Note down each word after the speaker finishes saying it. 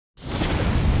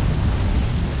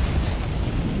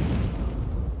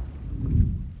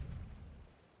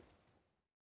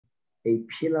A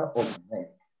pillar of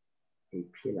rest. A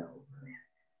pillar of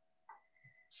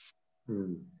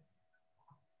rest.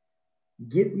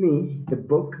 Give me the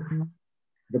book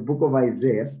of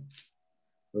Isaiah.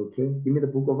 Okay, give me the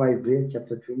book of Isaiah,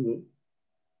 chapter 28.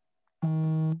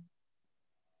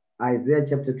 Isaiah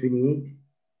chapter 28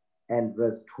 and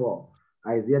verse 12.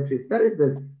 Isaiah 20, start at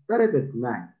verse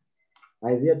 9.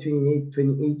 Isaiah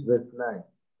 28 verse 9.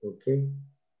 Okay.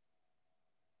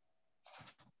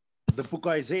 The book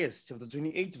of Isaiah, chapter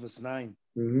 28, verse 9.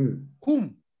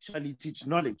 Whom shall he teach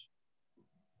knowledge?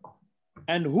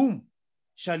 And whom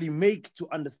shall he make to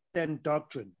understand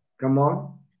doctrine? Come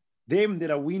on. Them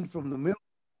that are weaned from the milk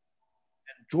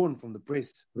and drawn from the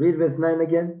breast. Read verse 9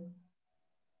 again.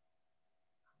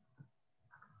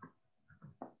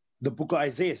 The book of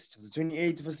Isaiah, chapter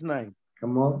 28, verse 9.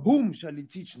 Come on. Whom shall he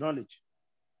teach knowledge?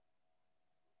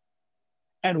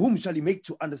 And whom shall he make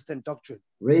to understand doctrine?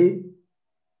 Read.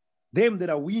 Them that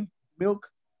are weaned from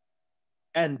milk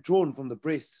and drawn from the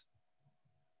breast.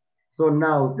 So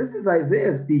now, this is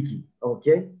Isaiah speaking,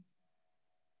 okay?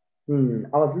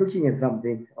 I was looking at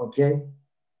something, okay?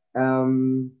 I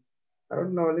don't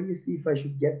know. Let me see if I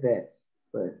should get that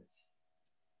first.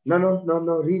 No.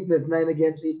 Read verse 9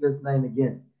 again. Read verse 9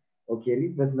 again. Okay,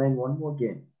 read verse 9 one more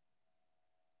again.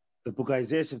 The book of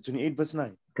Isaiah, chapter 28, verse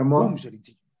 9. Come on. Whom shall he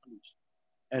teach knowledge?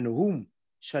 And whom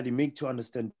shall he make to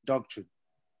understand doctrine?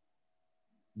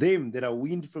 Them that are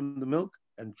weaned from the milk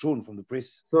and drawn from the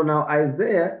breast. So now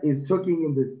Isaiah is talking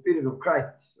in the spirit of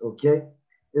Christ, okay?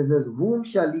 It says, whom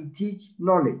shall he teach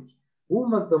knowledge?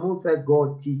 Whom must the Most High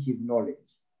God teach his knowledge,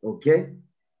 okay?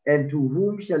 And to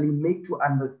whom shall he make to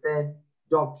understand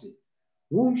doctrine?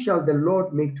 Whom shall the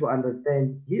Lord make to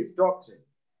understand his doctrine?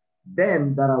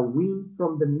 Them that are weaned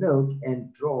from the milk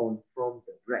and drawn from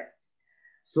the breast.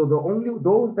 So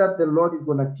those that the Lord is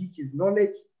going to teach his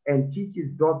knowledge and teach his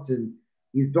doctrine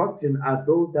are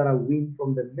those that are weaned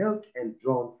from the milk and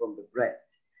drawn from the breast.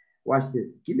 Watch this.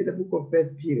 Give me the book of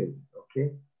 1 Peter,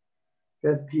 okay?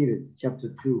 1 Peter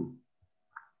chapter 2.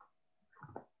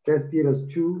 1 Peter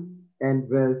 2 and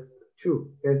verse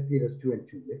 2. 1 Peter 2 and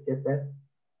 2. Let's get that.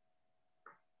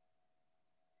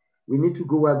 We need to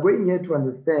go. We're going here to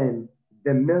understand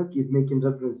the milk is making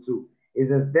reference to. It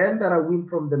says, them that are weaned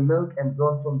from the milk and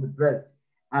drawn from the breast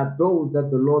are those that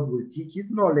the Lord will teach his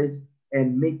knowledge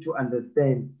and make to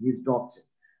understand his doctrine.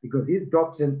 Because his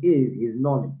doctrine is his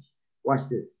knowledge. Watch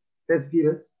this. 1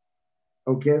 Peter.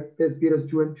 Okay. 1 Peter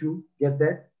 2 and 2. Get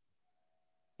that?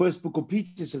 First book of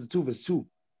Peter, chapter 2, verse 2.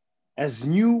 As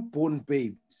newborn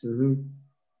babes,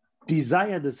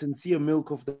 desire the sincere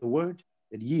milk of the word,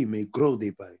 that ye may grow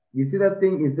thereby. You see that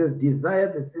thing? It says,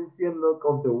 desire the sincere milk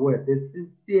of the word. The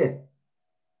sincere.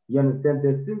 You understand?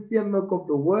 The sincere milk of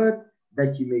the word,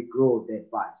 that you may grow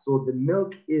thereby. So the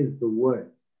milk is the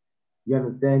word. You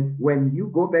understand? When you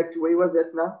go back to where was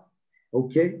that now?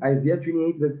 Okay, Isaiah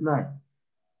 28, verse 9.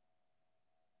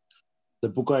 The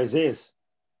book of Isaiah,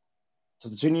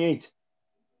 chapter 28,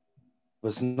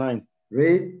 verse 9.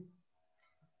 Read.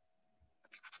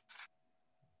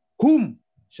 Whom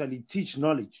shall he teach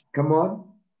knowledge? Come on.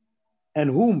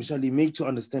 And whom shall he make to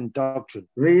understand doctrine?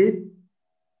 Read.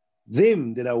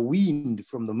 Them that are weaned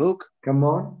from the milk. Come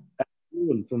on. And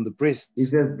drawn from the breast. It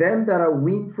says, them that are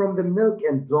weaned from the milk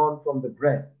and drawn from the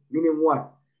breast. Meaning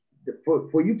what?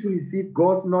 For you to receive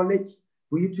God's knowledge,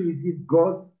 for you to receive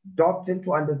God's doctrine,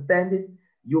 to understand it,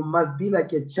 you must be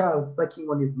like a child sucking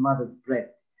on his mother's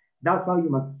breast. That's how you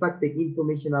must suck the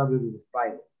information out of his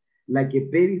Bible. Like a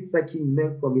baby sucking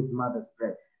milk from his mother's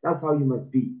breast. That's how you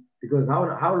must be. Because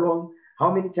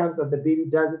how many times does the baby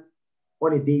does it?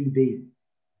 On a daily basis.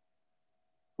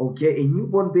 Okay, a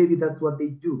newborn baby, that's what they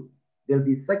do. They'll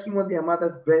be sucking on their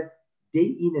mother's breast day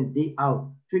in and day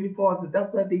out. 24 hours,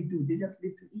 that's what they do. They just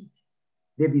live to eat.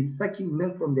 They'll be sucking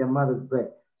milk from their mother's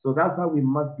breast. So that's how we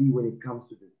must be when it comes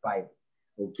to this Bible.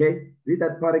 Okay, read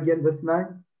that part again, verse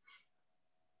 9.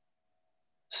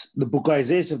 The book of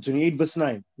Isaiah, chapter 28, verse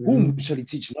 9. Whom shall he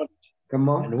teach knowledge? Come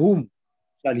on. And whom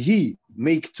shall he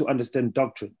make to understand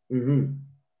doctrine? Them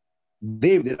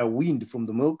that are weaned from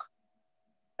the milk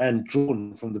and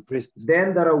drawn from the breast.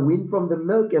 Them that are weaned from the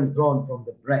milk and drawn from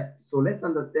the breast. So let's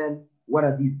understand what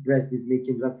are these breasts is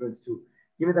making reference to.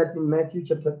 Give me that in Matthew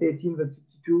chapter 13, verse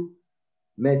 52.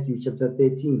 Matthew chapter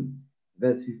 13,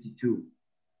 verse 52.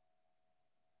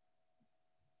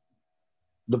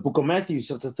 The book of Matthew,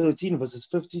 chapter 13, verses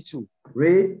 52.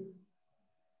 Read.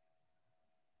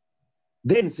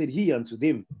 Then said he unto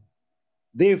them,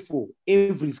 therefore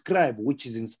every scribe which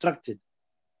is instructed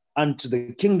unto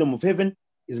the kingdom of heaven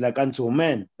is like unto a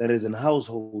man that is an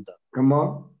householder. Come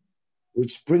on.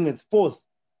 Which bringeth forth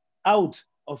out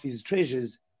of his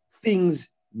treasures things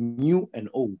new and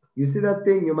old. You see that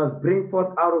thing? You must bring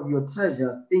forth out of your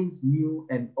treasure things new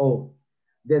and old.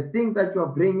 The things that you are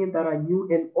bringing that are new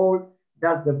and old,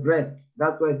 that's the breast.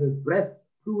 That's why it says breast,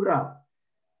 plural.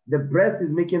 The breast is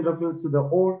making reference to the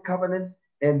old covenant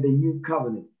and the new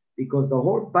covenant, because the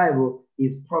whole Bible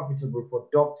is profitable for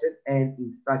doctrine and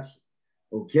instruction.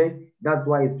 Okay? That's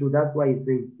why it's true. That's why it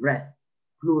says breast,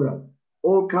 plural.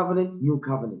 Old covenant, new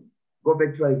covenant. Go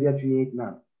back to Isaiah 28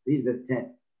 now. Read verse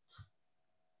 10.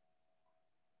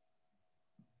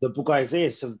 The book of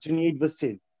Isaiah, chapter 28, verse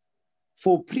 10.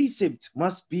 For precept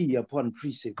must be upon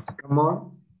precept. Come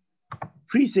on.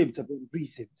 Precept upon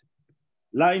precept.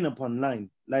 Line upon line,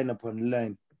 line upon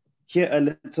line. Here a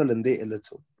little and there a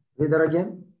little. Read that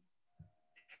again.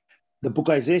 The book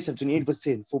of Isaiah, chapter 28, verse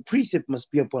 10. For precept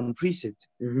must be upon precept.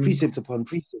 Precept upon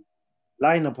precept.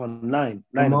 Line upon line,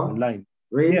 line upon line.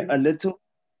 Read. Here a little,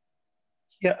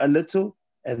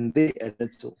 and there a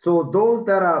little. So those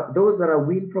that are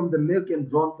weaned from the milk and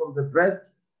drawn from the breast,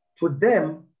 to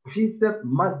them precept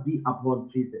must be upon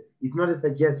precept. It's not a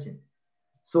suggestion.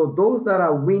 So those that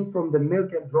are weaned from the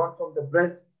milk and drawn from the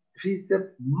breast,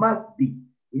 precept must be.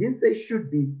 He didn't say should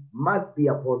be, must be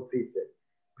upon precept.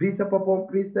 Precept upon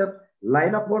precept,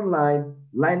 line upon line,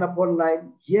 line upon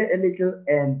line, here a little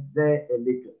and there a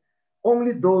little.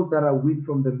 Only those that are weaned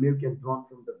from the milk and drawn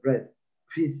from the breast,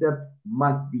 precept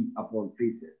must be upon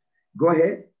precept. Go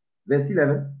ahead, verse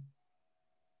 11.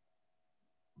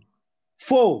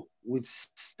 For with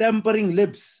stammering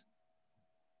lips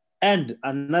and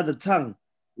another tongue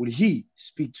will he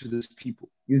speak to this people.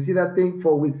 You see that thing?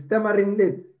 For with stammering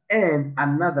lips and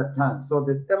another tongue. So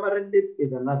the stammering lips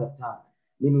is another tongue.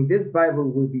 Meaning this Bible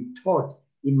will be taught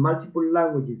in multiple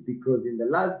languages, because in the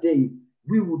last days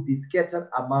we will be scattered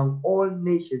among all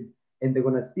nations and they're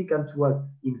going to speak unto us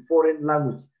in foreign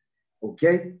languages.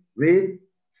 Okay? Read.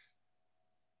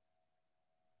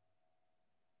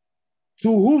 To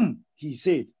whom he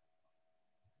said,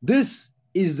 this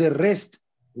is the rest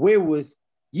wherewith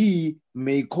ye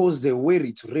may cause the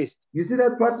weary to rest. You see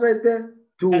that part right there?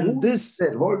 To and whom this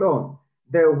said, hold on.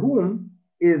 The whom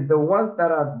is the ones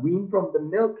that are weaned from the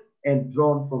milk and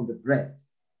drawn from the breast.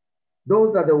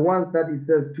 Those are the ones that he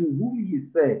says, to whom he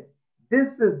said, this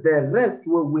is the rest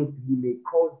wherewith ye may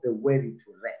cause the weary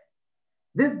to rest.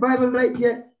 This Bible right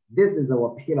here, this is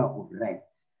our pillar of rest.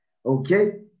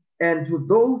 Okay? And to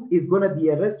those is going to be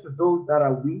a rest to those that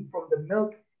are weaned from the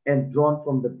milk and drawn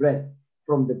from the breast.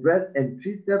 From the breast, and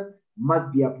precept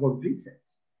must be upon precept.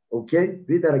 Okay?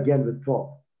 Read that again, verse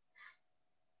 12.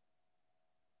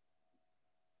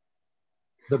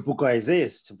 The book of Isaiah,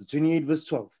 chapter 28, verse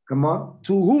 12. Come on.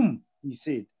 To whom he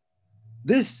said,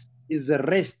 this is the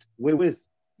rest wherewith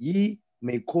ye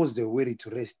may cause the weary to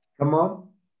rest. Come on.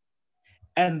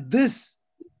 And this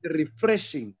is the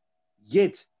refreshing,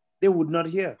 yet they would not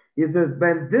hear. He says,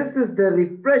 but this is the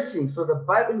refreshing. So the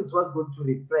Bible is what's going to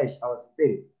refresh our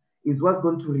spirit. Is what's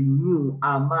going to renew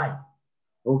our mind.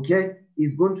 Okay?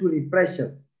 It's going to refresh us.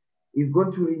 It's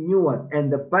going to renew us.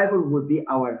 And the Bible will be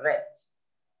our rest.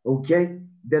 Okay?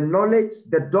 The knowledge,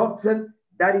 the doctrine,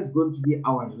 that is going to be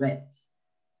our rest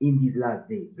in these last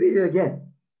days. Read it again.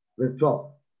 Verse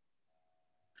 12.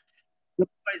 The book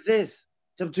of Isaiah,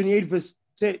 chapter 28,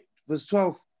 verse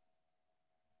 12.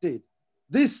 Said,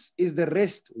 this is the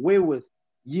rest wherewith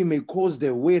ye may cause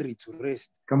the weary to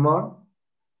rest. Come on.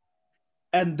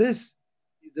 And this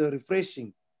is the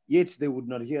refreshing, yet they would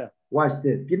not hear. Watch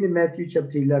this. Give me Matthew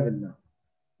chapter 11 now.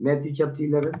 Matthew chapter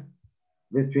 11,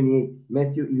 verse 28.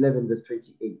 Matthew 11, verse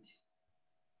 28.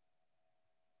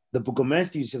 The book of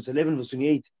Matthew, chapter 11, verse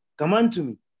 28. Come unto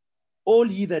me, all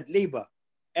ye that labor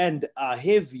and are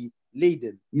heavy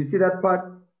laden. You see that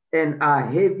part? And are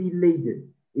heavy laden.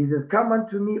 It says, come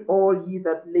unto me, all ye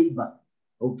that labor.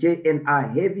 Okay? And are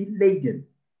heavy laden.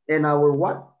 And I will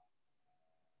what?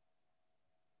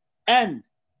 And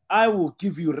I will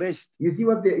give you rest. You see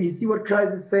what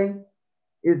Christ is saying?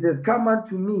 It says, come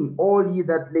unto me, all ye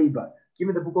that labor. Give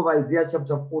me the book of Isaiah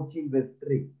chapter 14, verse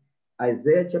 3.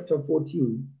 Isaiah chapter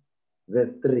 14, verse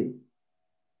 3.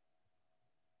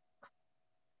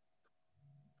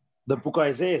 The book of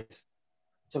Isaiah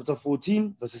chapter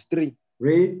 14, verses 3.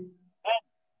 Read. And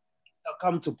it shall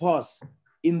come to pass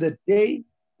in the day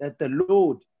that the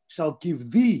Lord shall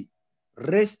give thee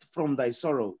rest from thy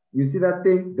sorrow. You see that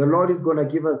thing? The Lord is going to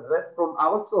give us rest from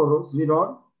our sorrows. Read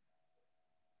on.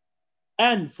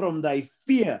 And from thy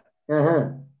fear.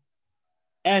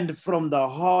 And from the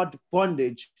hard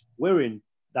bondage wherein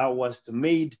thou wast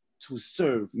made to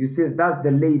serve. You see, that's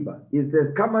the labor. It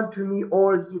says, come unto me,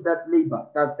 all ye that labor.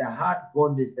 That's the hard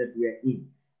bondage that we are in.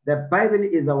 The Bible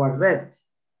is our rest.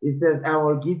 It says, I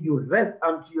will give you rest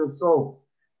unto your souls.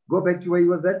 Go back to where he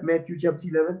was at, Matthew chapter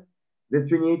 11, verse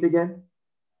 28 again.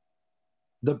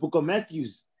 The book of Matthew,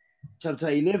 chapter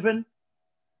 11,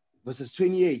 verses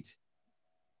 28.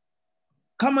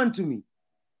 Come unto me,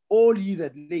 all ye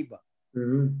that labor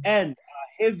and are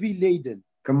heavy laden.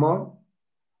 Come on.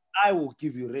 I will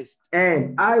give you rest.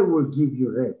 And I will give you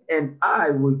rest. And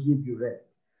I will give you rest.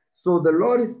 So the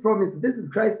Lord is promised. This is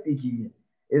Christ speaking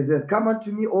here. It says, come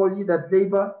unto me, all ye that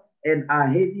labor and are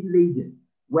heavy laden.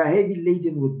 We're heavy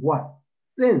laden with what?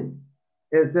 Sins.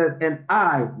 It says, and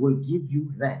I will give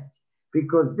you rest.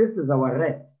 Because this is our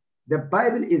rest. The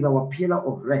Bible is our pillar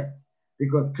of rest.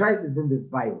 Because Christ is in this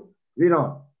Bible. Read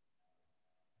on.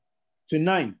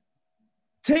 29.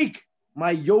 Take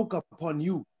my yoke upon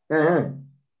you and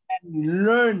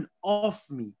learn of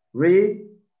me. Read.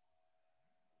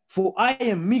 For I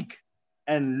am meek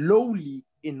and lowly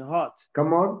in heart.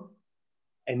 Come on.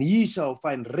 And ye shall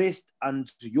find rest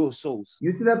unto your souls.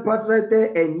 You see that part right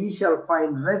there? And ye shall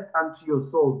find rest unto your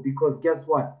souls. Because guess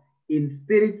what? In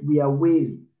spirit we are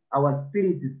weary. Our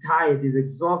spirit is tired, is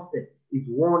exhausted, is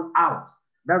worn out.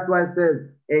 That's why it says,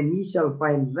 and ye shall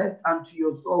find rest unto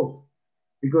your souls.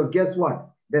 Because guess what?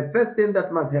 The first thing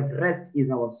that must have rest is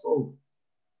our souls.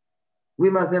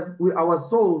 Our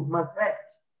souls must rest.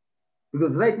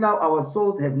 Because right now our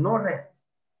souls have no rest.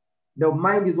 The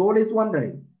mind is always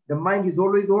wandering. The mind is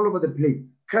always all over the place.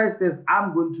 Christ says,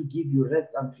 I'm going to give you rest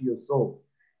unto your souls.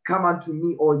 Come unto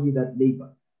me, all ye that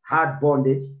labor, hard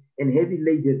bondage, and heavy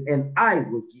laden, and I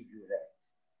will give you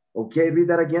rest. Okay, read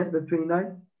that again, verse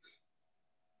 29.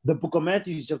 The book of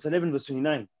Matthew, chapter 11, verse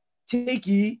 29.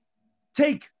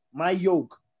 Take my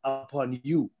yoke upon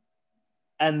you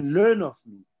and learn of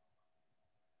me.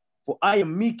 For I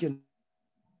am meek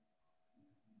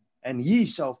and ye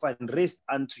shall find rest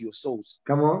unto your souls.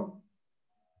 Come on.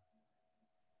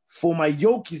 For my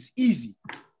yoke is easy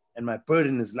and my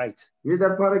burden is light. Read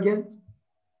that part again.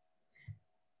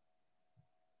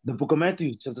 The book of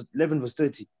Matthew, chapter 11, verse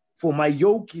 30. For my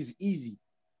yoke is easy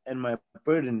and my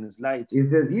burden is light. It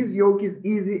says his yoke is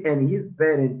easy and his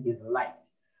burden is light.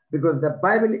 Because the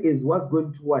Bible is what's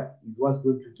going to what? Is what's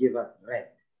going to give us rest.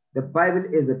 The Bible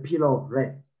is a pillar of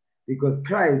rest. Because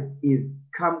Christ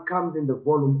comes in the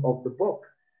volume of the book.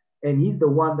 And he's the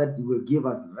one that will give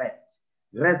us rest.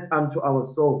 Rest unto our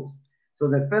souls. So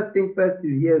the first thing first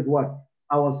is here is what?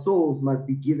 Our souls must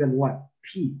be given what?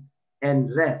 Peace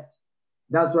and rest.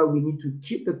 That's why we need to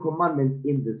keep the commandments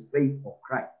in this faith of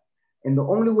Christ. And the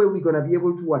only way we're going to be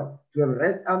able to what? To have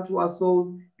rest unto our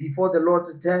souls before the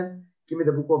Lord returns. Give me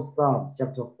the book of Psalms,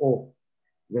 chapter 4,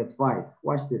 verse 5.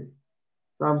 Watch this.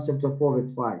 Psalms chapter 4,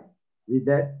 verse 5. Read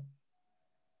that.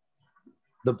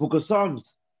 The book of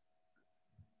Psalms,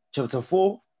 chapter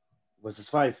 4, verses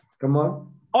 5. Come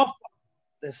on. Offer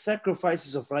the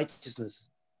sacrifices of righteousness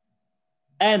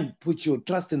and put your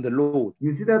trust in the Lord.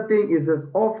 You see that thing? It says,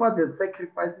 offer the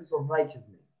sacrifices of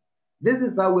righteousness. This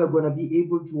is how we're going to be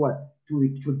able to what?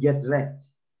 To get rest.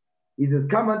 He says,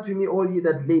 come unto me, all ye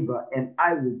that labor, and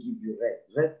I will give you rest.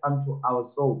 Rest unto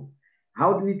our souls.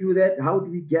 How do we do that? How do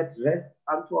we get rest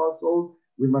unto our souls?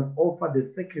 We must offer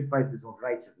the sacrifices of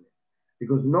righteousness.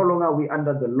 Because no longer are we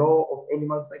under the law of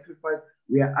animal sacrifice.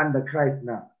 We are under Christ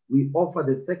now. We offer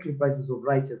the sacrifices of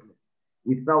righteousness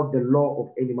without the law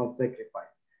of animal sacrifice.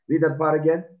 Read that part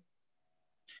again.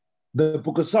 The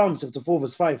book of Psalms, chapter 4,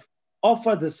 verse 5.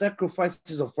 Offer the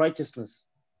sacrifices of righteousness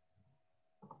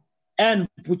and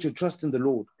put your trust in the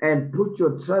Lord. And put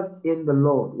your trust in the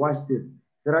Lord. Watch this.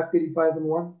 Sirach 35 and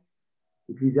 1.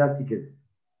 Ecclesiasticus,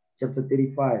 chapter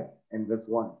 35 and verse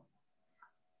 1.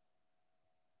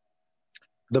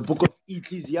 The book of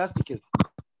Ecclesiasticus,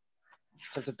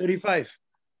 chapter 35,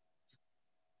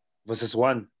 verses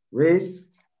 1. Read.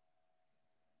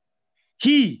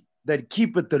 He that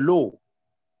keepeth the law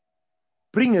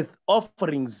bringeth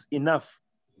offerings enough.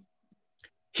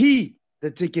 He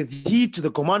that taketh heed to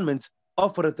the commandment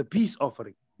offereth a peace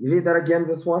offering. You read that again,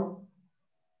 verse 1.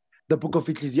 The book of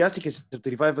Ecclesiasticus, chapter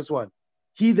 35, verse 1.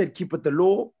 He that keepeth the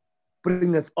law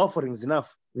bringeth offerings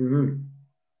enough.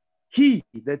 He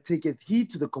that taketh heed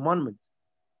to the commandment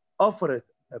offereth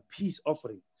a peace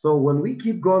offering. So when we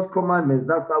keep God's commandments,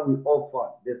 that's how we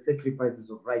offer the sacrifices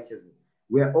of righteousness.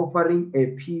 We are offering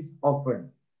a peace offering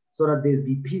so that there's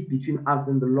be peace between us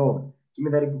and the Lord. Give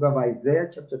me that book of Isaiah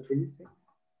chapter 26.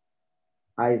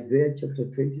 Isaiah chapter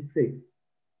 26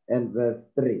 and verse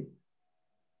 3.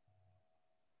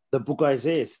 The book of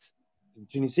Isaiah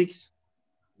 26,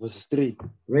 verses 3.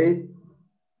 Read.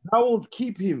 Thou wilt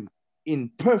keep him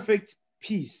in perfect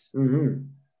peace,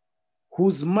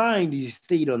 whose mind is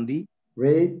stayed on thee.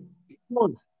 Read.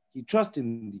 Because he trusts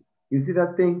in thee. You see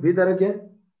that thing? Read that again.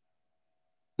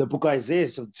 The book of Isaiah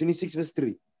 26, verse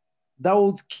 3. thou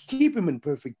wilt keep him in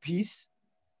perfect peace,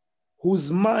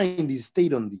 whose mind is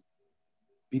stayed on thee,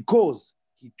 because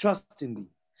he trusts in thee.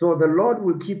 So the Lord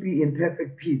will keep you in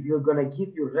perfect peace. He's going to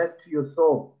give you rest to your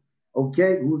soul,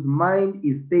 okay? Whose mind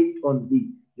is stayed on thee.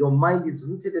 Your mind is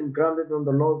rooted and grounded on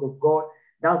the laws of God.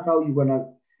 That's how you're going to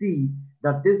see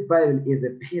that this Bible is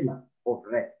a pillar of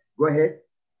rest. Go ahead.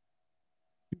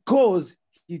 Because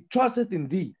he trusted in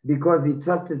thee. Because he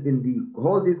trusted in thee.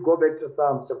 Hold this, go back to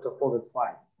Psalms chapter 4, verse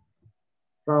 5.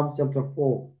 Psalms chapter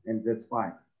 4 and verse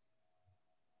 5.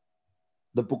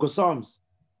 The book of Psalms,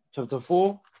 chapter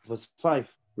 4, verse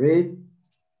 5. Read.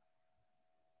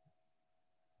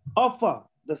 Offer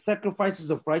the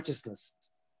sacrifices of righteousness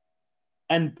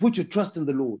and put your trust in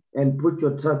the Lord. And put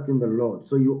your trust in the Lord.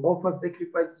 So you offer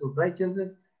sacrifices of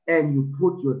righteousness and you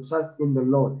put your trust in the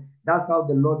Lord. That's how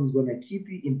the Lord is going to keep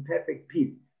you in perfect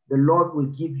peace. The Lord will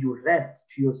give you rest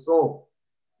to your soul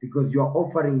because you're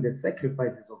offering the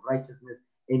sacrifices of righteousness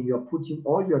and you're putting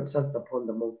all your trust upon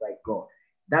the Most High God.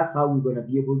 That's how we're going to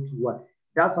be able to work.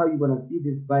 That's how you're going to see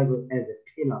this Bible as a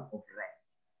pillar of rest.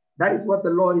 That is what the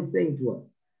Lord is saying to us.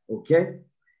 Okay?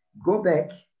 Go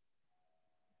back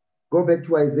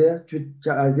to Isaiah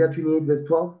 28, verse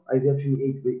 12. Isaiah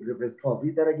 28, verse 12.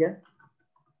 Read that again.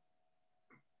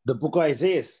 The book of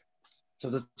Isaiah,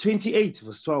 chapter 28,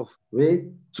 verse 12.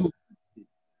 Read.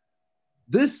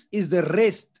 This is the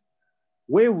rest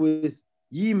wherewith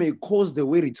ye may cause the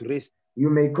weary to rest. You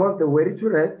may cause the weary to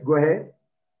rest. Go ahead.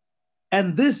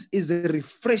 And this is the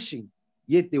refreshing,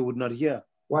 yet they would not hear.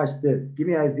 Watch this. Give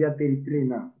me Isaiah 33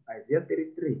 now. Isaiah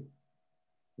 33,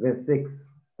 verse 6.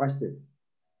 Watch this.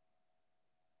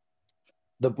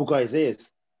 The book of Isaiah,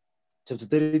 chapter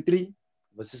 33,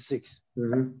 verse 6.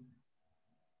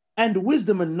 And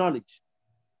wisdom and knowledge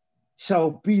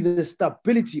shall be the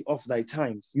stability of thy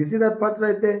times. You see that part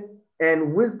right there?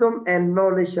 And wisdom and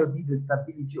knowledge shall be the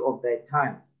stability of thy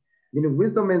times. Meaning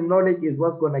wisdom and knowledge is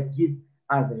what's going to give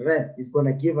us rest. It's going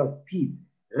to give us peace.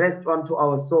 Rest unto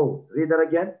our souls. Read that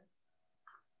again.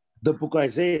 The book of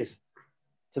Isaiah,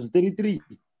 chapter 33,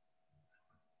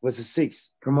 verse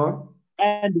 6. Come on.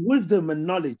 And wisdom and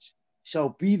knowledge shall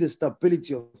be the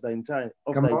stability of thy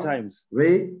times.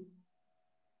 Read.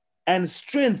 And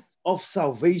strength of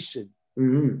salvation.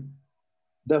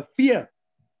 The fear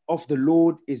of the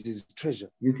Lord is his treasure.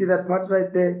 You see that part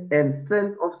right there? And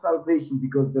strength of salvation,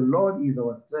 because the Lord is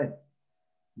our strength.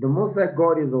 The Most High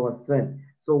God is our strength.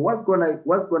 So what's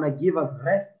gonna give us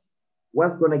rest?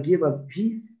 What's gonna give us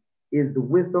peace is the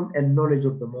wisdom and knowledge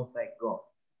of the Most High God,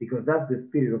 because that's the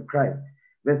Spirit of Christ.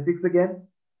 Verse 6 again.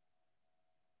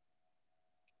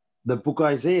 The book of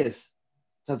Isaiah,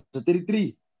 chapter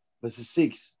 33, verse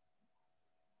 6.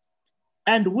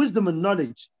 And wisdom and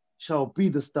knowledge shall be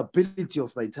the stability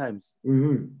of thy times.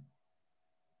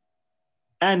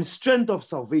 And strength of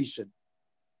salvation.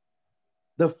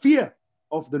 The fear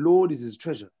of the Lord is his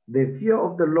treasure. The fear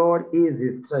of the Lord is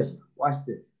his treasure. Watch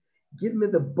this. Give me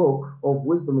the book of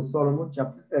Wisdom of Solomon,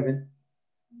 chapter 7,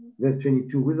 verse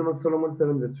 22. Wisdom of Solomon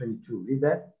 7, verse 22. Read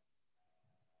that.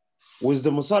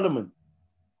 Wisdom of Solomon,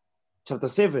 chapter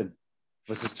 7,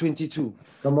 verses 22.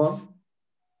 Come on.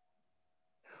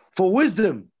 For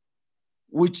wisdom,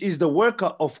 which is the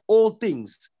worker of all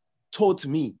things, taught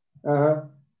me.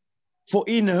 For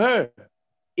in her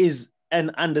is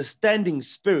an understanding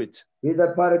spirit. Read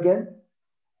that part again.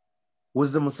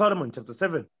 Wisdom of Solomon, chapter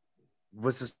 7,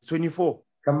 verses 24.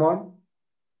 Come on.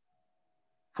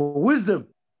 For wisdom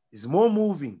is more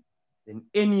moving than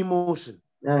any emotion.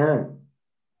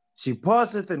 She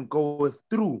passeth and goeth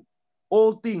through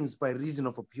all things by reason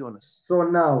of her pureness. So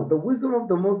now, the wisdom of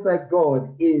the Most High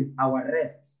God is our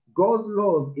rest. God's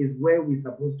laws is where we're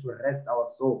supposed to rest our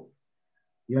souls.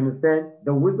 You understand?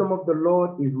 The wisdom of the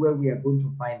Lord is where we are going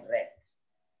to find rest.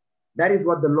 That is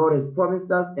what the Lord has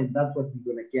promised us, and that's what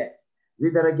we're going to get.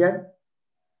 Read that again.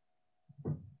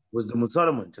 Wisdom of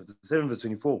Solomon, chapter 7, verse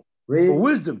 24. Read. For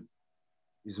wisdom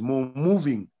is more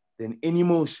moving than any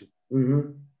motion.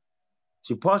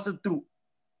 She passeth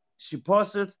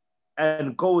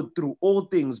and goeth through all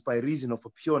things by reason of her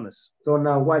pureness. So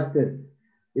now watch this.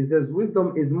 It says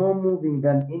wisdom is more moving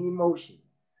than any motion.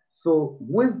 So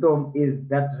wisdom is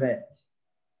that rest,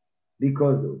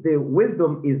 because the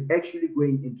wisdom is actually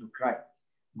going into Christ.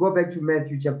 Go back to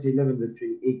Matthew chapter 11, verse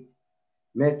 28.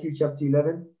 Matthew chapter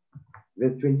 11,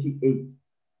 verse 28.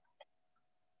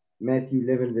 Matthew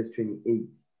 11, verse 28.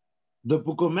 The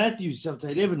book of Matthew chapter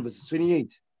 11, verse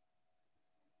 28.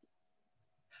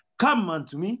 Come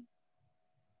unto me,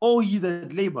 all ye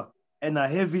that labor and are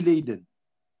heavy laden,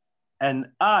 and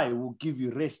I will give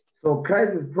you rest. So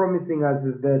Christ is promising us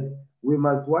is that we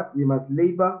must what? We must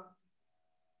labor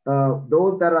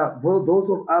those that are those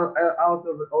of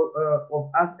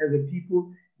us as a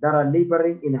people that are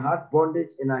laboring in hard bondage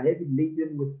and are heavy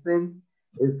laden with sin,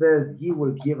 it says He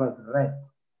will give us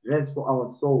rest for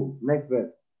our souls. Next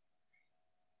verse.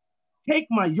 Take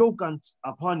my yoke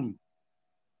upon you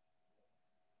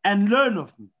and learn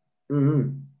of me.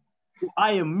 For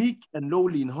I am meek and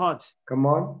lowly in heart. Come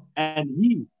on. And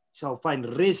ye shall find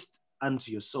rest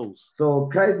unto your souls. So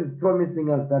Christ is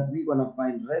promising us that we're going to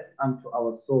find rest unto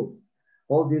our souls.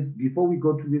 All this, before we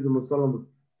go to Wisdom of Solomon,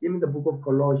 give me the book of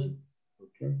Colossians.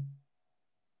 Okay.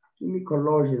 Give me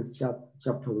Colossians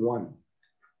chapter 1.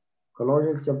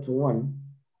 Colossians chapter 1.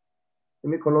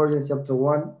 Give me Colossians chapter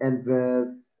 1 and verse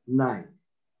 9.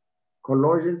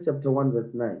 Colossians chapter 1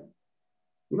 verse 9.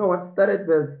 You know what? Start at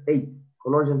verse 8.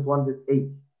 Colossians 1 verse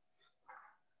 8.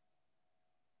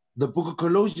 The book of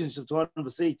Colossians chapter 1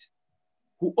 verse 8.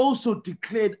 Who also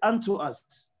declared unto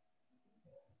us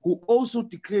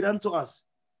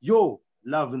your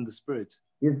love in the Spirit.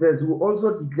 It says, who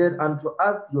also declared unto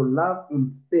us your love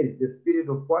in spirit. The spirit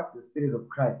of what? The spirit of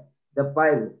Christ. The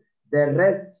Bible. The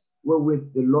rest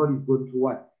wherewith the Lord is going to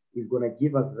what? He's going to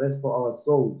give us rest for our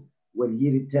souls when He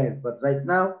returns. But right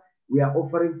now, we are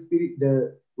offering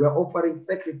we are offering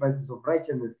sacrifices of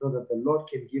righteousness so that the Lord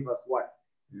can give us what?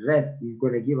 Rest. He's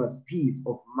going to give us peace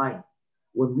of mind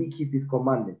when we keep His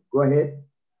commandments. Go ahead.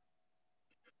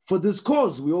 For this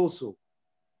cause we also,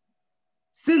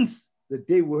 since the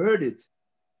day we heard it,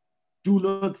 do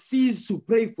not cease to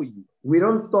pray for you. We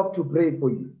don't stop to pray for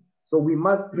you. So we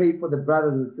must pray for the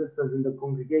brothers and sisters in the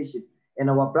congregation and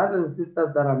our brothers and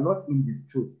sisters that are not in this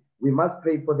truth. We must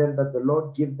pray for them that the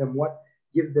Lord gives them what?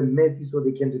 Gives them mercy so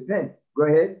they can repent. Go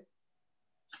ahead.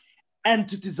 And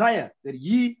to desire that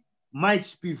ye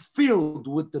might be filled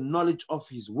with the knowledge of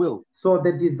His will. So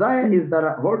the desire is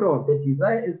that, hold on, the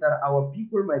desire is that our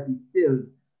people might be filled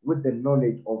with the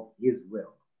knowledge of His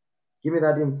will. Give me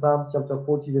that in Psalms chapter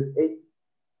 40 verse 8.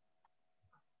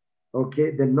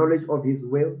 Okay, the knowledge of His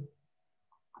will.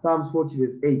 Psalms 40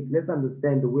 verse 8. Let's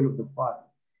understand the will of the Father.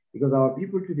 Because our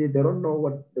people today, they don't know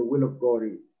what the will of God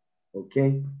is.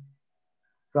 Okay?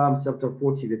 Psalms chapter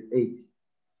 40 verse 8.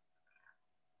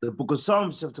 The book of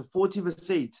Psalms chapter 40 verse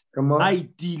 8. Come on. I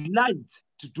delight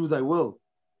to do thy will.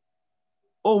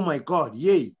 Oh my God,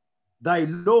 yea, thy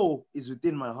law is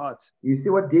within my heart. You see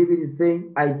what David is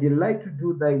saying? I delight to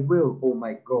do thy will, oh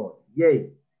my God. Yea,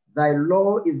 thy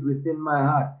law is within my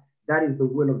heart. That is the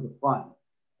will of the Father.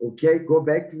 Okay, go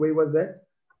back to where was that?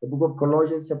 The book of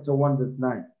Colossians chapter 1 verse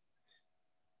 9.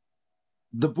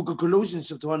 The book of Colossians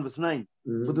chapter 1 verse 9.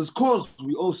 For this cause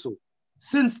we also,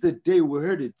 since the day we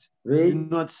heard it, do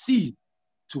not cease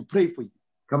to pray for you.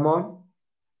 Come on.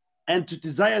 And to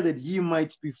desire that ye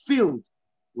might be filled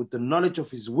with the knowledge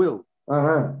of His will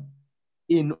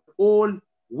in all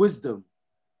wisdom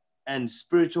and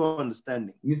spiritual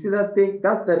understanding. You see that thing?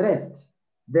 That's the rest.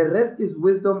 The rest is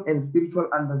wisdom and spiritual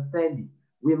understanding.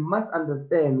 We must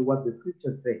understand what the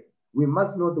scriptures say. We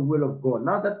must know the will of God.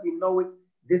 Now that we know it,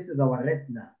 this is our rest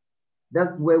now.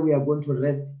 That's where we are going to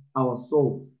rest our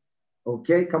souls.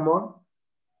 Okay, come on.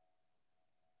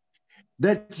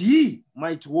 That ye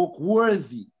might walk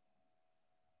worthy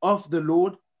of the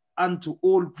Lord unto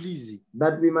all pleasing.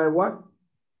 That we might what?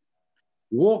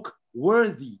 Walk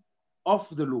worthy of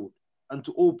the Lord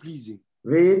unto all pleasing.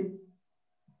 Read.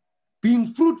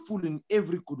 Being fruitful in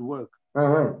every good work.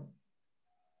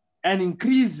 And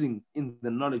increasing in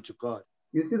the knowledge of God.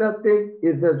 You see that thing?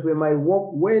 It says we might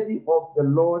walk worthy of the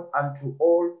Lord unto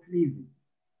all pleasing.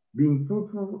 Being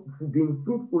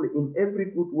fruitful in every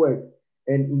good work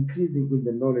and increasing in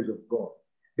the knowledge of God.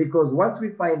 Because once we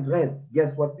find rest,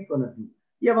 guess what we're going to do?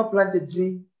 You ever plant a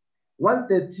tree? Once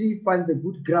the tree finds the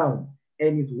good ground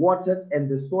and is watered and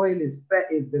the soil is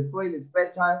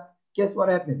fertile, guess what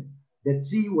happens? The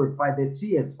tree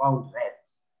has found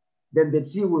rest. Then the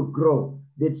tree will grow.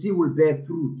 The tree will bear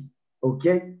fruit.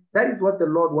 Okay? That is what the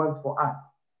Lord wants for us.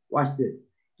 Watch this.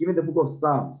 Give me the book of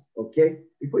Psalms. Okay?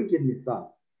 Before you give me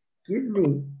Psalms, give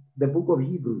me the book of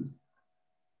Hebrews.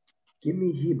 Give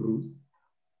me Hebrews.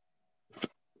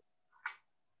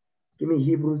 Give me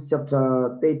Hebrews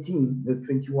chapter 13, verse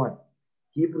 21.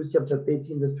 Hebrews chapter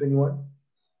 13, verse 21.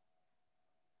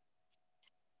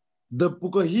 The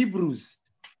book of Hebrews,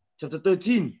 chapter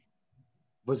 13,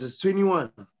 verses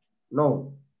 21.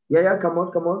 No. Yeah, come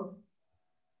on.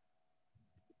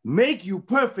 Make you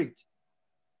perfect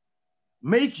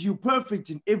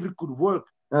in every good work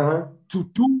to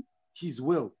do His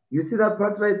will. You see that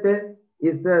part right there?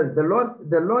 It says, the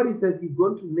Lord, He says He's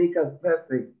going to make us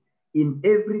perfect in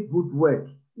every good work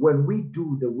when we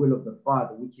do the will of the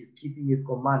Father, which is keeping His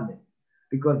commandments,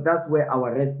 because that's where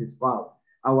our rest is found.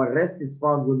 Our rest is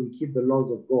found when we keep the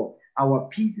laws of God. Our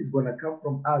peace is going to come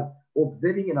from us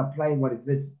observing and applying what is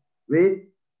written. Read.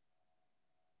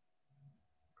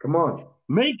 Come on.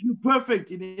 Make you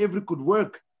perfect in every good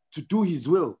work to do his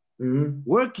will,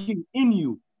 working in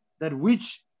you that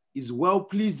which is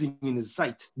well-pleasing in his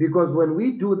sight. Because when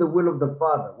we do the will of the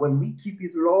Father, when we keep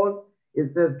his laws,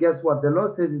 it says, guess what? The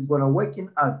Lord says he's going to work in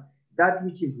us that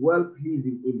which is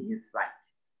well-pleasing in his sight.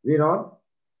 Read on.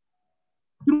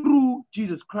 Through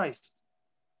Jesus Christ,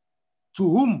 to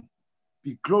whom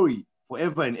be glory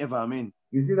forever and ever. Amen.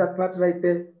 You see that part right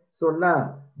there? So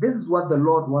now, this is what the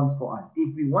Lord wants for us.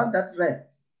 If we want that rest,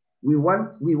 we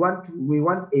want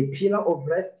a pillar of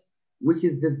rest, which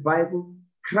is this Bible.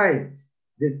 Christ,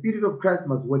 the Spirit of Christ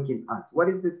must work in us. What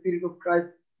is the Spirit of Christ?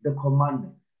 The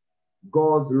commandments,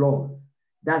 God's laws.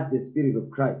 That's the Spirit of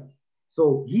Christ.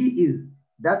 So he is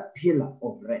that pillar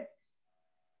of rest.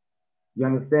 You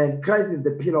understand? Christ is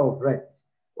the pillar of rest.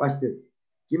 Watch this.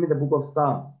 Give me the book of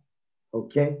Psalms.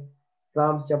 Okay?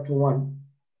 Psalms chapter 1.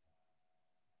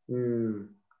 You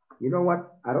know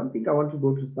what? I don't think I want to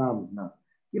go to Psalms now.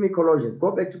 Give me Colossians.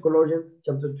 Go back to Colossians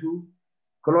chapter 2.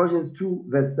 Colossians 2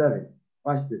 verse 7.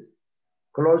 Watch this.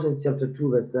 Colossians chapter 2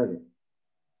 verse 7.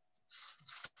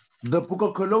 The book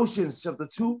of Colossians chapter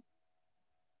 2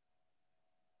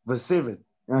 verse 7.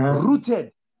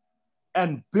 Rooted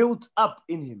and built up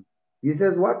in him. He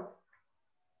says what?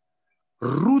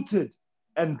 Rooted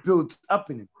and built up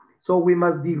in him. So we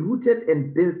must be rooted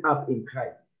and built up in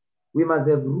Christ. We must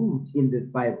have root in this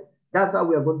Bible. That's how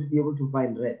we are going to be able to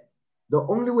find rest. The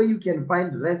only way you can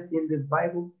find rest in this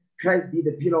Bible, Christ be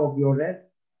the pillar of your rest,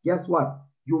 guess what?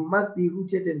 You must be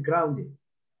rooted and grounded.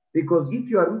 Because if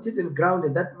you are rooted and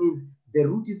grounded, that means the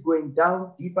root is going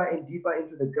down deeper and deeper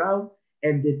into the ground,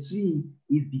 and the tree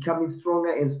is becoming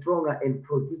stronger and stronger and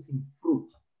producing fruit.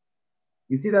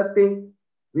 You see that thing?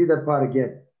 Read that part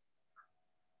again.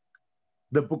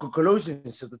 The book of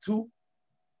Colossians chapter 2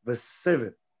 verse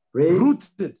 7. Read.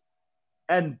 Rooted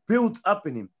and built up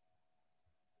in him,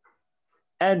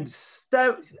 and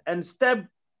established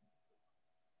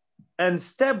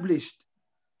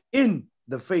in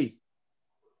the faith.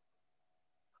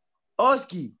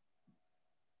 Ask ye,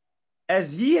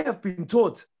 as ye have been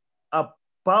taught,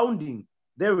 abounding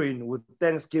therein with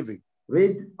thanksgiving.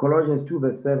 Read Colossians 2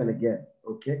 verse 7 again,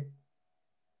 okay?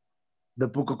 The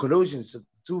book of Colossians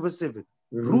 2 verse 7.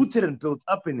 Rooted and built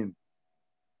up in him,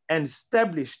 and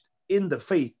established in the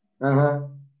faith.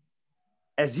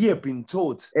 As ye have been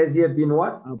taught. As ye have been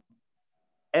what?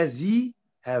 As ye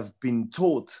have been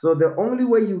taught. So the only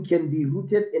way you can be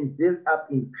rooted and built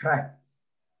up in Christ,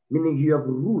 meaning you have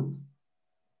root,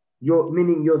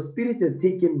 meaning your spirit has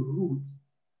taken root,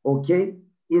 okay,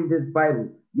 in this Bible.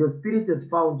 Your spirit has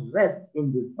found rest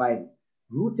in this Bible,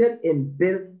 rooted and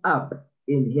built up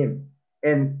in him,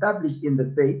 and established in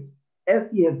the faith, as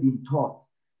ye have been taught.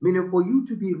 Meaning for you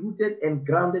to be rooted and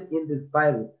grounded in this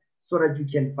Bible so that you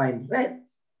can find rest,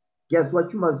 guess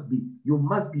what you must be? You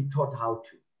must be taught how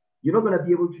to. You're not going to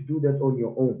be able to do that on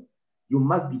your own. You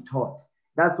must be taught.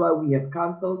 That's why we have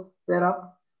councils set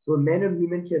up, so men and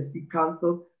women can seek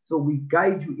counsel. So we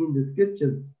guide you in the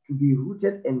scriptures to be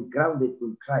rooted and grounded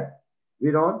in Christ.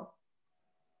 Read on.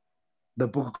 The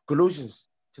book of Colossians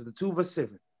chapter 2 verse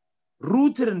 7.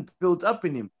 Rooted and built up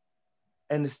in him,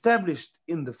 and established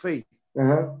in the faith.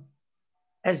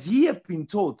 As ye have been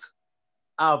taught,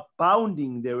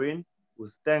 abounding therein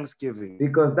with thanksgiving.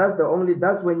 Because that's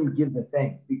when you give the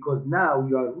thanks. Because now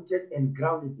you are rooted and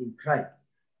grounded in Christ.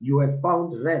 You have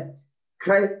found rest.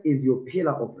 Christ is your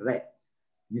pillar of rest.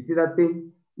 You see that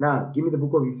thing? Now, give me the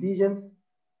book of Ephesians,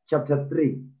 chapter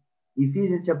 3.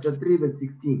 Ephesians chapter 3, verse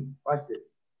 16. Watch this.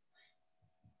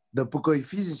 The book of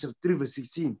Ephesians chapter 3, verse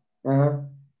 16.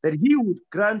 That he would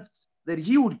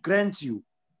grant you,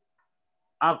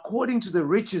 according to the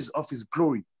riches of his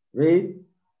glory, read,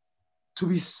 to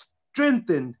be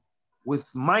strengthened with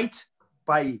might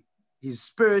by his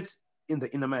spirit in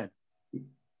the inner man.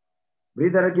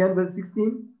 Read that again, verse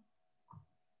 16.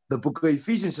 The book of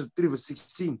Ephesians chapter 3, verse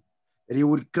 16. That he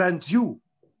would grant you,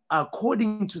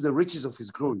 according to the riches of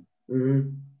his glory,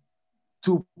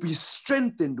 to be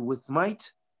strengthened with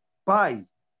might by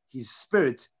his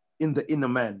spirit in the inner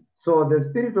man. So the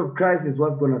Spirit of Christ is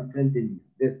what's going to strengthen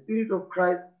you. The Spirit of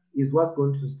Christ is what's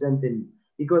going to strengthen you.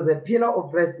 Because a pillar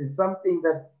of rest is something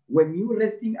that when you're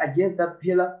resting against that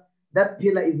pillar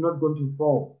is not going to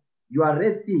fall. You are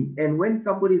resting, and when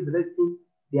somebody is resting,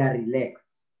 they are relaxed.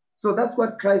 So that's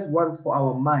what Christ wants for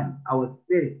our mind, our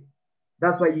spirit.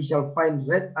 That's why you shall find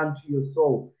rest unto your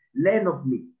soul. Learn of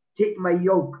me. Take my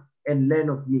yoke and learn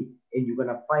of me, and you're going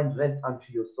to find rest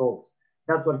unto your souls.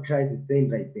 That's what Christ is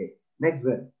saying right there. Next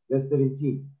verse, verse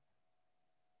 17.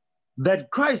 That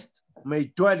Christ may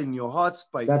dwell in your hearts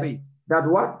by faith. That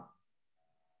what?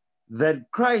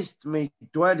 That Christ may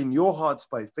dwell in your hearts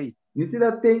by faith. You see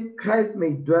that thing? Christ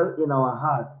may dwell in our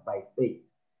hearts by faith.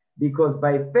 Because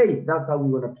by faith, that's how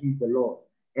we want to please the Lord.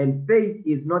 And faith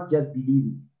is not just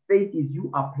believing. Faith is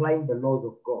you applying the laws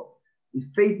of God.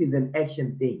 Faith is an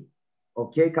action thing.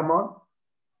 Okay, come on.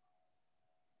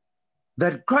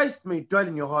 That Christ may dwell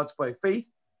in your hearts by faith,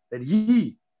 that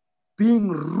ye, being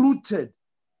rooted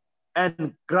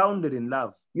and grounded in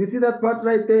love. You see that part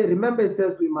right there? Remember, it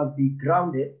says we must be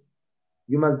grounded.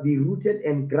 You must be rooted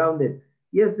and grounded.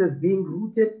 Yes, it says being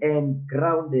rooted and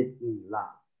grounded in love.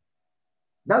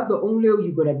 That's the only way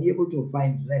you're going to be able to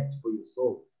find rest for your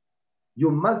soul.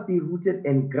 You must be rooted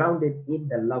and grounded in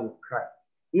the love of Christ,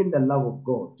 in the love of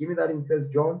God. Give me that in 1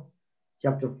 John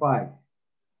chapter 5.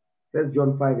 1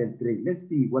 John 5 and 3. Let's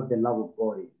see what the love of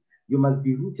God is. You must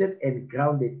be rooted and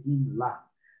grounded in love.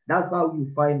 That's how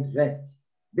you find rest.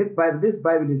 This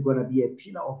Bible is going to be a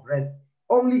pillar of rest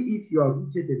only if you are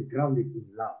rooted and grounded in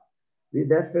love. Read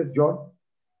that, 1 John.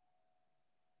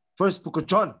 First book of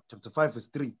John, chapter 5, verse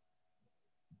 3.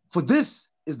 For this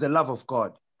is the love of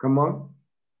God. Come on.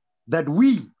 That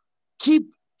we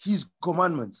keep his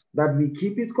commandments. That we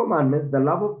keep his commandments. The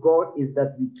love of God is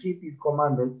that we keep his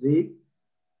commandments. Read.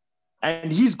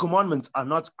 And his commandments are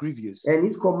not grievous. And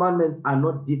his commandments are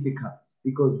not difficult,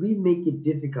 because we make it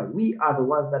difficult. We are the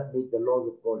ones that make the laws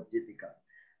of God difficult.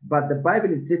 But the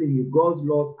Bible is telling you God's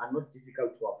laws are not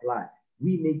difficult to apply.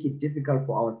 We make it difficult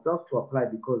for ourselves to apply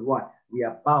because what? We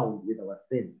are bound with our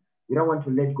sins. We don't want to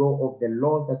let go of the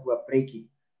laws that we're breaking.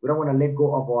 We don't want to let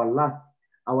go of our lust,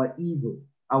 our evil,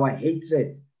 our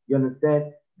hatred. You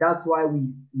understand? That's why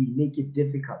we make it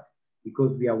difficult,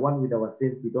 because we are one with our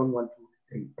sins. We don't want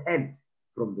to repent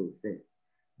from those sins.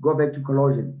 Go back to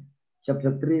Colossians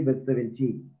chapter 3, verse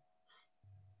 17.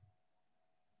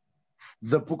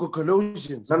 The book of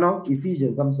Colossians. No,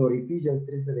 Ephesians. I'm sorry, Ephesians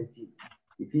 3:17.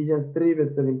 Ephesians 3,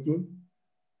 verse 17.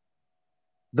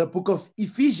 The book of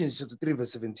Ephesians, chapter 3,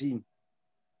 verse 17.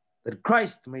 That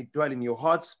Christ may dwell in your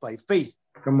hearts by faith.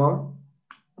 Come on.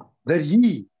 That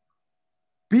ye,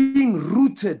 being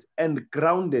rooted and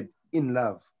grounded in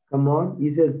love. Come on.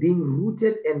 He says, being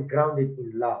rooted and grounded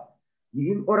in love.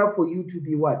 In order for you to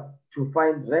be what? To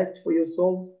find rest for your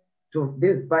souls, to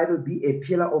this Bible be a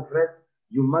pillar of rest,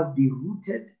 you must be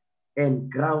rooted and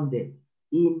grounded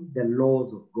in the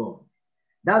laws of God.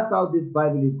 That's how this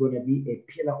Bible is going to be a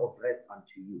pillar of rest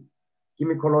unto you. Give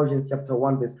me Colossians chapter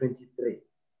 1, verse 23.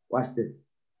 Watch this.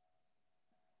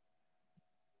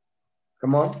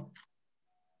 Come on.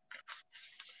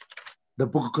 The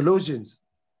book of Colossians,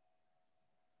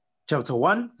 chapter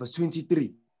 1, verse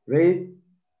 23. Read.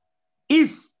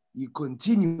 If you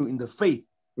continue in the faith,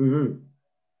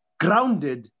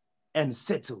 grounded and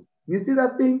settled. You see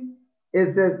that thing?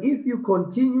 It says, if you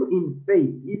continue in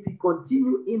faith, if you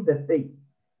continue in the faith,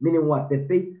 meaning what? The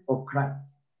faith of Christ.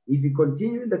 If you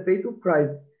continue in the faith of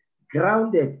Christ,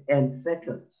 grounded and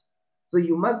settled. So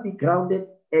you must be grounded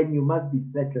and you must be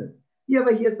settled. You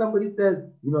ever hear somebody says,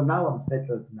 now I'm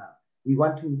settled now. We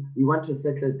want to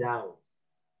settle down.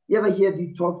 You ever hear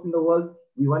these talks in the world?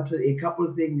 A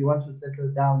couple saying we want to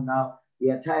settle down now. We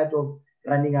are tired of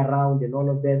running around and all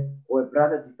of that. Or a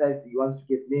brother decides he wants to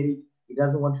get married. He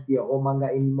doesn't want to be a whoremonger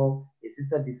anymore. A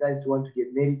sister decides to want to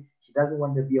get married. She doesn't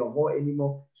want to be a whore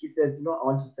anymore. She says, I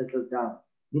want to settle down.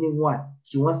 Meaning what?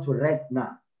 She wants to rest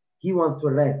now. He wants to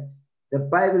rest. The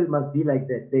Bible must be like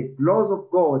that. The laws of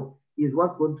God is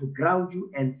what's going to ground you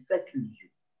and settle you.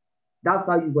 That's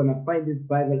how you're going to find this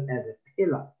Bible as a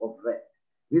pillar of rest.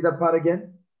 Read that part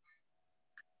again.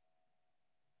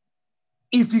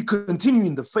 If you continue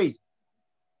in the faith,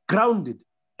 grounded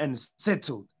and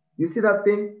settled. You see that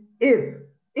thing?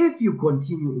 If you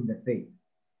continue in the faith,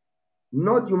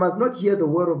 you must not hear the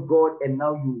word of God and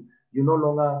now you no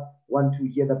longer want to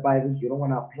hear the Bible. You don't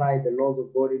want to apply the laws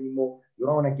of God anymore. You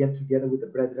don't want to get together with the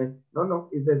brethren. No.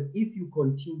 It says if you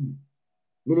continue,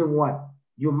 meaning what?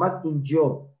 You must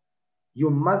endure. You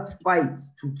must fight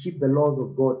to keep the laws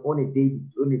of God on a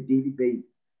daily basis.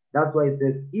 That's why it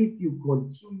says, if you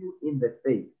continue in the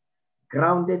faith,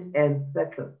 grounded and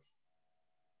settled.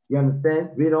 You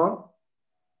understand? Read on.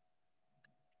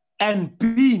 And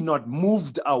be not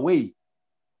moved away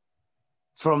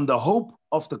from the hope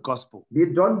of the gospel.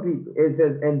 It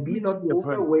says, and be not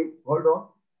moved away. Hold on.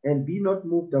 And be not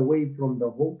moved away from the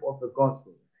hope of the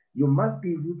gospel. You must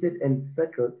be rooted and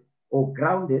settled, or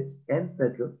grounded and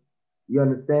settled. You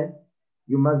understand?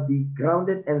 You must be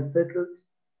grounded and settled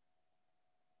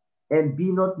and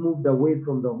be not moved away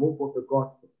from the hope of the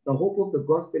gospel. The hope of the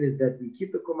gospel is that we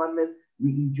keep the commandments,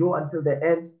 we endure until the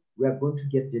end, we are going to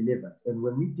get delivered. And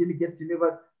when we get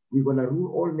delivered, we're going to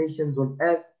rule all nations on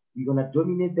earth, we're going to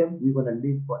dominate them, we're going to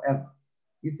live forever.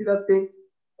 You see that thing?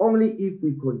 Only if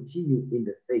we continue in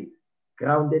the faith,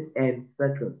 grounded and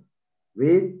settled.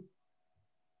 Read.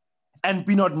 And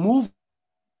be not moved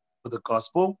with the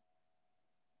gospel,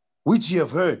 which ye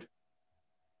have heard,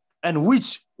 and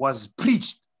which was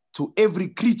preached to every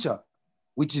creature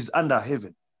which is under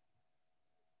heaven.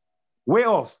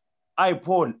 Whereof I,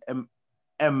 Paul,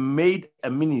 am made a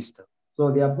minister.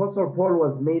 So the Apostle Paul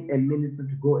was made a minister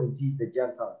to go and teach the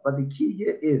Gentiles. But the key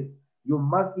here is, you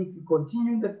must, if you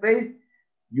continue the faith,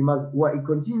 you must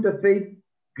continue the faith,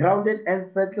 grounded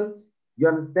and settled. You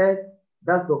understand?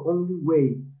 That's the only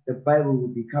way the Bible will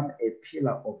become a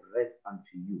pillar of rest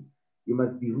unto you. You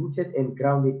must be rooted and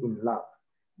grounded in love,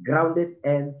 grounded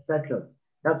and settled.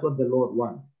 That's what the Lord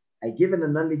wants. I give an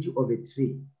analogy of a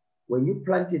tree. When you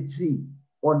plant a tree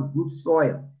on good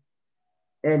soil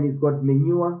and it's got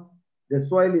manure, the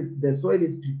soil is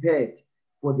prepared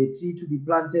for the tree to be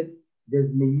planted. There's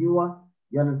manure,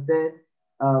 you understand?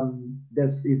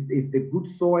 It's the good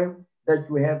soil that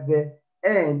you have there,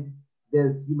 and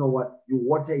there's, you know what, you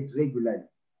water it regularly.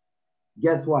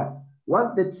 Guess what?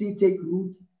 Once the tree takes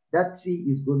root, that tree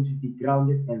is going to be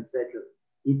grounded and settled.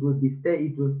 It will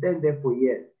stand there for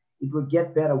years. It will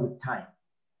get better with time.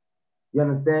 You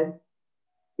understand?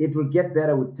 It will get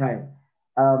better with time.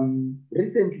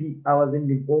 Recently, I was in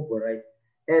Limpopo, right?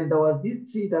 And there was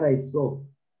this tree that I saw.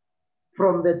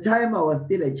 From the time I was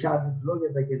still a child, as long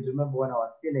as I can remember, when I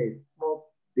was still a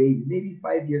small baby, maybe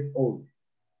 5 years old.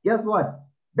 Guess what?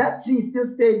 That tree is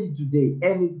still standing today.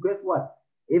 And guess what?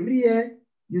 Every year,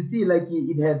 you see, like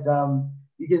it has,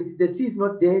 you can see the tree is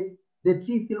not dead. The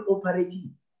tree is still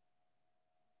operating.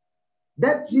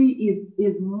 That tree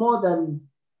is more than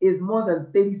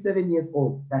 37 years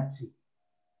old. That tree.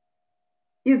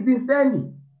 It's been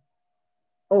standing.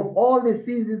 Of all the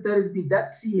seasons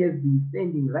that tree has been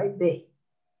standing right there.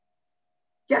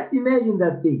 Just imagine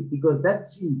that thing, because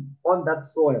that tree on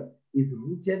that soil is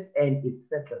rooted and it's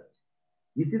settled.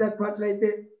 You see that part right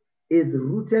there? It's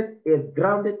rooted, it's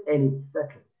grounded, and it's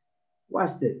settled.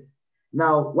 Watch this.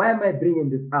 Now, why am I bringing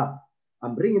this up?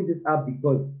 I'm bringing this up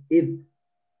because if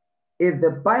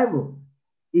the Bible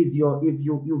is if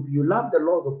you love the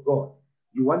laws of God,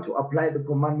 you want to apply the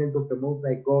commandments of the Most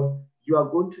High God, you are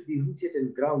going to be rooted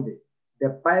and grounded. The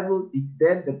Bible is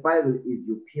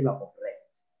your pillar of rest.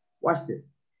 Watch this.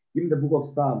 Give me the book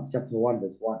of Psalms, chapter 1,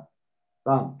 verse 1.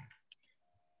 Psalms.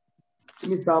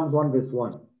 Give me Psalms 1, verse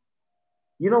 1.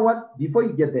 You know what? Before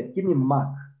you get that, give me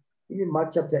Mark. Give me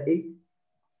Mark chapter 8.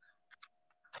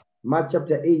 Mark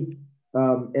chapter 8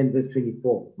 and verse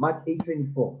 24. Mark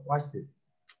 8:24. Watch this.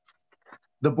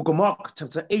 The book of Mark,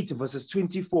 chapter 8, verses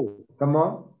 24. Come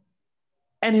on.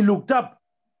 And he looked up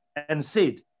and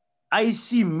said, I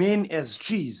see men as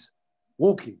trees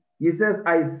walking. He says,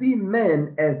 I see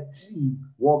men as trees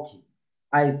walking.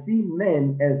 I see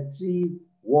men as trees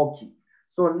walking.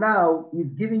 So now he's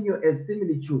giving you a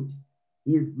similitude.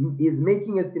 He's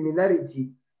making a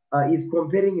similarity. He's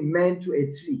comparing a man to a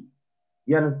tree.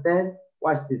 You understand?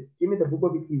 Watch this. Give me the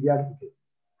book of Ecclesiastes.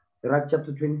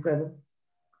 Chapter 27.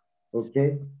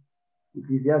 Okay.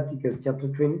 Ecclesiastes chapter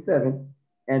 27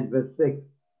 and verse 6.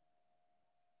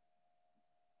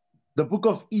 The book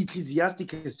of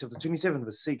Ecclesiastes chapter 27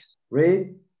 verse 6.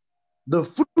 Read. The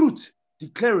fruit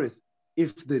declareth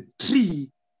if the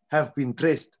tree have been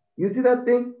dressed. You see that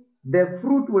thing? The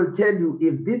fruit will tell you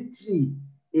if this tree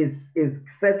is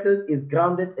settled, is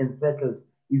grounded and settled,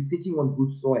 is sitting on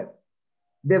good soil.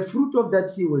 The fruit of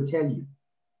that tree will tell you.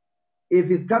 If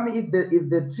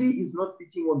the tree is not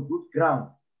sitting on good ground,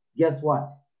 guess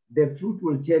what? The fruit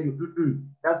will tell you,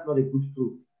 that's not a good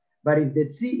fruit. But if the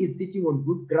tree is sitting on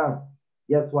good ground,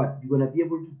 guess what? You're going to be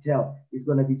able to tell. It's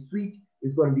going to be sweet.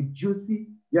 It's going to be juicy.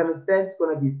 You understand? It's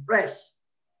going to be fresh.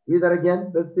 Read that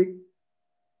again, verse 6.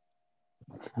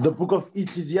 The book of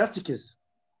Ecclesiastes,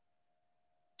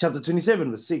 chapter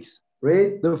 27, verse 6.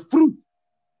 Read. The fruit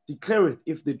declareth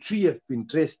if the tree have been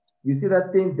dressed. You see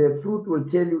that thing? The fruit will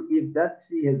tell you if that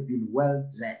tree has been well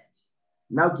dressed.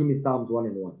 Now give me Psalms 1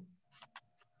 and 1.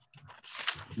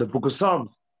 The book of Psalms.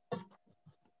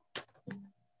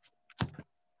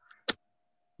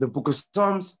 The book of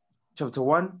Psalms, chapter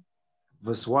 1,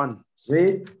 verse 1.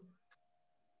 Read.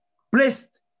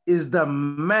 Blessed is the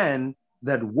man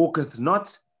that walketh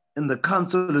not in the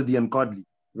counsel of the ungodly.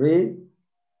 Read.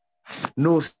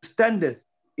 Nor standeth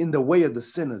in the way of the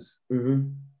sinners. Mm-hmm.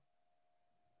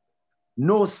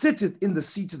 nor sitteth in the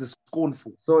seat of the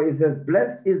scornful. So it says,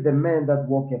 blessed is the man that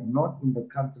walketh not in the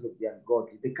counsel of the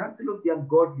ungodly. The counsel of the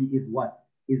ungodly is what?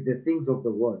 Is the things of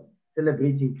the world.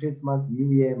 Celebrating Christmas,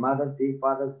 New Year, Mother's Day,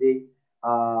 Father's Day,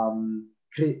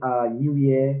 New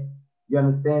Year, you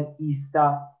understand,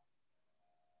 Easter.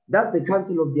 That's the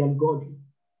counsel of the ungodly.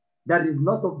 That is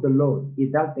not of the Lord.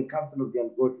 That's the counsel of the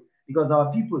ungodly. Because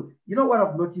our people, you know what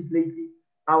I've noticed lately?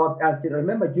 I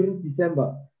remember during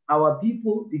December, our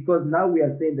people, because now we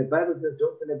are saying the Bible says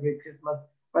don't celebrate Christmas.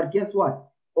 But guess what?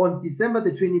 On December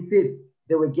the 25th,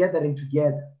 they were gathering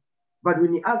together. But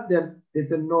when you ask them, they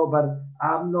said, no, but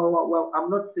I'm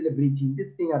not celebrating this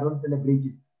thing. I don't celebrate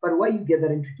it. But why are you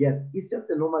gathering together? It's just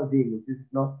a normal day, is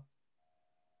it not?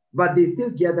 But they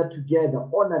still gather together,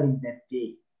 honoring that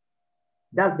day.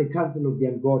 That's the counsel of the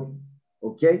ungodly.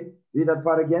 Okay? Read that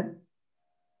part again.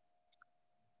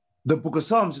 The book of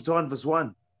Psalms, 1 verse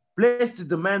 1. Blessed is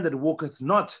the man that walketh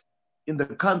not in the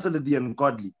counsel of the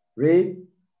ungodly. Read.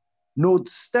 Nor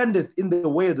standeth in the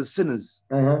way of the sinners.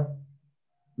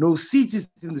 No seateth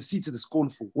in the seat of the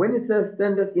scornful. When it says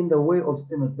standeth in the way of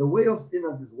sinners, the way of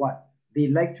sinners is what? They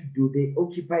like to do. They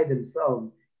occupy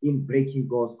themselves in breaking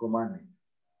God's commandments.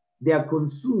 They are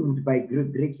consumed by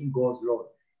breaking God's laws.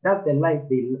 That's the life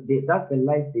that's the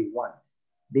life they want.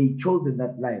 They chosen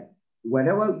that life.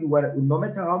 Whenever you were, no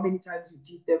matter how many times you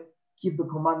teach them, keep the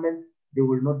commandments, they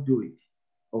will not do it.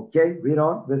 Okay, read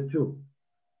on, verse 2.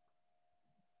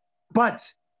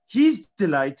 But his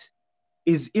delight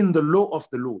is in the law of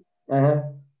the Lord.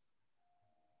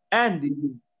 And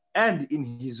in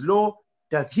his law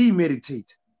doth he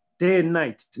meditate day and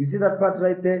night. You see that part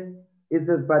right there? It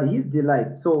says, but his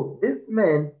delight. So this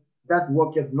man that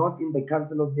walketh not in the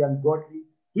counsel of the ungodly,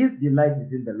 his delight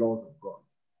is in the laws of God.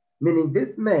 Meaning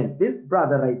this man, this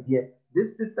brother right here,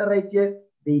 this sister right here,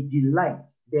 they delight.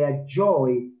 Their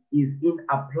joy is in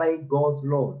applying God's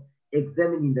laws,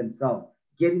 examining themselves,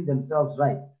 getting themselves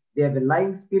right. They have a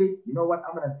lying spirit. You know what?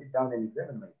 I'm going to sit down and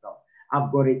examine myself.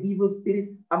 I've got an evil spirit.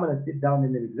 I'm going to sit down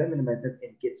and examine myself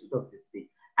and get rid of this thing.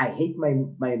 I hate my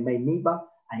neighbor.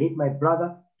 I hate my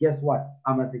brother. Guess what?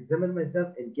 I must examine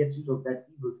myself and get rid of that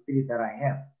evil spirit that I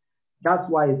have. That's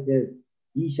why it says,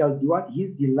 he shall do what?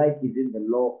 His delight is in the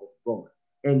law of God.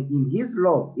 And in his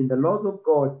law, in the laws of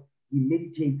God, he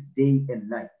meditates day and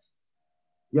night.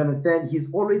 You understand? He's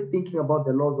always thinking about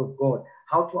the laws of God,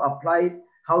 how to apply it,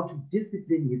 how to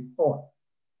discipline his thoughts.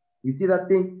 You see that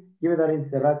thing? Give me that in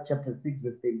Sirach chapter 6,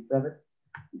 verse 37.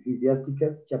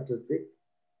 Ecclesiasticus chapter 6,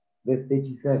 verse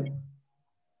 37.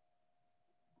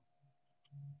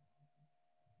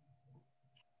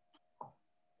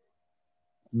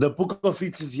 The book of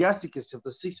Ecclesiasticus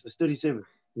chapter 6, verse 37.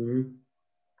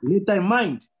 Let thy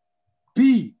mind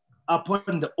be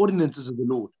upon the ordinances of the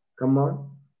Lord. Come on.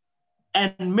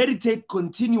 And meditate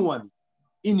continually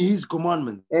in his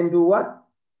commandments. And do what?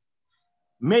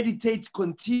 Meditate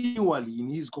continually in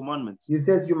his commandments. He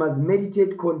says you must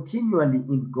meditate continually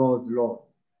in God's laws.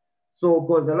 So,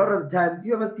 because a lot of the times,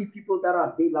 you ever see people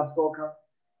they love soccer,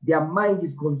 their mind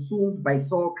is consumed by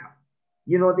soccer.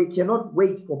 You know, they cannot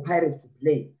wait for Pirates to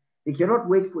play. They cannot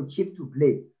wait for Chiefs to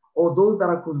play. Or those that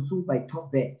are consumed by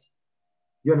top bet.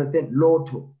 You understand?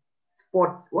 Lotto,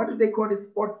 sports, what do they call it?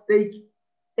 Sports stake.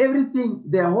 Everything,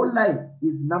 their whole life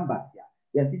is numbers. Yeah.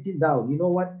 They are sitting down. You know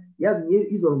what? Yeah,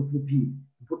 is on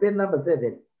Pupi number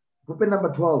 7. Pupi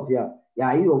number 12. Yeah.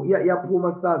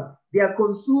 They are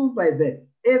consumed by that.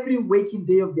 Every waking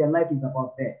day of their life is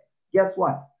about that. Guess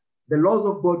what? The laws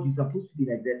of God, you're supposed to be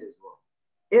like that as well.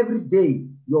 Every day,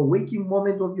 your waking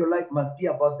moment of your life must be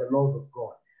about the laws of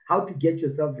God. How to get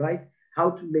yourself right,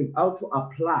 how to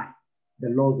apply the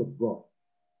laws of God.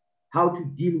 How to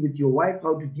deal with your wife,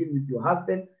 how to deal with your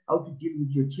husband, how to deal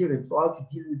with your children, so how to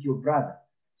deal with your brother,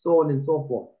 so on and so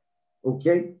forth.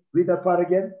 Okay, read that part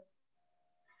again.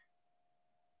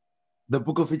 The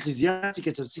book of Ecclesiastes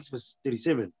chapter 6 verse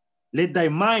 37. Let thy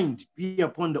mind be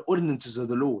upon the ordinances of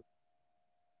the Lord,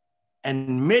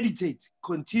 and meditate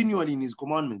continually in his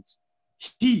commandments.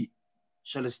 He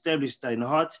shall establish thine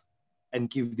heart and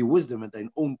give thee wisdom at thine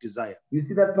own desire. You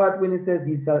see that part when it says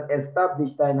he shall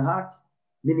establish thine heart,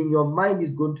 meaning your mind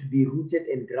is going to be rooted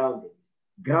and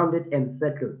grounded and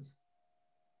settled.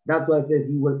 That's why it says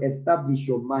he will establish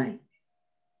your mind.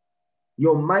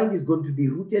 Your mind is going to be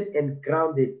rooted and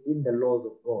grounded in the laws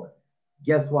of God.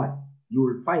 Guess what? You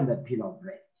will find that pillar of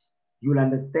rest. You will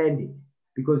understand it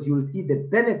because you will see the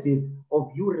benefits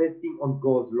of you resting on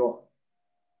God's laws.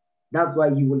 That's why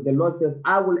the Lord says,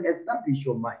 I will establish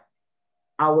your mind.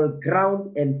 I will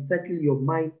ground and settle your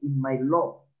mind in my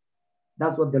laws.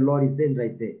 That's what the Lord is saying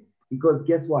right there. Because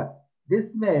guess what? This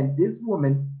man, this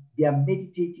woman, they are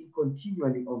meditating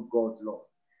continually on God's laws.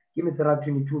 Give me Surah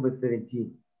 22, verse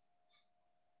 17.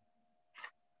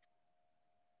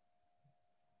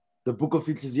 The book of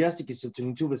Ecclesiastes, chapter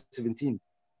 22, verse 17.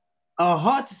 Our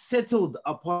heart settled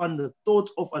upon the thought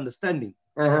of understanding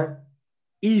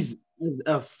is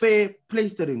a fair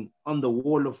plastering on the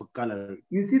wall of a gallery.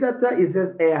 You see that it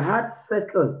says a heart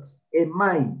settled, a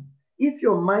mind. If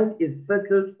your mind is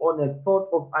settled on a thought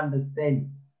of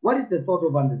understanding, what is the thought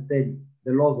of understanding?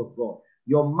 The laws of God.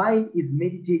 Your mind is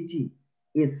meditating,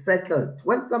 is settled.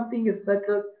 When something is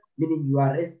settled, meaning you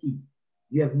are resting,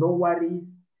 you have no worries,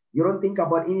 you don't think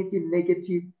about anything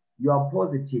negative, you are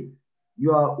positive,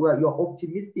 you're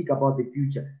optimistic about the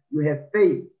future, you have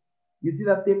faith. You see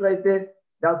that thing right there?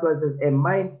 That's why it says a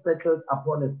mind settled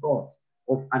upon a thought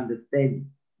of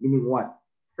understanding, meaning what?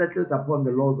 Settled upon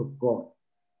the laws of God.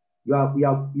 You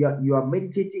are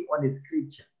meditating on a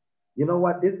scripture. You know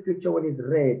what? This scripture, when it's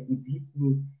read, it hits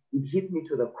me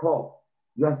to the core.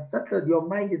 You are settled, your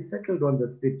mind is settled on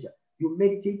the scripture. You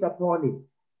meditate upon it.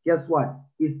 Guess what?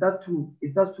 It starts to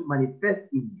manifest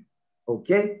in you.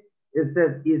 Okay? It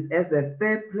says it's as a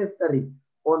fair plastering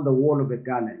on the wall of a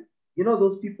gallery. You know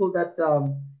those people that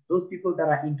are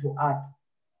into art.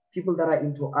 People that are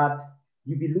into art,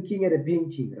 you be looking at a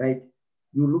painting, right?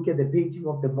 You look at the painting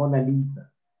of the Mona Lisa,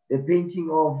 the painting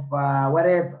of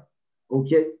whatever.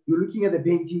 Okay, you're looking at the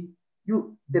painting.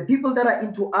 The people that are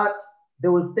into art, they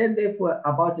will stand there for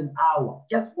about an hour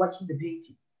just watching the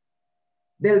painting.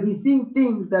 They'll be seeing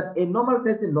things that a normal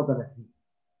person is not gonna see.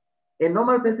 A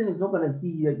normal person is not gonna see.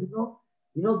 You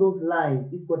know those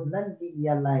lines. It's got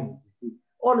non-linear lines. You see,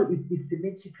 all of it is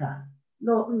symmetrical.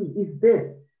 No, it's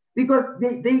this because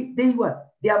they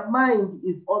what? Their mind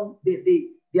is on.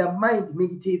 Their mind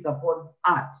meditates upon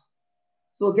art.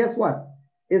 So guess what?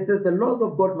 It says the laws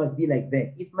of God must be like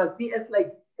that. It must be as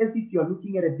if you're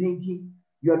looking at a painting,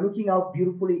 you're looking how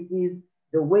beautiful it is,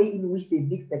 the way in which they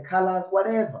mix the colors,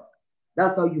 whatever.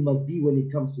 That's how you must be when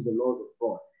it comes to the laws of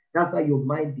God. That's how your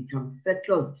mind becomes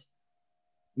settled.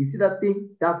 You see that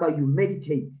thing? That's how you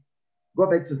meditate. Go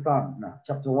back to Psalms now,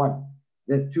 chapter 1,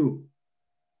 verse 2.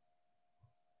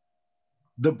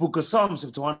 The book of Psalms,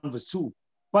 chapter 1, verse 2.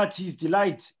 But his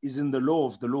delight is in the law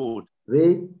of the Lord.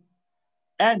 Read.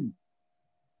 And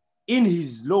in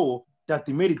his law that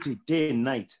they meditate day and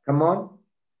night. Come on.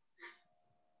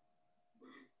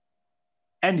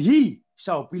 And he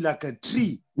shall be like a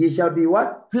tree. He shall be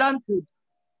what? Planted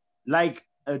like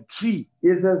a tree.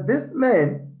 It says this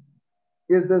man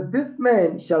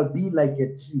shall be like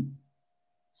a tree.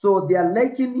 So they are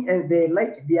likening a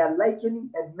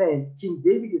man. King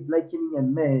David is likening a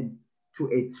man to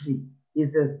a tree.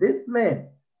 It says this man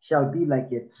shall be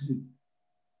like a tree.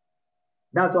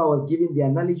 That's why I was giving the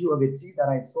analogy of a tree that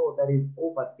I saw that is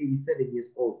over 87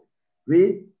 years old.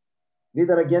 Read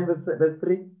that again, verse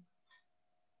 3.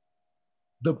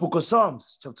 The book of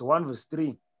Psalms, chapter 1, verse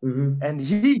 3. Mm-hmm. And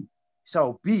he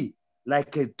shall be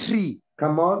like a tree.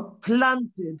 Come on.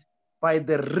 Planted by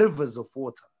the rivers of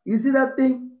water. You see that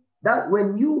thing? That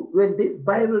when this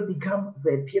Bible becomes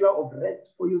a pillar of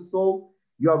rest for your soul,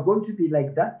 you are going to be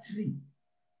like that tree,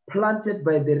 planted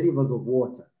by the rivers of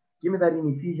water. Give me that in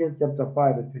Ephesians chapter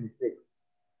 5, verse 26.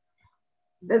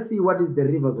 Let's see what is the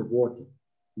rivers of water.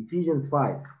 Ephesians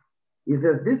 5. It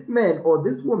says, this man or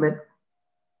this woman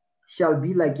shall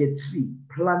be like a tree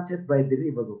planted by the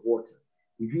rivers of water.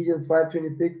 Ephesians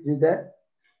 5:26, read that.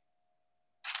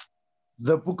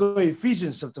 The book of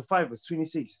Ephesians chapter 5, verse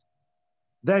 26.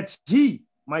 That he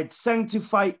might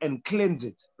sanctify and cleanse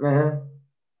it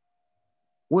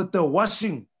with the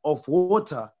washing of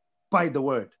water by the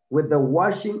word. With the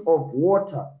washing of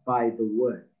water by the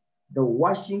word. The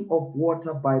washing of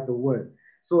water by the word.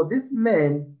 So this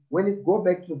man, when it go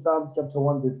back to Psalms chapter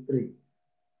 1, verse 3.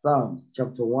 Psalms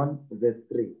chapter 1, verse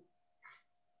 3.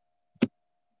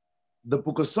 The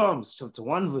book of Psalms chapter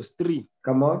 1, verse 3.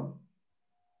 Come on.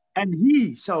 And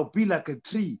he shall be like a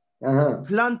tree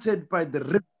planted by the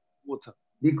river of water.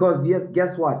 Because yes,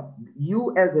 guess what?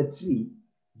 You as a tree,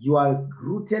 you are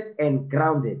rooted and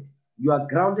grounded. You are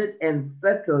grounded and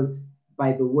settled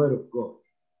by the word of God.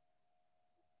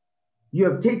 You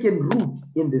have taken root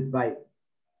in this Bible.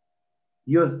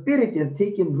 Your spirit has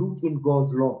taken root in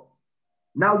God's laws.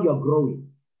 Now you're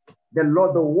growing. The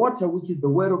water, which is the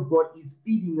word of God, is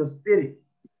feeding your spirit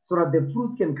so that the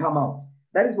fruit can come out.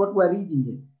 That is what we're reading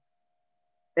here.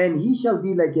 And he shall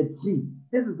be like a tree.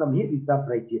 This is some heavy stuff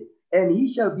right here. And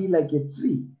he shall be like a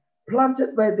tree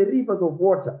planted by the rivers of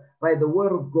water, by the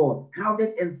word of God,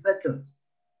 grounded and settled.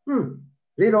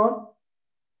 Read on.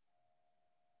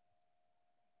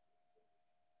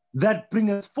 That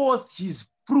bringeth forth his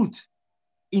fruit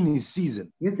in his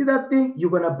season. You see that thing? You're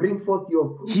going to bring forth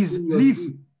your fruit His in your leaf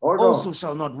seed. Hold also on.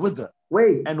 shall not wither,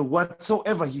 Wait. and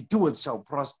whatsoever he doeth shall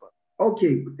prosper.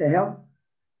 Okay, what the hell?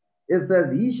 It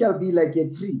says, he shall be like a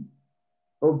tree,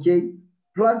 okay,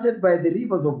 planted by the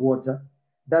rivers of water,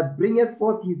 that bringeth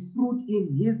forth his fruit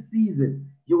in his season.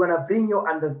 You're going to bring your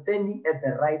understanding at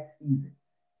the right season.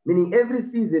 Meaning every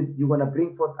season, you're going to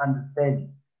bring forth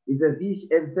understanding. It says,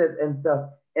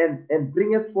 and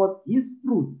bringeth forth his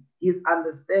fruit, his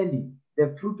understanding,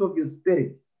 the fruit of your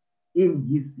spirit in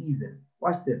his season.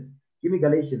 Watch this. Give me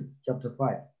Galatians chapter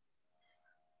 5.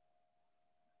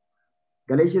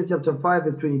 Galatians chapter 5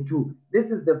 verse 22. This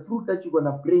is the fruit that you're going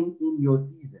to bring in your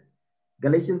season.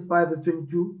 Galatians 5 verse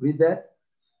 22. Read that.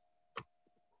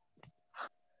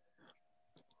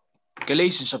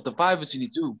 Galatians chapter 5 verse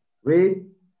 22. Read.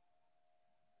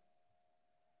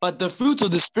 But the fruit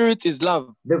of the Spirit is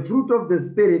love. The fruit of the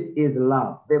Spirit is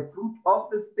love. The fruit of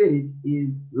the Spirit is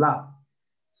love.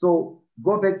 So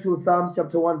go back to Psalms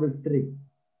chapter 1 verse 3.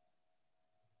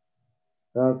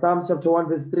 Psalms chapter 1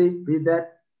 verse 3. Read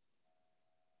that.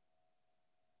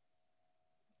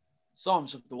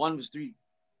 Psalms chapter 1 verse 3.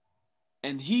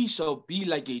 And he shall be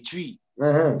like a tree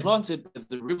planted by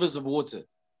the rivers of water,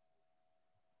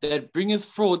 that bringeth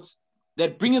forth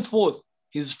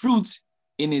his fruit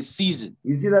in his season.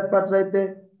 You see that part right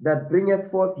there? That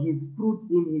bringeth forth his fruit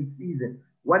in his season.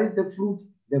 What is the fruit?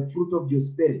 The fruit of your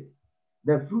spirit.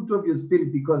 The fruit of your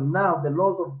spirit, because now the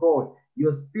laws of God,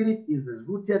 your spirit is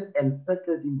rooted and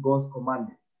settled in God's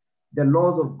commandments. The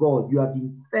laws of God, you are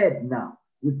being fed now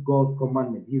with God's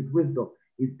commandments, his wisdom,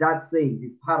 his dark sayings,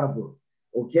 his parables.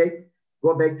 Okay?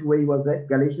 Go back to where he was at,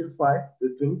 Galatians 5,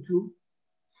 verse 22.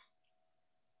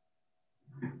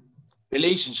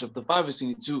 Galatians chapter 5 verse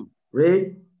 22.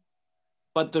 Read.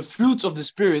 But the fruit of the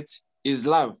Spirit is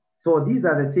love. So these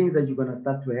are the things that you're going to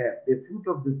start to have. The fruit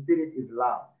of the Spirit is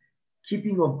love.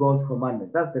 Keeping of God's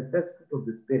commandments. That's the first fruit of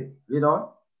the Spirit. Read on.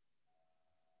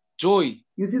 Joy.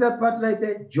 You see that part right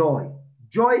there? Joy.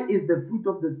 Joy is the fruit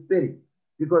of the Spirit.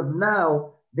 Because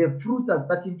now the fruits are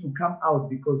starting to come out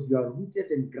because you are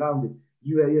rooted and grounded.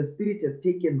 Your spirit has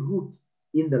taken root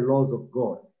in the laws of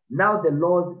God. Now the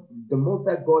laws, the Most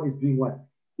High God is doing what?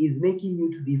 Is making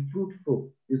you to be fruitful.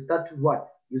 You start to what?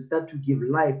 You start to give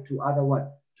life to other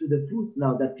what? To the fruits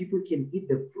now that people can eat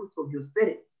the fruits of your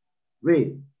spirit.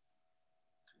 Read.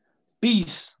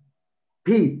 Peace.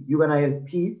 Peace. You're going to have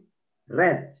peace.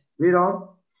 Rest. Read on.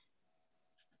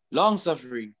 Long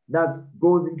suffering. That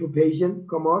goes into patience.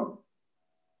 Come on.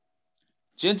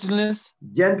 Gentleness.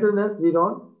 Gentleness. Read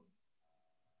on.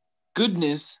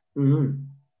 Goodness.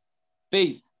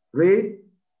 Faith. Read.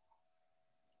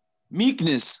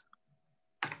 Meekness.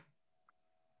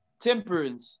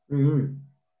 Temperance.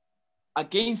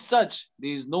 Against such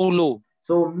there is no law.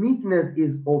 So meekness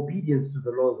is obedience to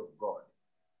the laws of God.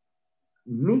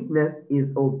 Meekness is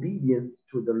obedience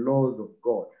to the laws of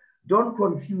God. Don't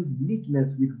confuse meekness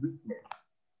with weakness.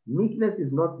 Meekness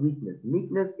is not weakness.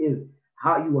 Meekness is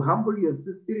how you humble your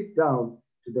spirit down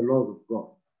to the laws of God.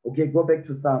 Okay, go back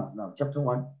to Psalms now, chapter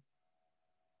 1.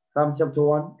 Psalms chapter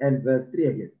 1 and verse 3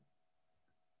 again.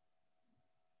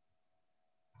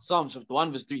 Psalms chapter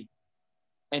 1 verse 3.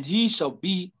 And he shall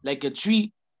be like a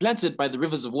tree planted by the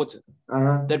rivers of water,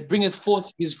 that bringeth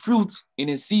forth his fruit in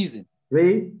his season.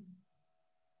 Read.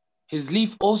 His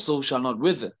leaf also shall not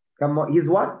wither. Come on, his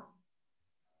what?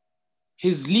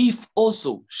 His leaf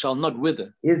also shall not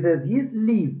wither. It says his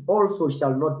leaf also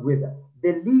shall not wither.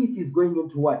 The leaf is going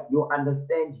into what? Your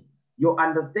understanding. Your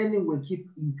understanding will keep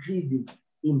increasing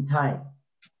in time.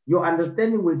 Your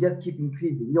understanding will just keep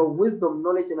increasing. Your wisdom,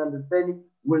 knowledge, and understanding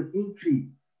will increase.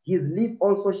 His leaf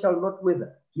also shall not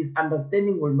wither. His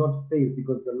understanding will not fail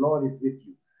because the Lord is with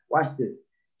you. Watch this.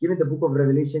 Give me the book of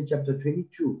Revelation chapter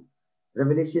 22.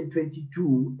 Revelation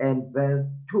 22 and verse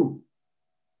 2.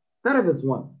 Start at verse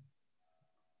 1.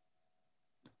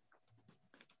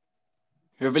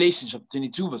 Revelation chapter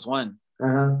 22 verse 1.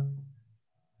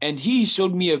 And he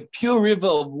showed me a pure river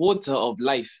of water of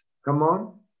life. Come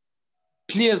on.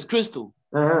 Clear as crystal.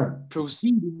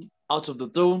 Proceeding out of the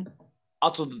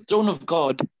throne of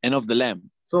God and of the Lamb.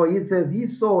 So he says he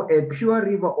saw a pure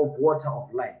river of water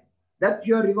of life. That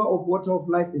pure river of water of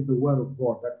life is the word of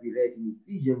God that we read in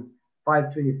Ephesians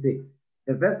 5:26.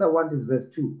 The verse I want is verse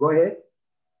 2. Go ahead.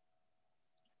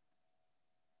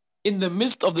 In the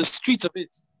midst of the streets of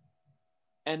it,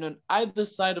 and on either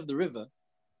side of the river,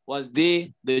 was there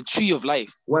the tree of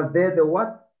life. Was there the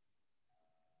what?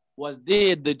 Was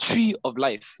there the tree of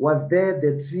life. Was there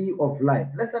the tree of life?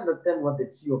 Let's understand what the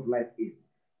tree of life is.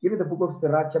 Give me the book of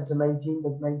Sirach, chapter 19,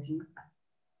 verse 19.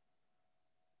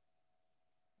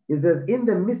 It says, in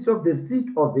the midst of the seat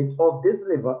of it, of this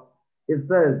river, it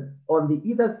says, on the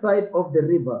either side of the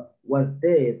river was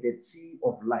there the tree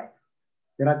of life.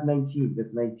 Sirach 19,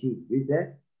 verse 19. Read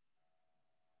that.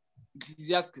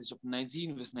 Ecclesiastes chapter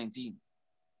 19, verse 19.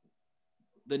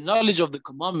 The knowledge of the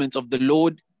commandments of the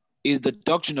Lord is the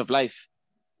doctrine of life.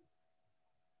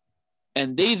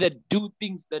 And they that do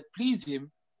things that please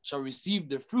him shall receive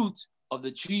the fruit of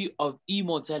the tree of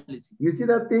immortality. You see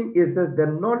that thing? It says the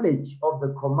knowledge of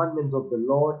the commandments of the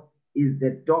Lord is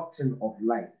the doctrine of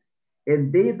life.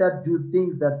 And they that do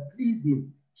things that please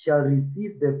him shall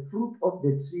receive the fruit of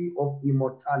the tree of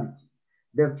immortality.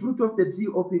 The fruit of the tree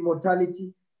of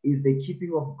immortality is the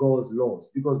keeping of God's laws.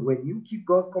 Because when you keep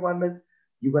God's commandments,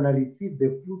 you're going to receive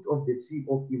the fruit of the tree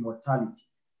of immortality.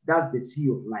 That's the tree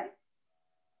of life.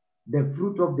 The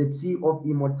fruit of the tree of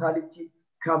immortality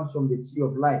comes from the tree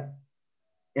of life.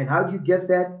 And how do you get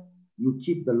that? You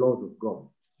keep the laws of God.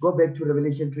 Go back to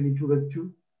Revelation 22, verse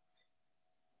 2.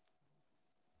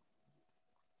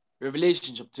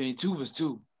 Revelation chapter 22, verse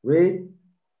 2. Read.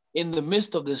 In the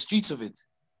midst of the streets of it,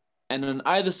 and on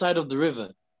either side of the river,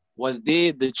 was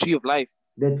there the tree of life.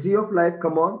 The tree of life,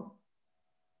 come on.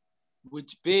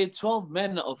 Which bare 12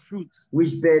 manner of fruits.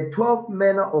 Which bare 12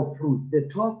 manner of fruits. The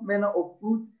 12 manner of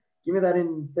fruits, give me that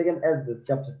in 2nd Ezra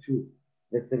chapter 2,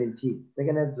 verse 17.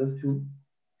 2nd Ezra 2,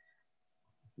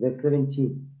 verse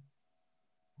 17.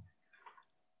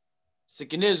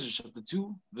 2nd Ezra chapter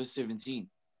 2, verse 17.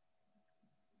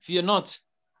 Fear not,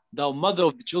 thou mother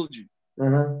of the children,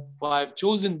 for I have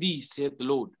chosen thee, saith the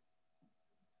Lord.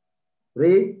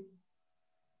 Read.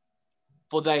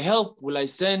 For thy help will I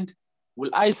send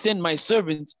my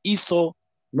servants Esau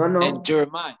and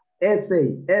Jeremiah.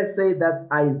 Essay,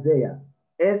 that's Isaiah.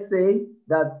 Essay,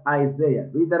 that's Isaiah.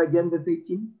 Read that again, verse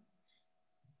 18.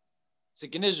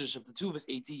 2nd Ezra chapter 2, verse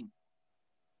 18.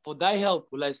 For thy help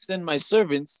will I send my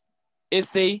servants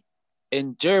Esau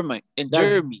and Jeremiah.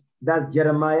 That's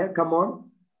Jeremiah, come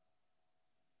on.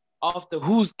 After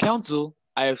whose counsel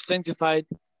I have sanctified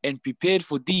and prepared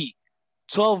for thee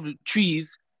 12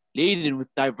 trees laden with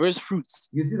diverse fruits.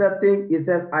 You see that thing? It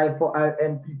says, I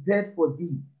am prepared for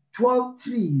thee 12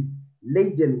 trees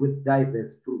laden with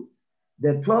diverse fruits.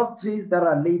 The 12 trees that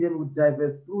are laden with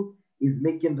diverse fruits is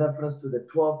making reference to the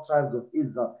 12 tribes of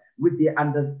Israel with the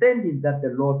understanding that the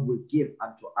Lord will give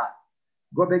unto us.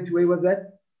 Go back to where was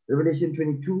that? Revelation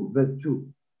 22, verse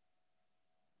 2.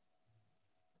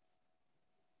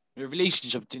 Revelation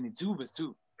chapter 22, verse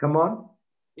 2. Come on.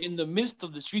 In the midst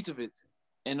of the streets of it,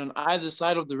 and on either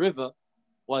side of the river,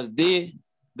 was there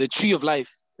the tree of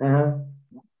life,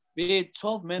 bare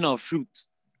 12 manner of fruits,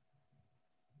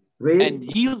 and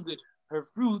yielded her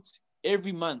fruit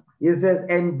every month. It says,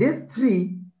 and this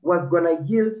tree was going to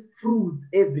yield fruit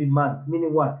every month.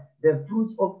 Meaning what? The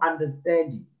fruits of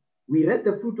understanding. We read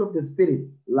the fruit of the Spirit: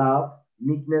 love,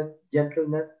 meekness,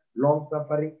 gentleness,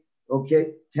 long-suffering,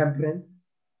 temperance,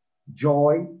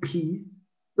 joy, peace.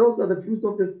 Those are the fruits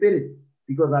of the Spirit,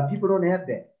 because our people don't have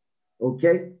that.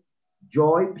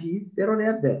 Joy, peace, they don't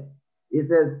have that. It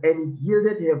says, and it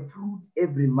yielded her fruit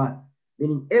every month.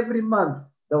 Meaning every month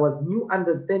there was new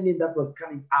understanding that was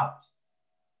coming out.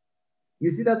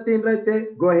 You see that thing right there?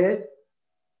 Go ahead.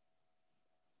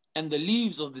 And the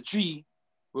leaves of the tree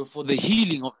were for the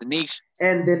healing of the nations.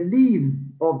 And the leaves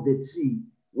of the tree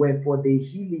were for the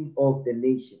healing of the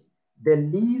nation. The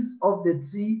leaves of the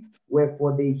tree were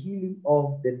for the healing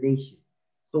of the nation.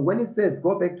 So when it says,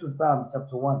 go back to Psalms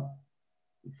chapter 1.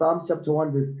 Psalms chapter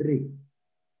 1, verse 3.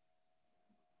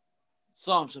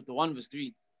 Psalms chapter 1, verse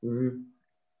 3.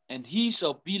 And he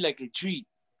shall be like a tree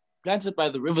planted by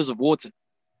the rivers of water,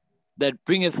 that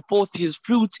bringeth forth his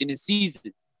fruits in his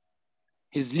season.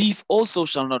 His leaf also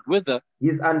shall not wither.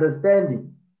 His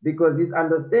understanding, because his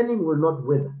understanding will not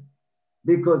wither.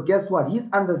 Because guess what? His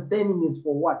understanding is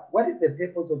for what? What is the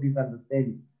purpose of his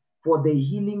understanding? For the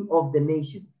healing of the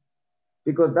nations.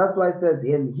 Because that's why it says,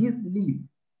 and his leaf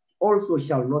also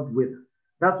shall not wither.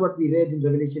 That's what we read in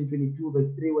Revelation 22,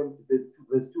 verse 3,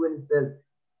 verse 2,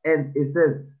 and it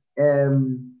says,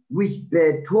 which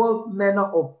bear 12 manner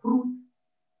of fruit.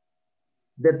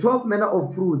 The 12 manner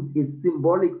of fruit is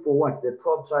symbolic for what? The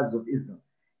 12 tribes of Israel.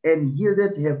 And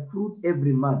yielded her fruit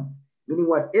every month. Meaning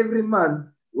what? Every month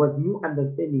was new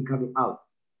understanding coming out.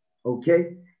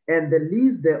 And the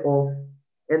leaves thereof,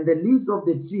 and the leaves of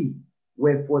the tree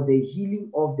were for the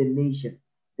healing of the nation,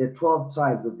 the 12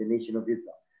 tribes of the nation of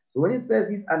Israel. So when it says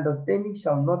his understanding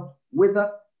shall not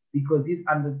wither, because his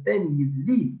understanding, his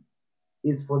leaf,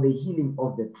 is for the healing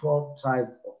of the 12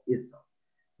 tribes of Israel.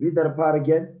 Read that part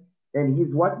again. And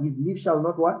his what? His leaf shall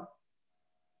not what?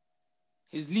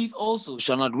 His leaf also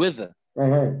shall not wither.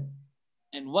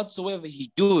 And whatsoever he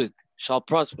doeth shall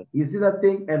prosper. You see that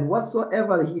thing? And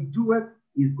whatsoever he doeth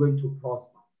is going to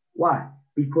prosper. Why?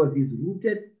 Because he's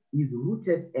rooted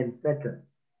and settled.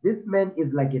 This man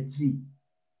is like a tree.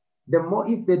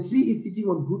 If the tree is sitting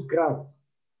on good ground,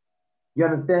 you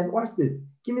understand? Watch this.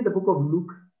 Give me the book of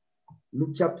Luke.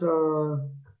 Luke chapter,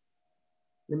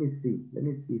 let me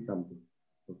see something.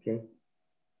 Okay.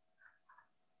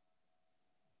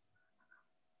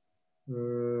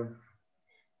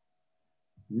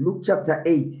 Luke chapter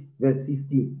 8, verse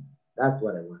 15. That's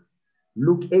what I want.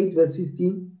 Luke 8, verse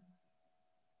 15.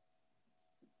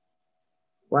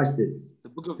 Watch this. The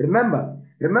book of Remember,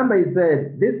 he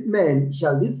said, this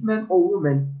man or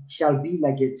woman shall be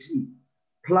like a tree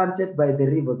planted by the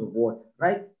rivers of water.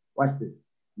 Right? Watch this.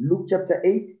 Luke chapter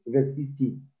 8, verse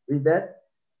 15. Read that.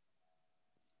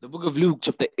 The book of Luke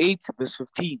chapter 8, verse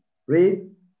 15.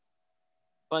 Read.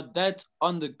 But that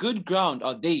on the good ground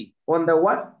are they. On the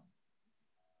what?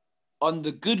 On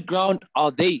the good ground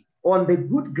are they. On the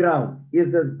good ground.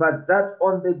 It says, but that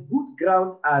on the good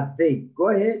ground are they. Go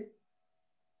ahead.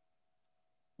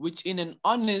 Which in an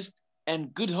honest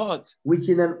and good heart. Which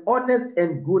in an honest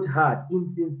and good heart,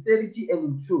 in sincerity and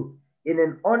in truth. In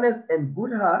an honest and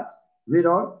good heart. Read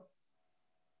on.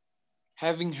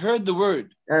 Having heard the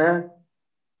word.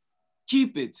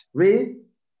 Keep it. Read.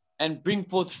 And bring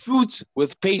forth fruit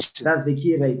with patience. That's the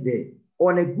key right there.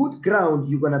 On a good ground,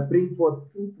 you're going to bring forth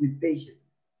fruit with patience.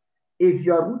 If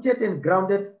you are rooted and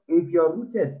grounded, if you are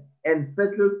rooted and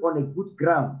settled on a good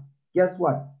ground, guess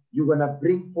what? You're going to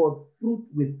bring forth fruit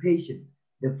with patience,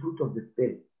 the fruit of the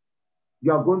Spirit.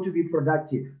 You are going to be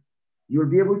productive. You'll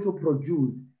be able to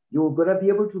produce. You're going to be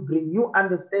able to bring new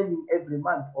understanding every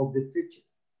month of the scriptures.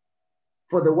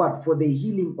 For the what? For the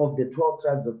healing of the 12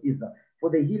 tribes of Israel. For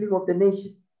the healing of the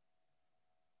nation.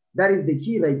 That is the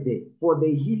key right there. For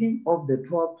the healing of the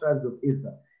 12 tribes of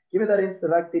Israel. Give me that in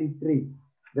Sirach 33,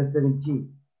 verse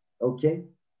 17. Okay?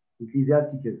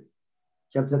 Ecclesiastes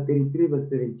chapter 33, verse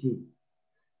 17.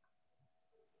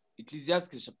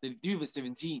 Ecclesiastes chapter 33, verse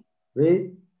 17.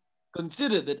 Read.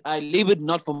 Consider that I labored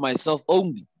not for myself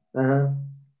only,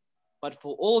 but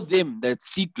for all them that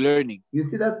seek learning. You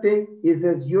see that thing? It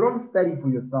says you don't study for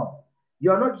yourself.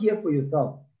 You are not here for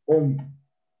yourself only.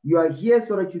 You are here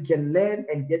so that you can learn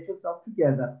and get yourself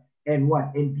together and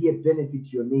what? And be a benefit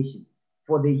to your nation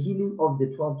for the healing of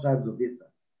the 12 tribes of Israel.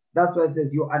 That's why it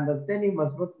says your understanding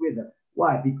must not wither.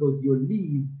 Why? Because your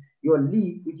leaf,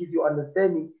 which is your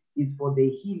understanding, is for the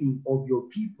healing of your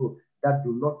people that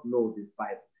do not know this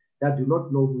Bible, that do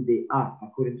not know who they are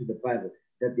according to the Bible,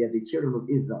 that they are the children of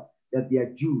Israel, that they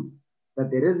are Jews, that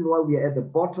the reason why we are at the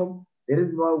bottom, the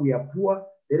reason why we are poor,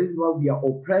 the reason why we are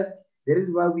oppressed, the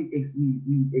reason why we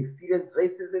experience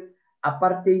racism,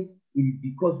 apartheid, it is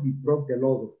because we broke the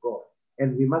laws of God.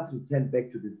 And we must return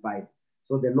back to this Bible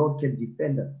so the Lord can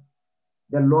defend us.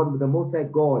 The Lord, the Most High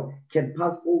God, can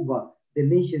pass over the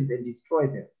nations and destroy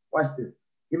them. Watch this.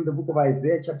 In the book of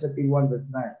Isaiah chapter 31, verse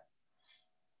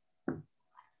 9.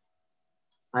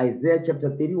 Isaiah chapter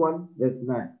 31, verse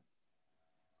 9.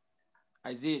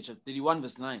 Isaiah chapter 31,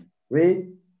 verse 9.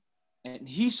 Read. And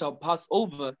he shall pass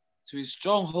over to his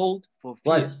stronghold for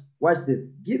fear. Watch this.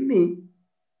 Give me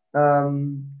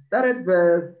start at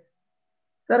verse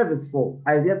 4.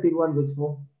 Isaiah 31, verse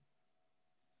 4.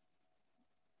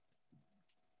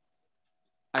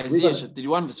 Isaiah chapter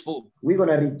 31, verse 4. We're going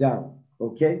to read down.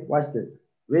 Okay? Watch this.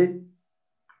 Read.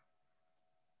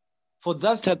 For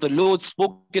thus hath the Lord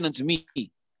spoken unto me,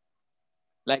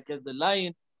 like as the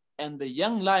lion and the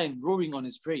young lion roaring on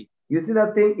his prey. You see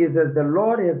that thing is that the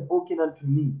Lord has spoken unto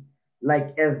me,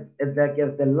 like as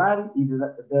the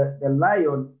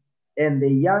lion and the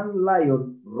young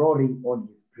lion roaring on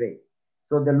his prey.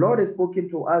 So the Lord has spoken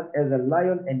to us as a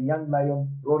lion and young lion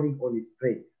roaring on his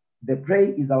prey. The prey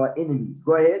is our enemies.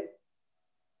 Go ahead.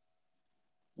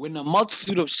 When a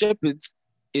multitude of shepherds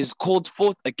is called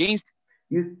forth against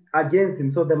him.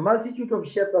 So the multitude of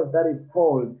shepherds that is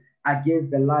called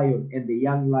against the lion and the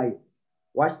young lion.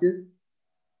 Watch this.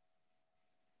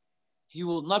 He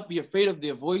will not be afraid of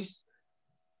their voice,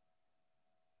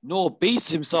 nor abase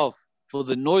himself for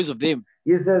the noise of them.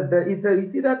 You see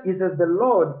that? It says the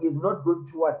Lord is not going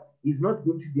to what? He's not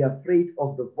going to be afraid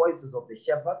of the voices of the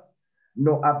shepherds,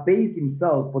 nor abase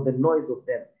himself for the noise of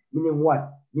them. Meaning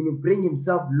what? Meaning bring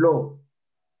himself low.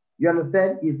 You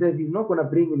understand? He says he's not going to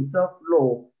bring himself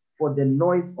low for the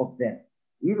noise of them.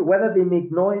 Even whether they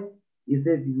make noise, he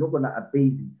says he's not going to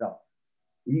abase himself.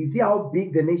 You see how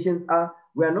big the nations are?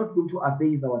 We are not going to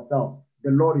abase ourselves. The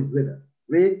Lord is with us.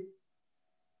 Read.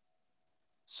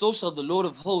 So shall the Lord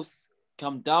of hosts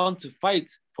come down to fight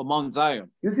for Mount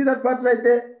Zion. You see that part right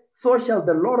there? So shall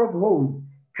the Lord of hosts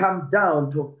come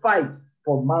down to fight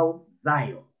for Mount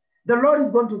Zion. The Lord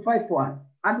is going to fight for us.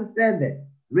 Understand that.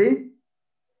 Read.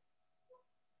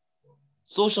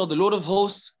 So shall the Lord of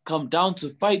hosts come down to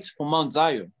fight for Mount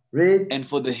Zion. Read. And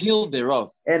for the hill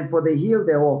thereof. And for the hill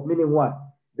thereof, meaning what?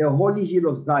 The holy hill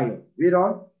of Zion. Read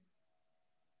on.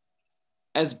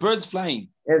 As birds flying.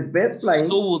 As birds flying.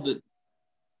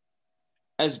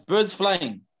 As birds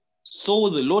flying, so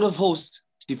will the Lord of hosts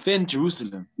defend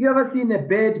Jerusalem. You ever seen a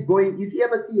bird going? You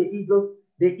ever see an eagle?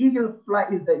 The eagle fly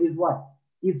is what?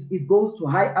 It goes to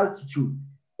high altitude.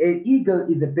 An eagle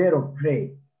is a bird of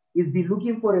prey. It's been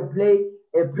looking for a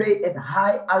prey at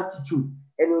high altitude.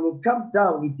 And when it comes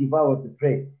down, it devours the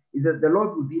prey. It says the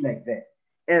Lord will be like that.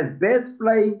 As birds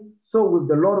flying, so will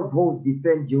the Lord of hosts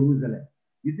defend Jerusalem.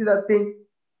 You see that thing?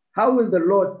 How will the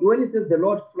Lord, when it says the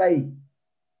Lord flying,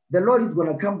 the Lord is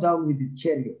going to come down with his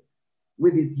chariots,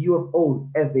 with his UFOs,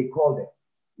 as they call them.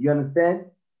 You understand?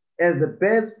 As the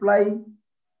birds flying,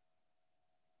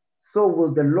 so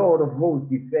will the Lord of hosts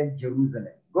defend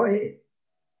Jerusalem. Go ahead.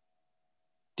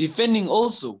 Defending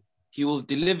also, he will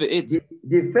deliver it.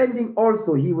 Defending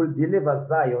also, he will deliver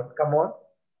Zion. Come on.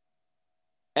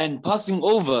 And passing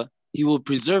over, he will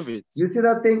preserve it. You see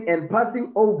that thing? And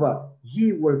passing over,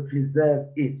 he will preserve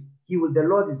it. The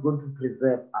Lord is going to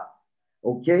preserve us.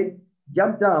 Okay?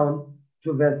 Jump down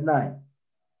to verse 9.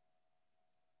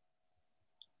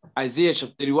 Isaiah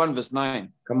chapter 31, verse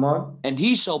 9. Come on. And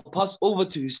he shall pass over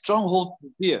to his stronghold to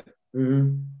fear.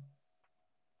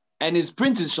 And his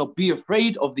princes shall be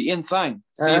afraid of the ensign,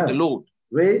 saith the Lord.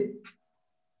 Read.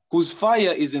 Whose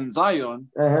fire is in Zion,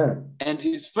 and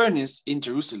his furnace in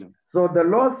Jerusalem. So the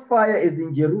Lord's fire is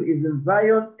in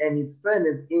Zion, and his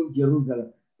furnace in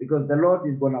Jerusalem. Because the Lord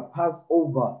is going to pass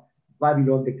over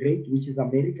Babylon the Great, which is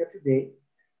America today.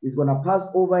 He's going to pass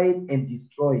over it and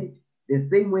destroy it. The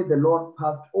same way the Lord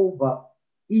passed over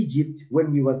Egypt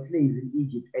when we were slaves in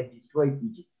Egypt and destroyed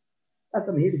Egypt. That's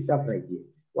some heavy stuff right here.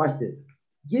 Watch this.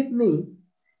 Give me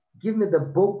the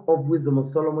book of Wisdom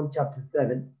of Solomon, chapter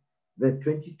 7, verse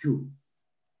 22.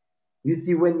 You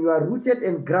see, when you are rooted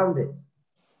and grounded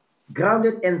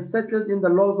and settled in the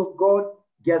laws of God,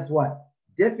 guess what?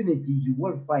 Definitely you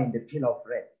will find the pillar of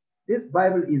rest. This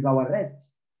Bible is our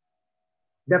rest.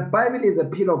 The Bible is a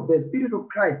pillar of the Spirit of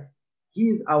Christ. He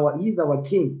is our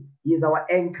King. He is our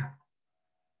anchor.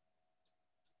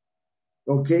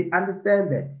 Okay,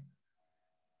 understand that.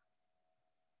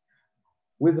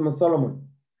 Wisdom of Solomon.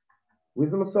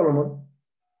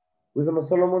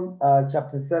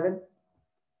 Chapter 7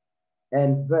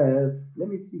 and verse. Let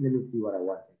me see what I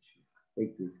want actually.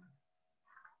 Take this.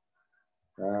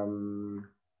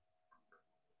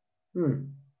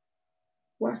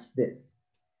 Watch this.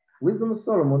 Wisdom of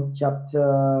Solomon,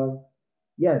 chapter.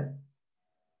 Yes.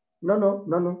 No.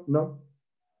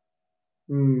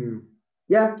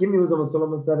 Yeah, give me Wisdom of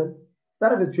Solomon 7.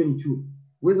 Start at verse 22.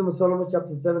 Wisdom of Solomon,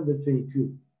 chapter 7, verse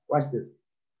 22. Watch this.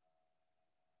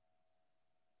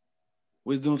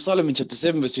 Wisdom of Solomon, chapter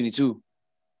 7, verse 22.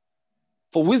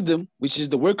 For wisdom, which is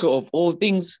the worker of all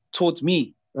things, taught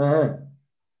me.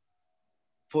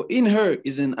 For in her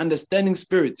is an understanding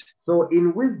spirit. So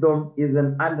in wisdom is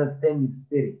an understanding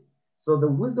spirit. So the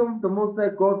wisdom of the Most High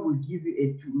God will give you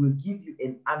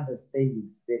an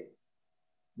understanding spirit.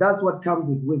 That's what comes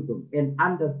with wisdom, an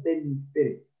understanding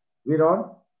spirit. Read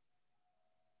on.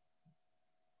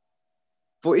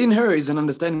 For in her is an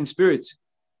understanding spirit.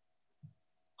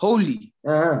 Holy.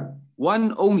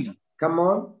 One only. Come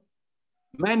on.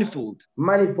 Manifold.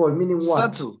 Manifold, meaning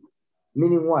what? Subtle.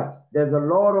 Meaning what? There's a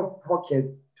lot of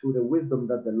pockets to the wisdom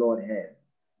that the Lord has.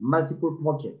 Multiple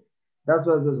pockets. That's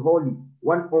why it says holy,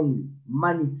 one only,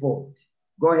 manifold.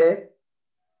 Go ahead.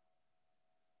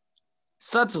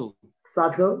 Subtle.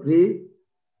 Subtle, read.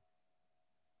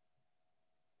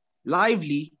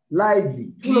 Lively.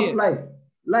 Lively. Full of life.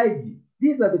 Lively.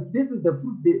 This is the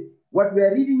fruit. What we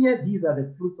are reading here, these are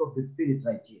the fruits of the Spirit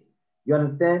right here. You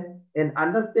understand? An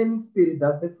understanding spirit,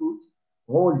 that's the fruit.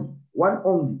 Holy, one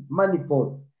only,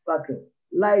 manifold, subtle,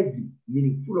 lively,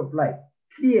 meaning full of life,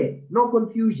 clear, no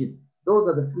confusion. Those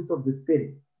are the fruits of the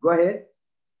Spirit. Go ahead.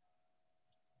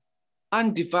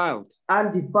 Undefiled.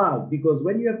 Undefiled, because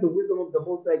when you have the wisdom of the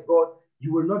Most High God,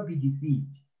 you will not be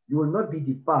deceived. You will not be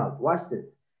defiled. Watch this.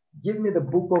 Give me the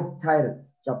book of Titus,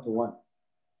 chapter 1.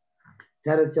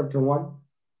 Titus, chapter 1,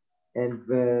 and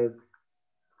verse.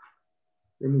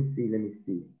 Let me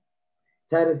see.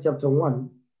 Titus, chapter 1,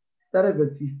 start at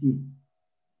verse 15.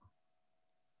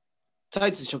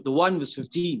 Titus, chapter 1, verse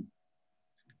 15.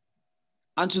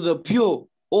 Unto the pure,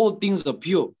 all things are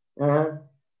pure.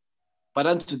 But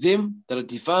unto them that are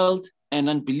defiled and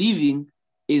unbelieving,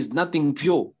 is nothing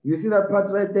pure. You see that part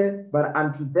right there? But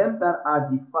unto them that are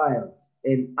defiled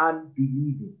and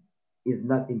unbelieving is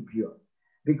nothing pure.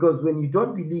 Because when you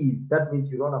don't believe, that means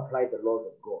you don't apply the laws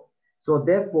of God. So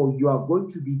therefore, you are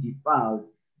going to be defiled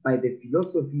by the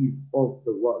philosophies of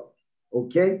the world.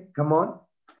 Okay? Come on.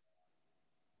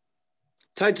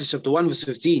 Titus chapter 1 verse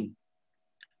 15.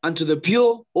 Unto the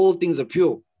pure, all things are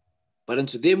pure. But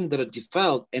unto them that are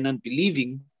defiled and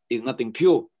unbelieving is nothing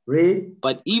pure. Read.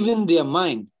 But even their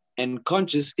mind and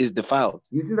conscience is defiled.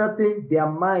 You see that thing? Their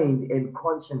mind and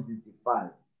conscience is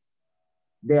defiled.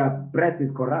 Their breath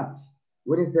is corrupt.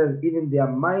 When it says even their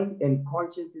mind and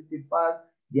conscience is defiled,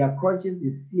 their conscience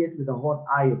is seared with a hot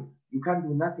iron. You can't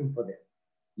do nothing for them.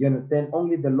 You understand?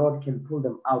 Only the Lord can pull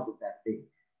them out of that thing.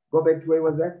 Go back to where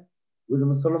was that?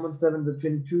 Wisdom of Solomon 7 verse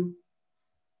 22.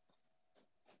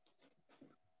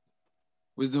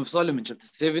 Wisdom of Solomon chapter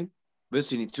 7 verse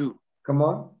 22. Come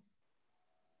on.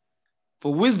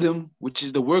 For wisdom, which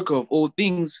is the worker of all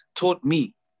things, taught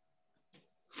me.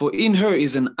 For in her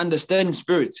is an understanding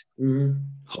spirit,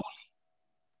 holy,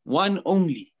 one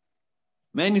only,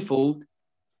 manifold,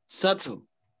 subtle,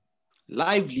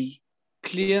 lively,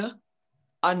 clear,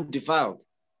 undefiled,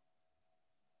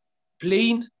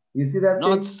 plain, you see that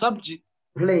not thing? subject.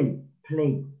 Plain,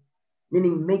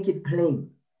 meaning make it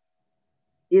plain.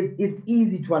 It's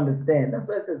easy to understand. That's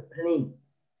why it says plain.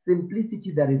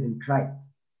 Simplicity that is in Christ.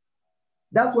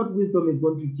 That's what wisdom is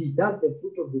going to teach. That's the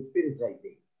fruit of the Spirit right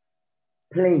there.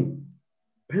 Plain.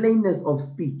 Plainness of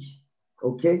speech.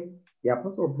 Okay? The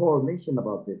Apostle Paul mentioned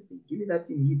about this thing. Give me that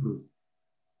in Hebrews.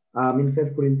 In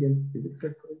 1 Corinthians. Is it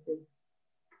 1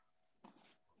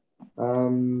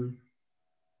 Corinthians?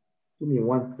 Give me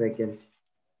 1 second.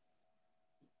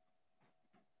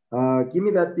 Give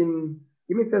me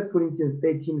 1 Corinthians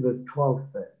 13 verse 12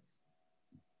 first.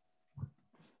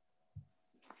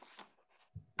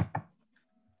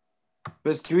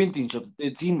 First Corinthians chapter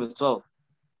 13 verse 12.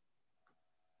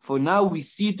 For now we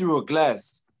see through a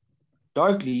glass,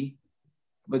 darkly,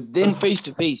 but then face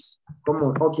to face. Come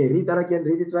on. Okay, read that again.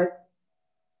 Read it right.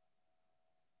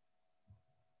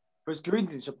 First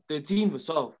Corinthians chapter 13 verse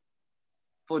 12.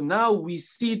 For now we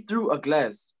see through a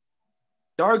glass,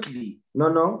 darkly.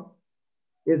 No.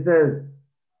 It says,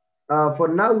 for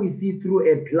now we see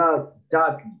through a glass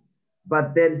darkly,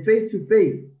 but then face to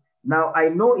face. Now I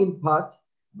know in part,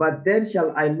 but then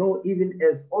shall I know even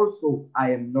as also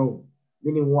I am known.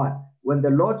 Meaning what? When the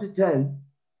Lord returns,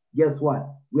 guess what?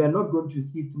 We are not going to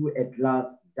see through a glass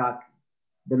darkly.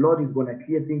 The Lord is going to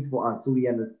clear things for us so we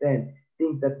understand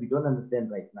things that we don't understand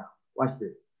right now. Watch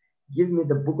this. Give me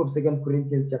the book of 2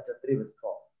 Corinthians chapter 3 verse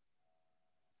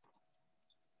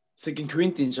 12. 2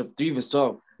 Corinthians chapter 3 verse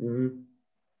 12.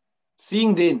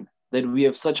 Seeing then that we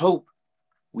have such hope,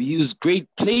 we use great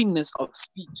plainness of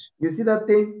speech. You see that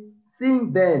thing?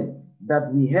 Seeing then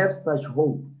that we have such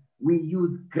hope, we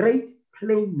use great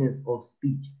plainness of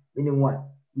speech. Meaning what?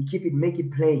 We make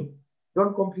it plain.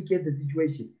 Don't complicate the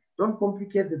situation. Don't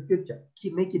complicate the scripture.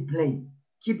 Make it plain.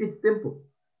 Keep it simple.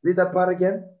 Read that part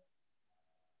again.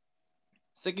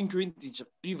 2 Corinthians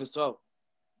chapter 3 verse 12.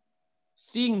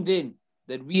 Seeing then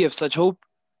that we have such hope,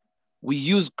 we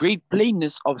use great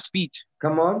plainness of speech.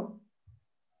 Come on.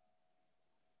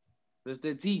 Verse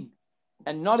 13.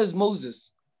 And not as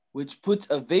Moses, which put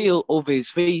a veil over his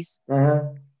face,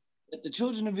 that the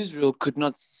children of Israel could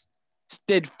not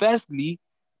steadfastly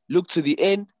look to the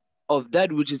end of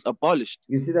that which is abolished.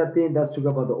 You see that thing? That's talking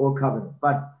about the old covenant.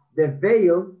 But the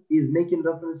veil is making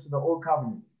reference to the old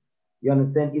covenant. You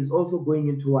understand? It's also going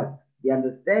into what? The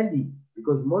understanding.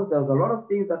 Because there was a lot of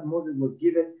things that Moses was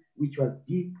given, which was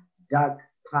deep, dark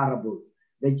parables,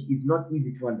 that is not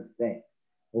easy to understand.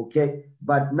 Okay?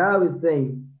 But now it's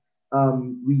saying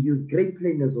we use great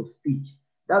plainness of speech.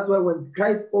 That's why when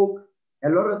Christ spoke, a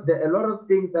lot of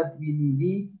things that we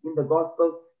read in the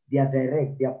gospel, they are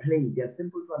direct, they are plain, they are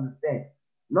simple to understand.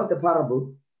 Not the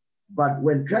parable, but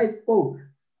when Christ spoke,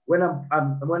 when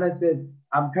I said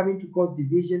I'm coming to cause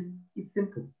division, it's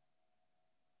simple.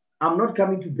 I'm not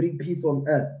coming to bring peace on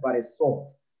earth, but a sword.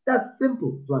 That's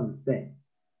simple to understand.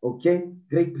 Okay?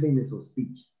 Great plainness of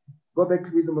speech. Go back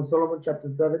to Wisdom of Solomon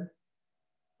chapter 7.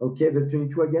 Okay, verse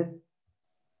 22 again.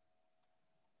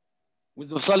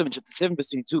 Wisdom of Solomon chapter 7 verse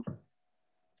 22.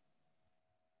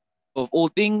 Of all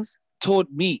things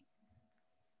taught me.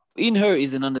 In her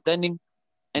is an understanding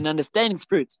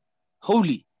spirit,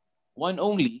 holy, one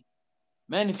only,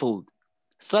 manifold,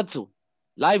 subtle,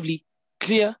 lively,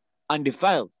 clear,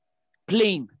 undefiled,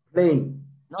 plain,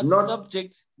 not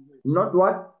subject. Not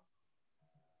what?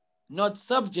 Not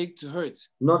subject to hurt.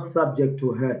 Not subject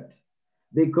to hurt.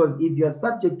 Because if you are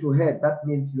subject to hurt, that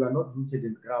means you are not rooted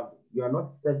and grounded. You are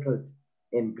not settled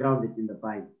and grounded in the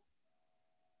Bible.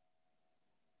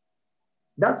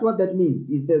 That's what that means.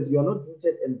 He says you are not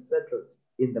rooted and settled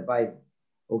in the Bible.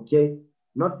 Okay?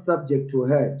 Not subject to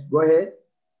hurt. Go ahead.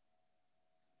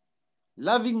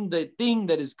 Loving the thing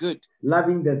that is good.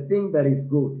 Loving the thing that is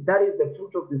good. That is the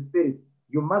fruit of the Spirit.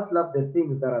 You must love the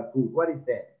things that are good. What is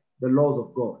that? The laws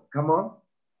of God. Come on.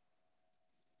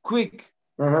 Quick.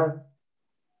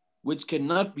 Which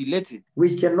cannot be letted.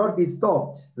 Which cannot be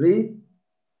stopped. Read.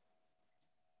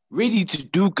 Ready to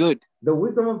do good. The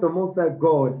wisdom of the Most High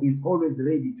God is always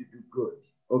ready to do good.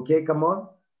 Okay, come on.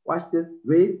 Watch this.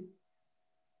 Read.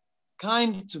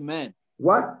 Kind to man.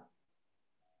 What?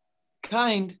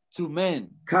 Kind to man.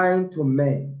 Kind to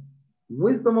man.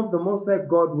 Wisdom of the Most High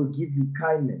God will give you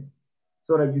kindness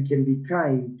so that you can be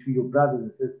kind to your brothers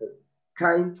and sisters.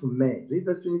 Kind to man. Read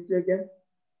verse 23 again.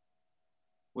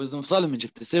 Wisdom of Solomon,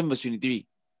 chapter 7, verse 23.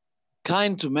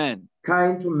 Kind to man.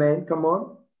 Kind to man. Come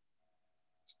on.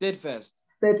 Steadfast.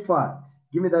 Steadfast.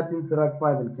 Give me that in Sirach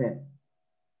 5 and 10.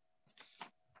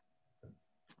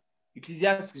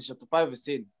 Ecclesiastes chapter 5 verse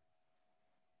 10.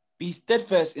 Be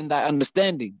steadfast in thy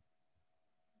understanding,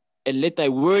 and let thy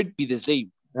word be the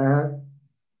same.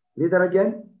 Read that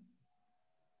again.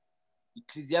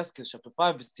 Ecclesiastes chapter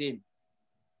 5 verse 10.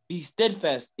 Be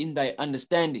steadfast in thy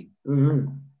understanding,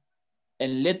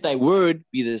 and let thy word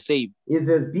be the same. It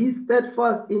says, be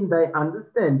steadfast in thy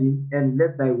understanding, and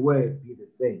let thy word be the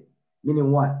same.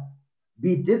 Meaning what?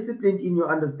 Be disciplined in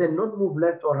your understanding, not move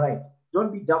left or right.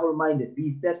 Don't be double-minded.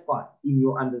 Be steadfast in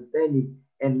your understanding,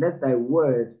 and let thy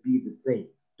word be the same.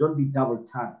 Don't be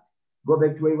double-tongued. Go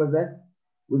back to where was that?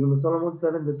 Wisdom of Solomon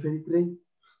 7 verse 23.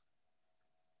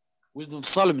 Wisdom of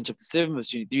Solomon chapter 7 verse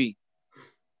 23.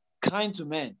 Kind to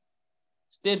man,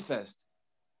 steadfast,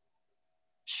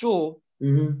 sure,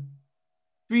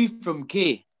 free from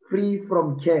care. Free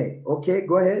from care. Okay,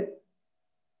 go ahead.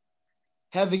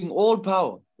 Having all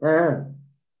power.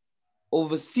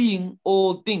 Overseeing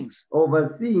all things.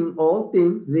 Overseeing all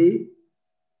things. Read.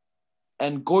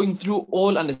 And going through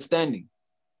all understanding.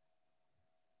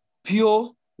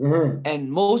 Pure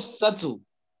and most subtle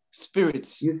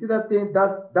spirits. You see that thing?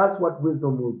 That's what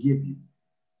wisdom will give you.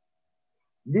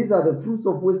 These are the fruits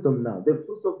of wisdom now, the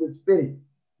fruits of the Spirit.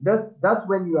 That's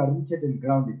when you are rooted and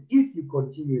grounded, if you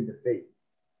continue in the faith.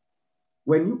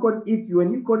 When you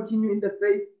continue in the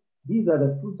faith, these are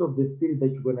the fruits of the Spirit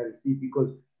that you're going to receive, because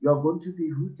you are going to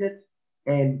be rooted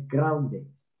and grounded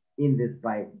in this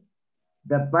Bible.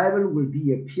 The Bible will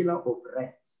be a pillar of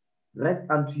rest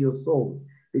unto your souls,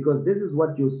 because this is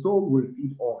what your soul will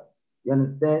feed on. You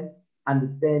understand?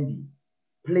 Understanding,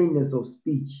 plainness of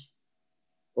speech,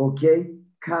 okay?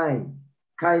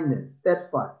 Kindness,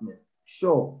 steadfastness,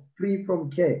 sure, free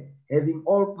from care, having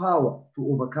all power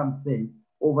to overcome sin,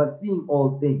 overseeing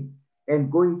all things,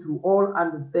 and going through all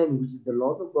understanding, which is the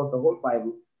laws of God, the whole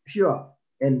Bible, pure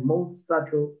and most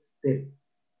subtle spirits.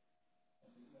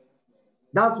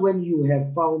 That's when you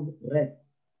have found rest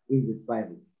in this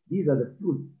Bible. These are the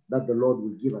fruits that the Lord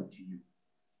will give unto you.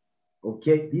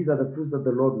 Okay? These are the fruits that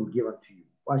the Lord will give unto you.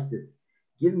 Watch this.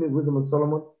 Give me Wisdom of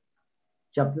Solomon,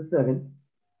 chapter 7.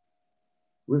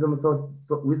 Wisdom of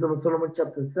Solomon,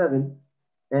 chapter 7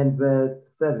 and verse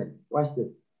 7. Watch this.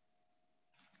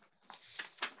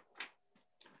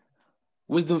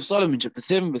 Wisdom of Solomon, chapter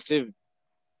 7, verse 7.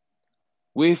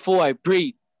 Wherefore I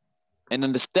prayed, and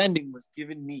understanding was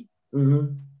given me.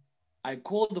 I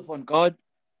called upon God,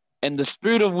 and the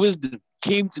spirit of wisdom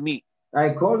came to me.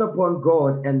 I called upon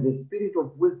God, and the spirit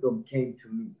of wisdom came to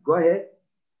me. Go ahead.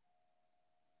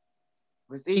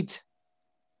 Verse 8.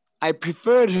 I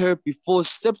preferred her before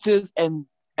scepters and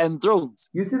thrones.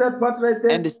 You see that part right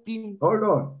there? And esteemed. Hold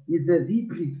on. It says he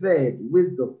preferred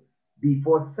wisdom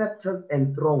before scepters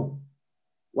and thrones.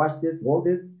 Watch this. Hold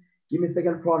this. Give me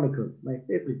 2 Chronicles, my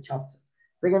favorite chapter.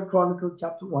 2 Chronicles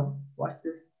chapter 1. Watch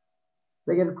this.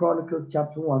 2 Chronicles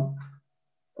chapter 1.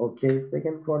 Okay,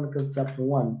 2 Chronicles chapter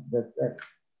 1, verse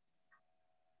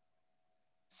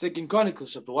 7. 2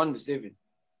 Chronicles chapter 1, verse 7.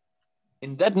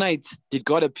 In that night did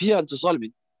God appear unto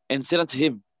Solomon and said unto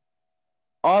him,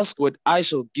 ask what I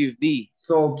shall give thee.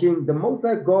 So the Most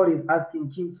High God is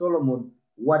asking King Solomon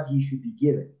what he should be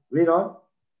given. Read on.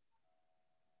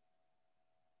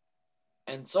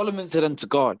 And Solomon said unto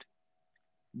God,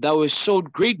 thou hast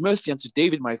showed great mercy unto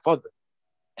David my father,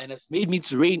 and hast made me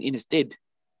to reign in his stead.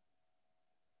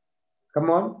 Come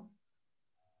on.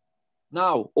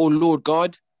 Now, O Lord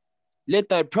God, let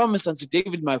thy promise unto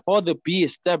David my father be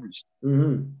established.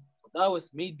 Thou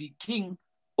hast made me king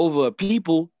over a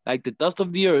people like the dust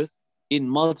of the earth in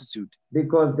multitude.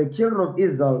 Because the children of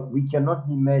Israel, we cannot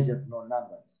be measured nor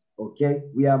numbers. Okay?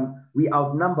 We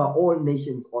outnumber all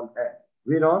nations on earth.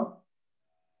 Read on.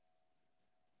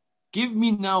 Give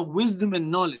me now wisdom and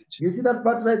knowledge. You see that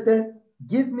part right there?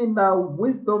 Give me now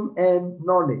wisdom and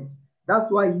knowledge.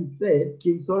 That's why he said,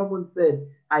 King Solomon said,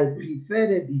 I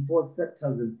preferred it before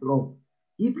scepters and thrones.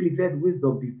 He preferred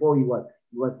wisdom before he was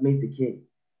made the king.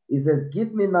 He says,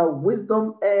 give me now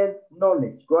wisdom and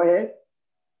knowledge. Go ahead.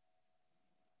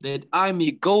 That I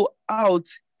may go out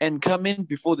and come in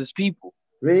before this people.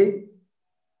 Read.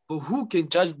 But who can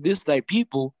judge this thy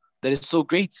people that is so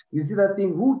great? You see that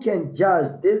thing? Who can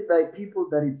judge this thy people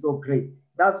that is so great?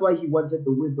 That's why he wanted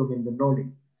the wisdom and the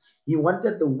knowledge. He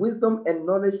wanted the wisdom and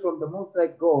knowledge from the Most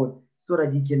High God so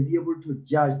that he can be able to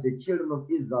judge the children of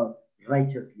Israel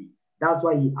righteously. That's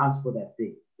why he asked for that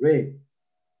thing. Read.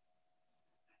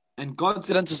 And God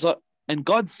said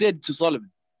to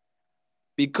Solomon,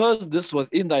 because this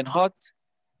was in thine heart,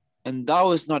 and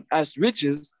thou hast not asked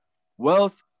riches,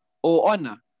 wealth, or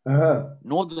honor,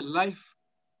 nor the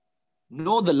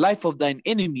life of thine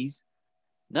enemies,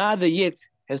 neither yet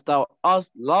hast thou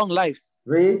asked long life.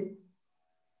 Read.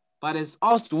 But hast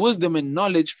asked wisdom and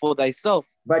knowledge for thyself.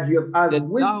 But you have asked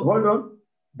wisdom. Hold on.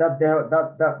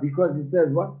 That because it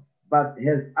says what? But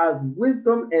has asked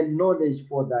wisdom and knowledge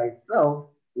for thyself.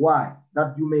 Why?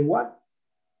 That you may what?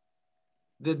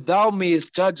 That thou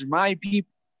mayest judge my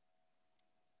people,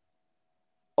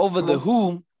 over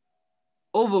whom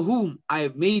I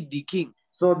have made thee king.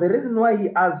 So the reason why he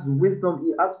asked for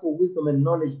wisdom and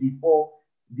knowledge before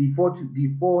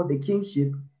the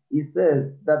kingship, he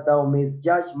says that thou mayest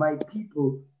judge my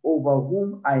people over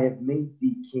whom I have made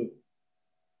thee king.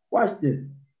 Watch this.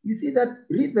 You see that?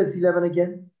 Read verse 11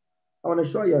 again. I want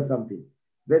to show you something.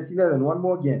 Verse 11, one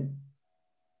more again.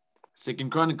 2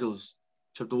 Chronicles,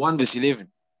 chapter 1, verse 11.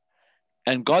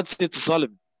 And God said to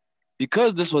Solomon,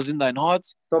 because this was in thine heart,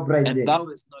 stop right and there. thou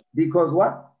hast not. Because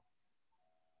what?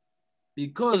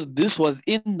 Because this was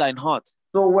in thine heart.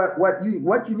 So what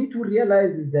you need to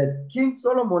realize is that King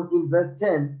Solomon in verse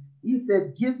 10, he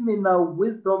said, give me now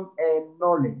wisdom and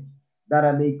knowledge, that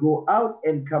I may go out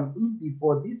and come in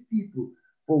before these people,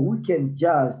 for we can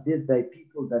judge this thy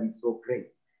people that is so great.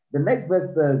 The next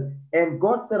verse says, and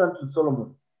God said unto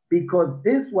Solomon, because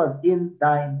this was in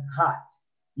thine heart.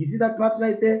 You see that part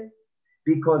right there?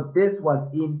 Because this was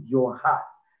in your heart.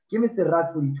 Give me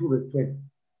Sirach 42 verse 20.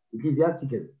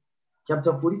 Ecclesiasticus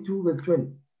chapter 42 verse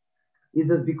 20. It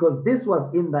says, because this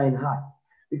was in thine heart.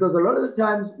 Because a lot of the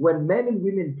times when men and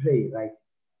women pray, right,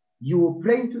 you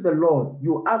pray to the Lord,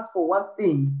 you ask for one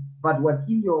thing, but what's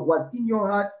in your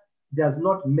heart does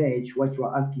not match what you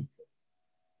are asking for.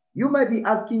 You might be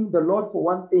asking the Lord for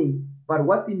one thing, but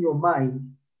what's in your mind,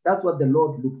 that's what the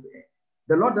Lord looks at.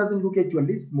 The Lord doesn't look at your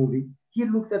lips moving. He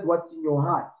looks at what's in your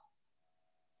heart.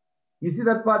 You see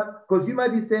that part? Because you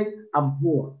might be saying, I'm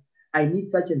poor. I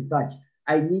need such and such.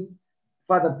 I need,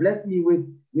 Father, bless me with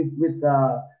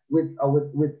a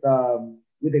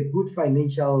good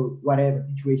financial whatever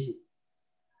situation.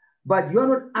 But you're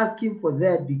not asking for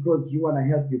that because you want to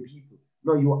help your people.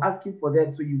 No, you're asking for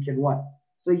that so you can what?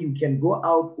 So you can go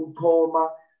out,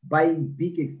 buying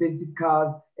big expensive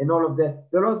cars and all of that.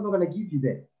 The Lord's not going to give you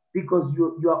that because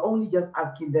you are only just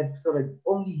asking that so that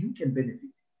only you can benefit.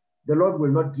 The Lord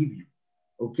will not give you.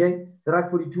 Okay?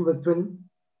 Sirach 42 verse 20.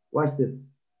 Watch this.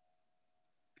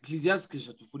 Ecclesiastes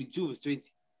chapter 42 verse 20.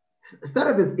 Start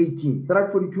at verse 18.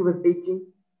 Sirach 42 verse 18.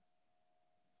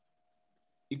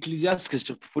 Ecclesiastes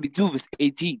chapter 42 verse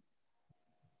 18.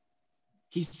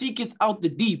 He seeketh out the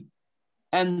deep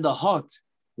and the heart.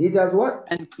 He does what?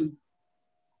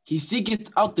 He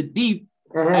seeketh out the deep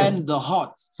and the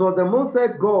heart. So the Most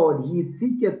High God, he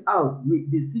seeketh out.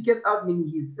 The seeketh out meaning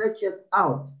he searcheth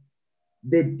out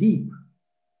the deep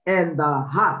and the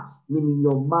heart, meaning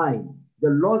your mind. The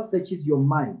Lord searches your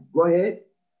mind. Go ahead.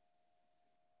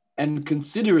 And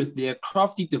considereth their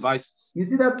crafty devices. You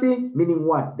see that thing? Meaning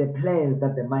what? The plans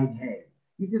that the mind has.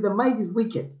 You see, the mind is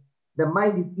wicked. The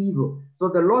mind is evil. So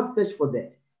the Lord searched for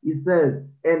that. He says,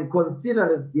 and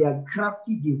considereth their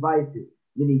crafty devices,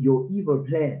 meaning your evil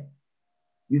plans.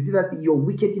 You see that? Your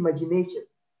wicked imaginations.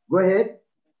 Go ahead.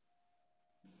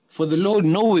 For the Lord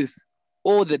knoweth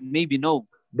all that may be known.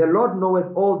 The Lord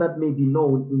knoweth all that may be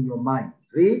known in your mind.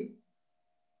 Read.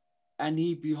 And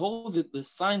he beholdeth the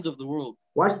signs of the world.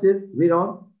 Watch this. Read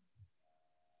on.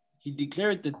 He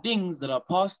declareth the things that are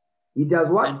past. He does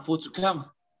what? And for to come.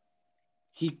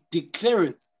 He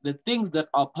declareth the things that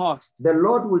are past. The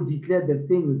Lord will declare the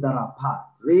things that are past.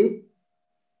 Read.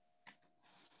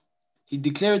 He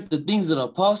declareth the things that are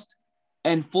past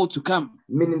and for to come.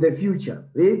 Meaning the future.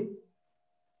 Read.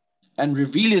 And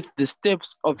revealeth the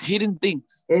steps of hidden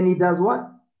things. And he does what?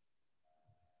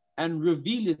 And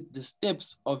revealeth the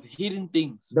steps of hidden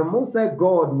things. The Most High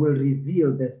God will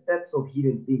reveal the steps of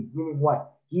hidden things. Meaning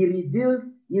what?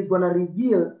 He's going to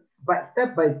reveal by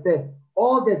step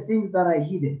all the things that are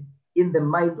hidden in the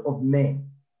mind of man.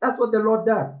 That's what the Lord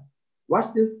does.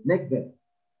 Watch this next verse.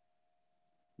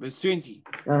 Verse 20.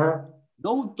 Uh-huh.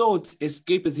 No thought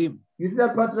escapeth him. You see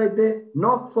that part right there?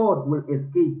 No thought will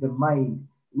escape the mind.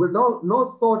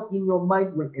 No thought in your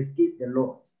mind will escape the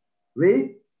Lord.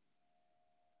 Read.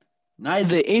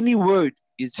 Neither any word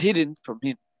is hidden from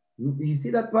him. You see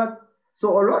that part?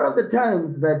 So a lot of the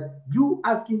times that you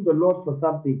asking the Lord for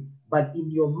something, but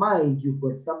in your mind you've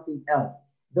got something else.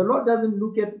 The Lord doesn't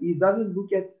look at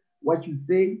what you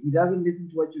say. He doesn't listen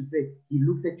to what you say. He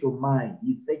looks at your mind.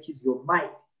 He searches your mind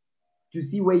to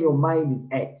see where your mind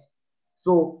is at.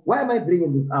 So why am I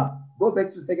bringing this up? Go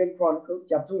back to 2 Chronicles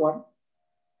chapter 1.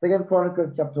 2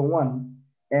 Chronicles chapter 1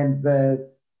 and verse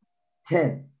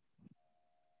 10.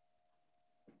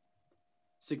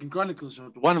 2 Chronicles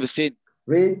chapter 1 verse 10.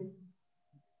 Read.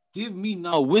 Give me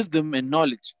now wisdom and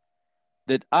knowledge,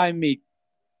 that I may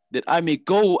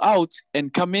go out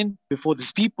and come in before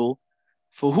this people.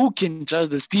 For who can judge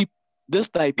this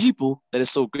thy people that is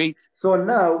so great? So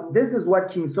now this is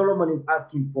what King Solomon is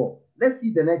asking for. Let's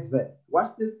see the next verse.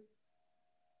 Watch this.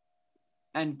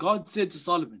 And God said to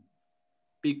Solomon,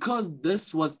 because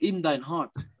this was in thine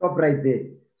heart. Stop right there.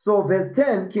 So verse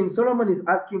 10, King Solomon is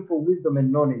asking for wisdom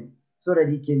and knowledge so that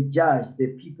he can judge the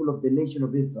people of the nation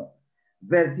of Israel.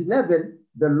 Verse 11,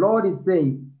 the Lord is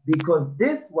saying, because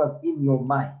this was in your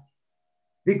mind.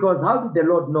 Because how did the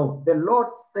Lord know? The Lord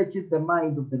searches the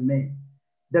mind of the man.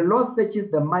 The Lord searches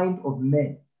the mind of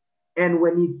man. And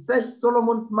when he searched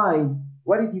Solomon's mind,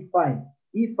 what did he find?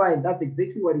 He found that's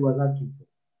exactly what he was asking for.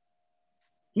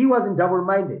 He wasn't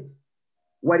double-minded.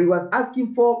 What he was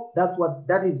asking for,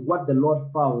 that is what the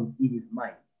Lord found in his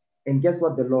mind. And guess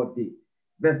what the Lord did?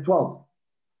 Verse 12.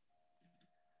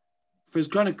 2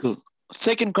 Chronicles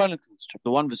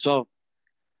chapter 1 verse 12.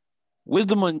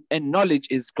 Wisdom and knowledge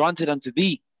is granted unto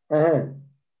thee.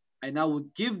 And I will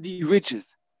give thee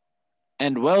riches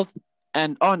and wealth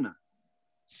and honor,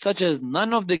 such as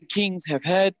none of the kings have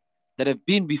had that have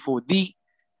been before thee,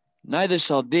 neither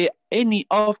shall there any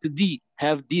after thee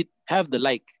have the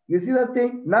like. You see that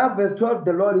thing? Now verse 12,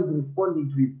 the Lord is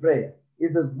responding to his prayer. He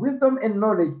says, wisdom and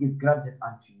knowledge is granted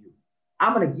unto you.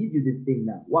 I'm going to give you this thing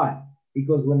now. Why?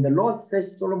 Because when the Lord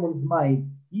searched Solomon's mind,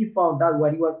 he found out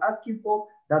what he was asking for.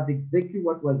 That's exactly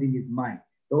what was in his mind.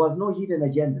 There was no hidden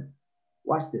agenda.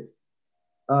 Watch this.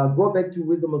 Go back to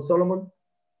Wisdom of Solomon,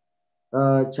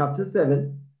 chapter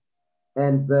 7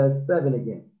 and verse 7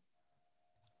 again.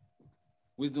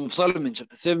 Wisdom of Solomon,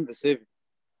 chapter 7, verse 7.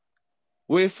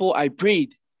 Wherefore I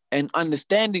prayed, and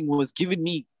understanding was given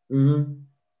me.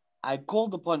 I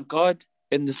called upon God,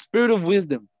 and the spirit of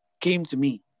wisdom came to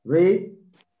me. Read.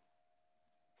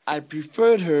 I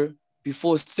preferred her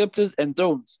before scepters and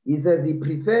thrones. He says he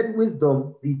preferred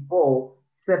wisdom before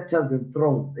scepters and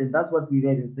thrones. And that's what we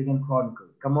read in 2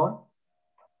 Chronicles. Come on.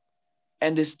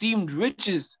 And esteemed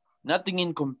riches, nothing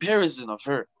in comparison of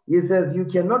her. He says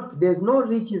there's no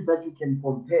riches that you can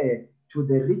compare to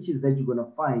the riches that you're going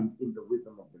to find in the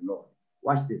wisdom of the Lord.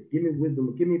 Watch this. Give me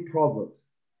wisdom. Give me Proverbs.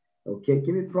 Okay,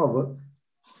 give me Proverbs.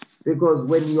 Because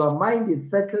when your mind is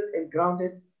settled and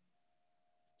grounded,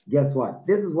 guess what?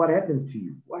 This is what happens to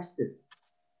you. Watch this.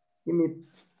 Give me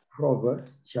Proverbs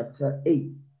chapter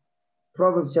 8.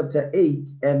 Proverbs chapter 8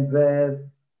 and verse,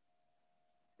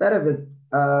 start of verse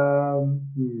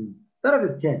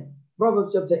 10.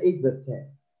 Proverbs chapter 8 verse 10.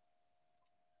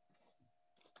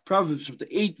 Proverbs chapter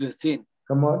 8 verse 10.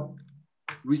 Come on.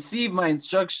 Receive my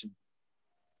instruction,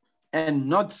 and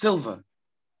not silver,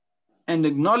 and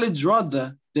acknowledge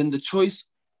rather than the choice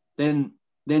than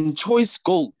choice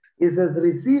gold. It says,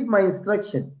 receive my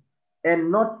instruction,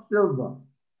 and not silver,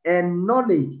 and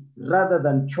knowledge rather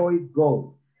than choice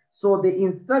gold. So the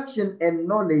instruction and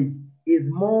knowledge is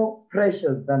more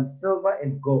precious than silver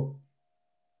and gold.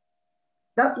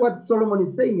 That's what Solomon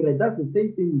is saying, right? That's the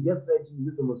same thing we just read in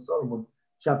Wisdom of Solomon,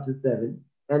 chapter 7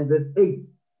 and verse 8,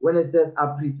 when it says, I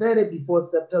prefer it before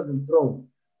scepters and thrones,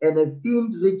 and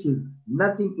esteemed riches,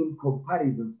 nothing in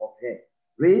comparison of her.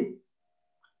 Read.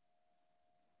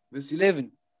 Verse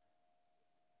 11.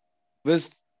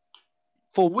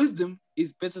 For wisdom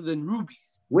is better than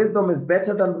rubies. Wisdom is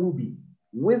better than rubies.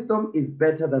 Wisdom is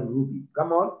better than rubies.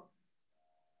 Come on.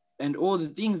 And all the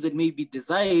things that may be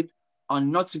desired are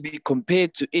not to be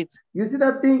compared to it. You see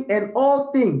that thing? And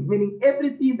all things, meaning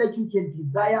everything that you can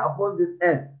desire upon this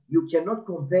earth, you cannot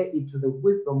compare it to the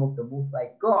wisdom of the Most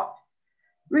High God.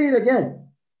 Read again.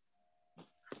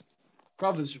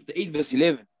 Proverbs chapter 8 verse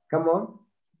 11. Come on.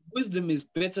 Wisdom is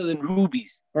better than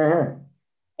rubies.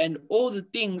 And all the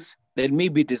things that may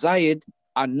be desired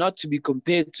are not to be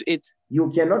compared to it.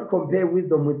 You cannot compare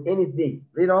wisdom with anything.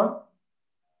 Read on.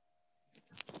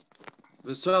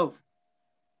 Verse 12.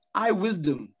 I,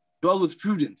 wisdom, dwell with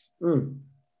prudence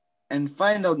and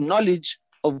find out knowledge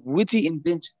of witty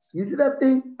inventions. You see that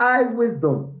thing? I,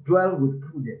 wisdom, dwell with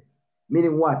prudence.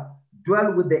 Meaning what?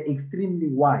 Dwell with the extremely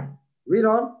wise. Read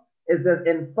on. It says,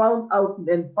 and find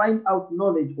out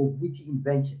knowledge of witty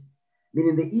inventions.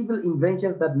 Meaning the evil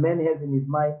inventions that man has in his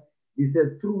mind. He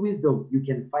says, through wisdom, you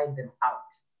can find them out.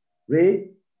 Read.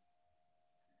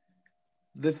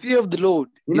 The fear of the Lord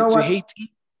is to hate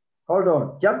evil. Hold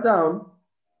on. Jump down.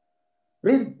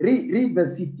 Read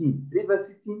verse 15. Read verse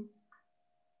 15.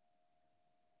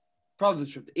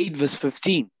 Proverbs chapter 8, verse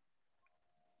 15.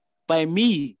 By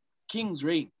me, kings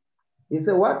reign. He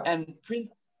said what? And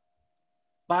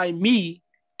by me,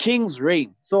 kings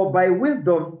reign. So by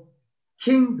wisdom,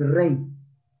 kings reign.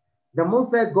 The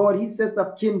Most High God, he sets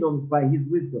up kingdoms by his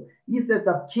wisdom. He sets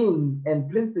up kings and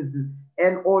princesses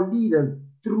and all leaders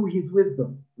through his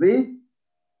wisdom. Read.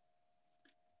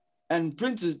 And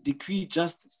princes decree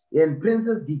justice. And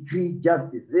princes decree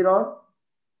justice. Read on.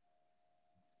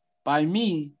 By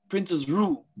me, princes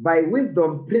rule. By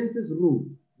wisdom, princes rule.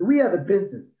 We are the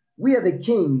princes. We are the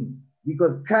kings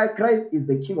because Christ is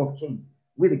the King of kings.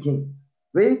 We're the kings.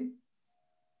 Read.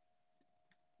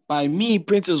 By me,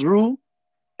 princes rule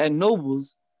and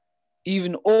nobles,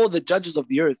 even all the judges of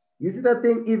the earth. You see that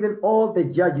thing? Even all the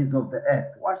judges of the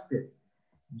earth. Watch this.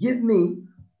 Give me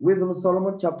Wisdom of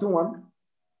Solomon chapter 1.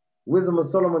 Wisdom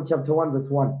of Solomon chapter 1 verse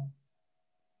 1.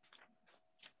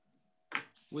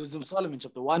 Wisdom of Solomon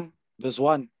chapter 1 verse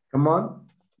 1. Come on.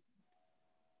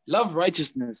 Love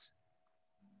righteousness,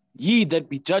 ye that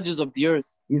be judges of the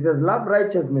earth. He says, love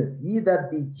righteousness, ye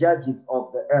that be judges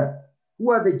of the earth.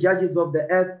 Who are the judges of the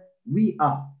earth? We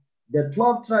are. The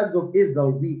 12 tribes of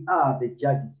Israel, we are the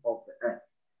judges of the earth.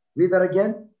 Read that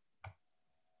again.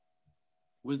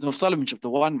 Wisdom of Solomon chapter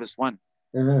 1 verse 1.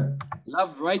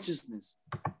 Love righteousness,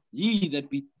 ye that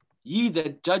be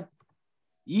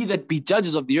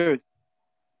judges of the earth.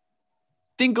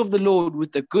 Think of the Lord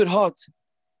with a good heart,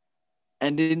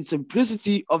 and in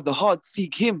simplicity of the heart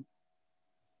seek him.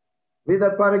 Read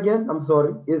that part again. I'm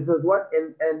sorry. It says what?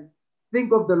 And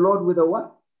think of the Lord with a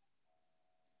what?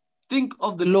 Think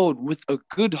of the Lord with a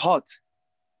good heart,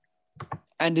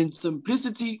 and in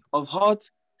simplicity of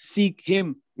heart seek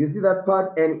him. You see that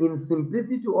part? And in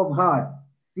simplicity of heart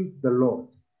seek the Lord.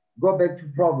 Go back to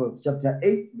Proverbs chapter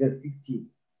 8 verse 16.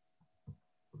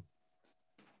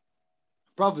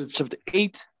 Proverbs chapter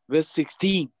 8 verse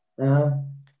 16.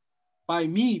 By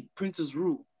me princes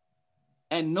rule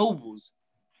and nobles,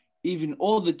 even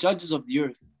all the judges of the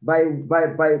earth. By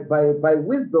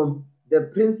wisdom the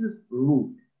princes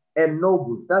rule and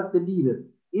nobles, that's the leaders,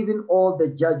 even all the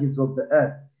judges of the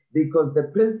earth. Because the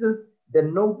princes, the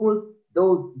nobles,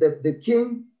 those the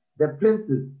king, the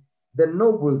princes, the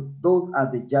nobles, those are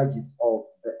the judges of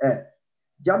the earth.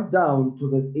 Jump down to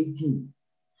verse 18.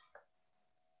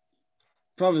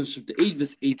 Proverbs chapter 8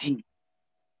 verse 18.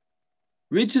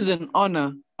 Riches and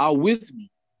honor are with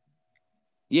me,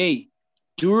 yea,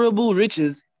 durable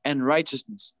riches and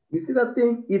righteousness. You see that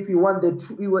thing? If you want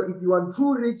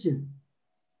true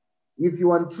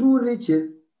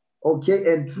riches,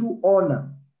 okay, and true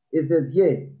honor, it says,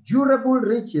 yeah, durable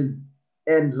riches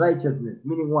and righteousness.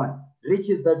 Meaning what?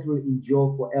 Riches that will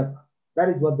endure forever. That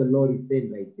is what the Lord is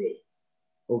saying right there.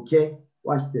 Okay,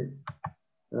 watch this.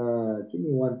 Give me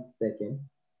 1 second.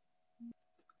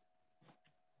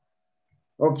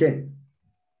 Okay.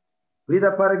 Read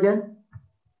that part again.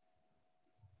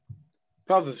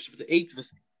 Proverbs chapter 8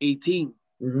 verse 18.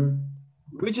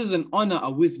 Riches and honor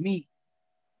are with me,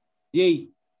 yea,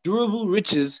 durable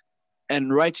riches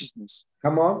and righteousness.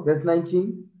 Come on, verse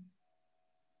 19.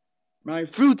 My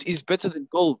fruit is better than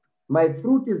gold. My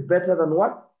fruit is better than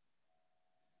what?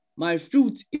 My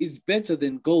fruit is better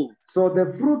than gold. So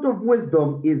the fruit of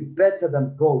wisdom is better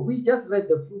than gold. We just read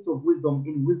the fruit of wisdom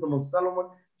in Wisdom of Solomon,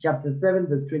 chapter 7,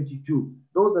 verse 22.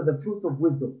 Those are the fruits of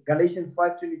wisdom. Galatians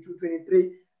 5, 22,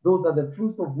 23. Those are the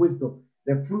fruits of wisdom,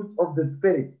 the fruits of the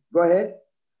Spirit. Go ahead.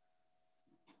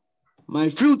 My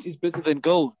fruit is better than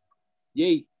gold,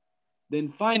 yea, than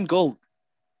fine gold,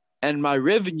 and my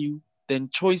revenue than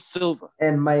choice silver.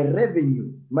 And my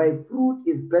revenue, my fruit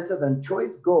is better than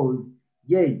choice gold,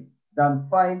 yea, than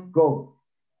fine gold,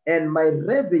 and my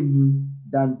revenue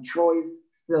than choice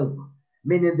silver.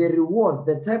 Meaning the reward,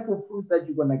 the type of fruit that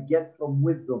you're going to get from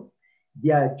wisdom,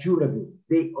 they are durable.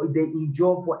 They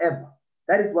endure forever.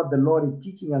 That is what the Lord is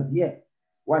teaching us here.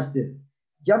 Watch this.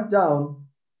 Jump down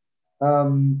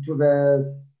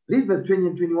to read verse 20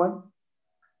 and 21.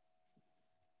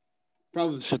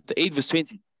 Proverbs chapter 8 verse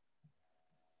 20.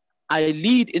 I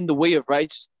lead in the way of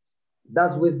righteousness.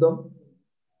 That's wisdom.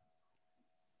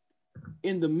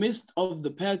 In the midst of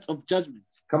the paths of judgment.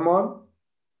 Come on.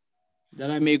 That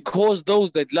I may cause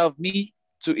those that love me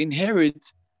to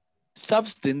inherit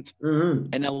substance,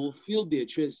 and I will fill their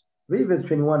treasures. Read verse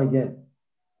 21 again.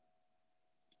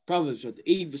 Proverbs chapter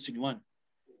 8, verse 21.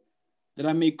 That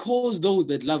I may cause those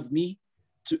that love me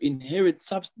to inherit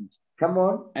substance. Come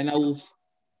on. And I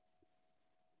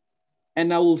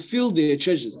will fill their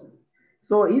treasures.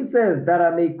 So he says that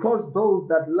I may cause those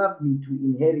that love me to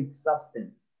inherit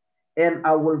substance, and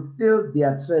I will fill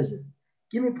their treasures.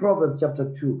 Give me Proverbs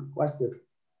chapter 2. Watch this.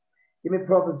 Give me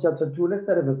Proverbs chapter 2. Let's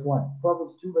start at verse 1.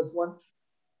 Proverbs 2, verse 1.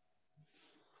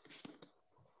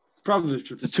 Proverbs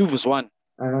chapter 2, verse 1.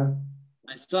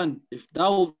 My son, if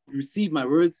thou receive my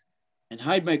words and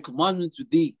hide my commandments with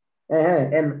thee.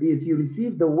 And if you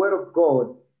receive the word of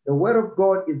God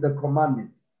is the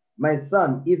commandment. My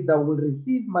son, if thou will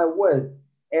receive my word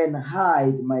and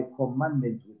hide my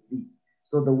commandments with thee.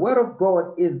 So the word of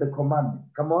God is the commandment.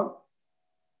 Come on.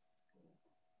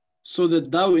 So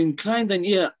that thou incline thine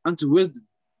ear unto wisdom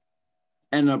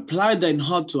and apply thine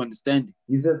heart to understanding.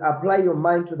 He says, apply your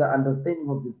mind to the understanding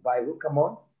of this Bible. Come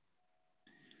on.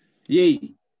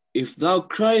 Yea, if thou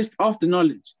criest after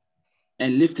knowledge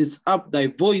and liftest up thy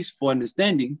voice for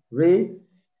understanding. Read.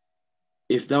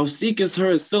 If thou seekest her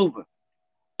as silver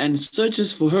and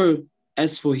searchest for her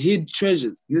as for hid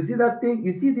treasures. You see that thing?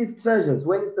 You see these treasures.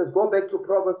 When it says, go back to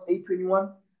Proverbs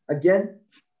 8:21 again.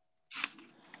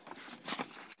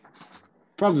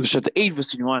 Proverbs chapter 8,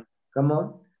 verse 21. Come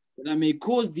on. That I may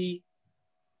cause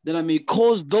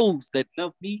those that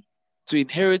love me to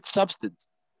inherit substance,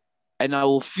 and I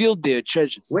will fill their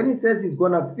treasures. When he says he's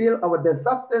going to fill the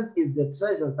substance is the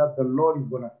treasures that the Lord is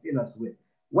going to fill us with.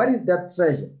 What is that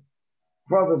treasure?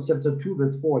 Proverbs chapter 2,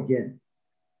 verse 4 again.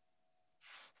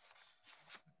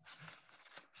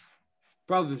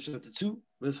 Proverbs chapter 2,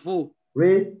 verse 4.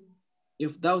 Read.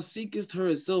 If thou seekest her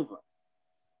as silver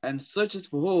and searchest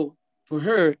for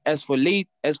her as for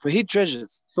hid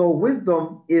treasures. So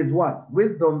wisdom is what?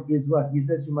 Wisdom is what? He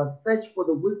says you must search for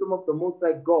the wisdom of the Most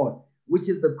High God, which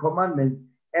is the commandment,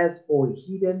 as for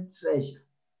hidden treasure.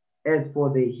 As for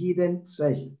the hidden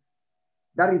treasures.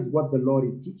 That is what the Lord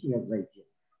is teaching us right here.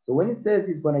 So when he says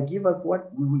he's going to give us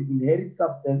what? We will inherit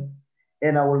substance,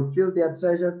 and I will fill their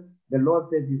treasures. The Lord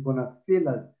says he's going to fill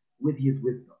us with his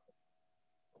wisdom.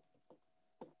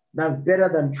 That's better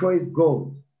than choice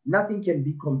gold. Nothing can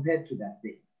be compared to that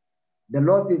thing. The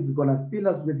Lord says he's going to fill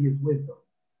us with his wisdom.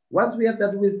 Once we have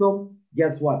that wisdom,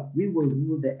 guess what? We will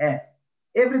rule the earth.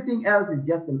 Everything else is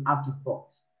just an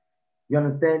afterthought. You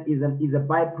understand? Is a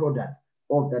byproduct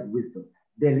of that wisdom.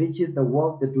 The riches, the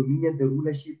wealth, the dominion, the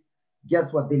rulership.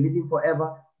 Guess what? They're living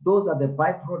forever. Those are the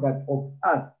byproduct of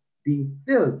us being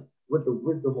filled with the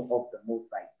wisdom of the Most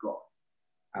High God.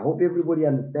 I hope everybody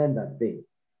understands that thing.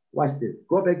 Watch this.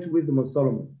 Go back to Wisdom of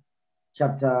Solomon,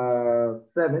 chapter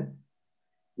 7.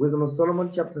 Wisdom of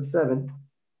Solomon, chapter 7,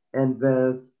 and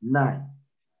verse 9.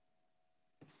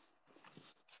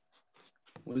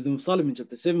 Wisdom of Solomon,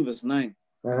 chapter 7, verse 9.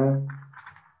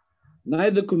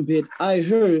 Neither compared I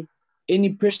her any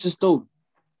precious stone.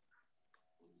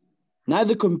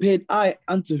 Neither compared I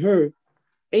unto her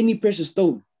any precious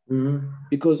stone.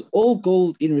 Because all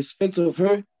gold in respect of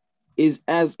her is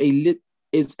as a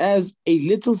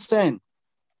little sand,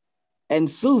 and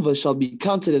silver shall be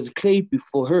counted as clay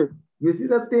before her. You see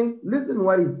that thing? Listen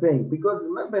what he's saying. Because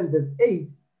remember in verse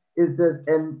 8, it says,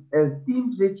 and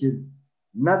esteemed riches,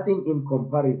 nothing in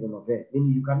comparison of her.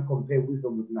 Meaning you can't compare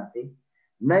wisdom with nothing.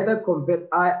 Neither compared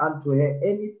I unto her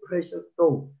any precious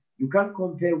stone. You can't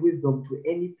compare wisdom to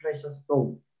any precious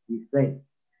stone, he's saying.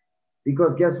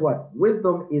 Because guess what?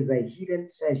 Wisdom is a hidden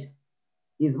treasure.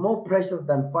 It's more precious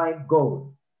than fine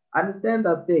gold. Understand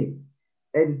that thing.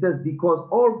 And it says, because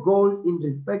all gold in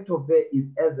respect of her is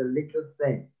as a little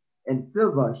sand, and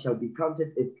silver shall be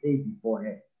counted as clay before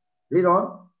her. Read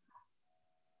on.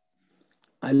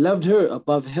 I loved her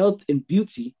above health and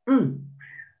beauty,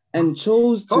 and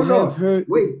chose to have her.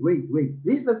 Wait. Read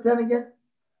verse 10 again.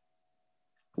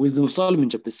 Wisdom of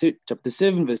Solomon, chapter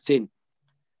 7, verse 10.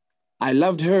 I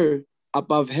loved her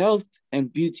above health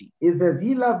and beauty. It says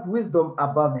he loved wisdom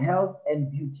above health and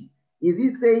beauty. Is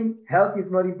he saying health is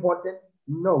not important?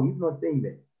 No, he's not saying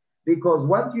that. Because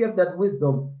once you have that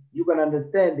wisdom, you can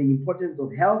understand the importance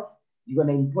of health. You're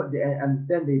going to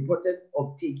understand the importance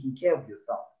of taking care of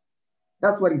yourself.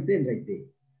 That's what he's saying right there.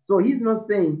 So he's not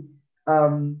saying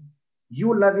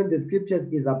you loving the scriptures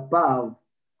is above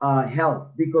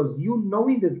health, because you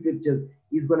knowing the scriptures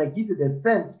is going to give you the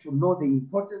sense to know the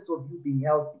importance of you being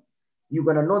healthy. You're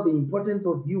going to know the importance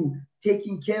of you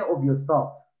taking care of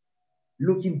yourself.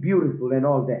 looking beautiful and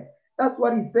all that. That's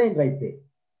what he's saying right there.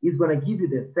 He's going to give you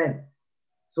the sense.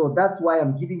 So that's why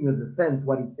I'm giving you the sense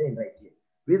what he's saying right here.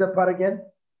 Read the part again.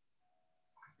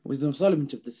 Wisdom of Solomon,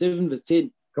 chapter 7, verse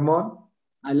 10. Come on.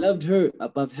 I loved her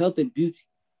above health and beauty,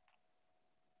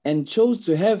 and chose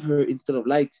to have her instead of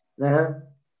light.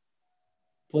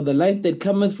 For the light that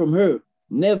cometh from her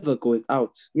never goeth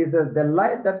out. He says, the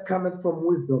light that cometh from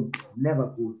wisdom never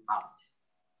goes out.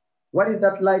 What is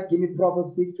that light? Give me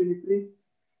Proverbs 6:23.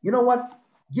 You know what?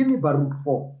 Give me Baruch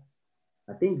 4.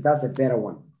 I think that's a better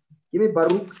one. Give me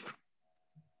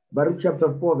Baruch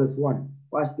chapter 4, verse 1.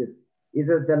 Watch this. It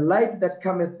says, the light that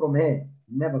cometh from her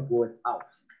never goeth out.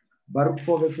 Baruch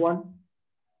 4, verse 1.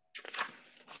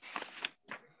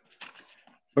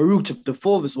 Baruch chapter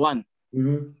 4, verse 1.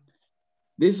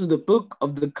 This is the book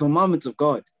of the commandments of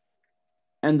God,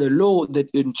 and the law that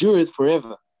endureth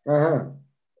forever.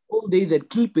 All they that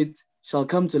keep it shall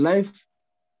come to life,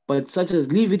 but such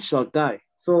as leave it shall die.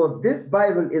 So this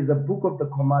Bible is the book of the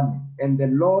commandments and the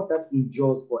law that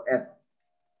endures forever.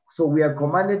 So we are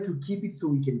commanded to keep it so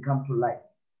we can come to life.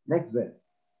 Next verse.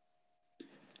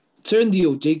 Turn thee,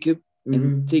 O Jacob,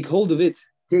 and take hold of it.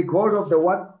 Take hold of the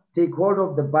what? Take hold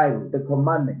of the Bible, the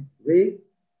commandments. Read.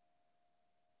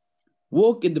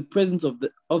 Walk in the presence of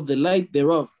the light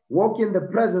thereof. Walk in the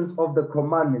presence of the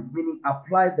commandments, meaning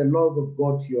apply the laws of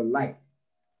God to your life.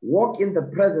 Walk in the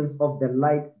presence of the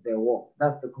light thereof.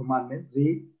 That's the commandment.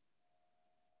 Read.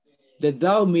 That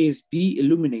thou mayest be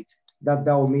illuminated. That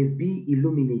thou mayest be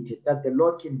illuminated. That the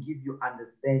Lord can give you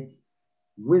understanding,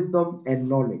 wisdom, and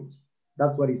knowledge.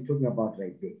 That's what he's talking about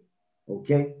right there.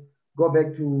 Okay? Go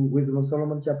back to Wisdom of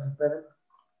Solomon chapter 7,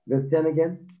 verse 10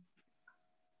 again.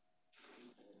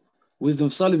 Wisdom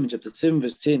of Solomon chapter 7,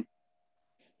 verse 10.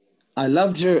 I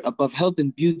loved her above health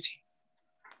and beauty,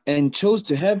 and chose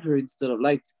to have her instead of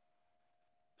light.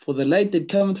 For the light that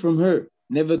cometh from her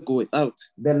never goeth out.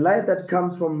 The light that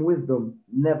comes from wisdom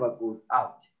never goes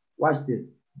out. Watch this.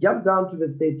 Jump down to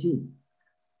verse 13.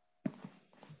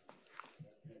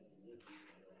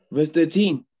 Verse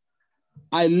 13.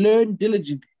 I learn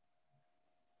diligently,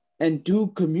 and do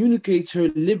communicate her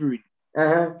liberty.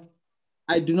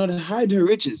 I do not hide her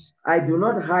riches. I do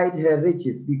not hide her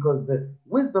riches, because the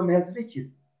wisdom has riches,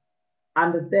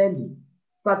 understanding,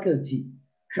 subtlety,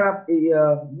 craft,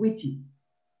 wittiness,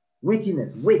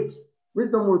 wit.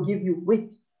 Wisdom will give you wit.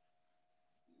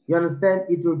 You understand?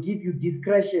 It will give you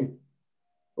discretion.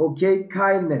 Okay?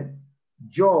 Kindness,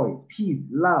 joy, peace,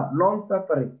 love,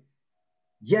 long-suffering,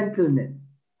 gentleness,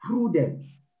 prudence,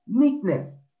 meekness.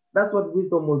 That's what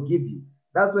wisdom will give you.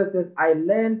 That's why it says, I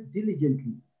learn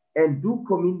diligently and do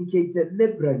communicate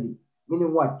liberally.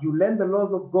 Meaning what? You learn the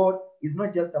laws of God. It's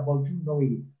not just about you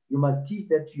knowing it. You must teach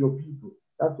that to your people.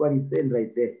 That's what he's saying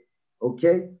right there.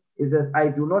 Okay? It says, I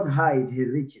do not hide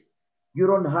her riches. You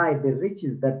don't hide the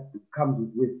riches that comes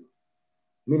with wisdom.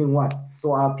 Meaning what?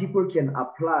 So our people can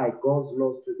apply God's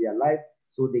laws to their life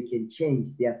so they can change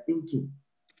their thinking.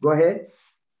 Go ahead.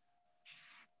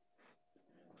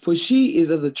 For she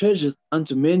is as a treasure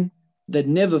unto men that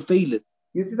never faileth.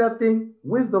 You see that thing?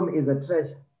 Wisdom is a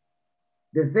treasure.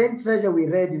 The same treasure we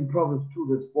read in Proverbs 2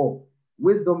 verse 4.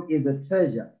 Wisdom is a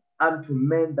treasure unto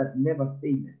men that never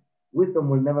faileth. Wisdom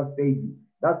will never fail you.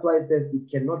 That's why it says it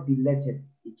cannot be letted.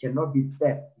 It cannot be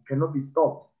stopped. It cannot be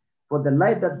stopped. For the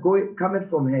light that cometh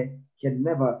from her can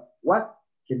never, what?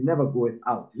 Can never go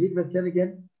out. Read verse 10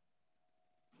 again.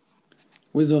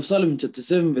 Wisdom of Solomon chapter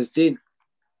 7 verse 10.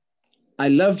 I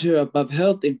loved her above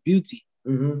health and beauty,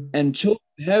 and chose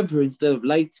to have her instead of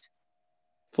light.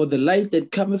 For the light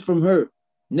that cometh from her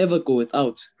never goeth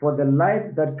out. For the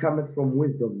light that cometh from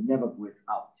wisdom never goeth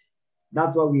out.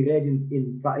 That's what we read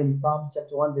in Psalms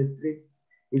chapter 1 verse 3.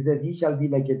 It says, he shall be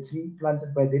like a tree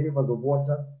planted by the rivers of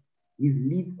water. His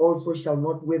leaf also shall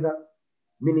not wither.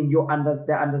 Meaning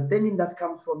the understanding that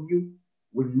comes from you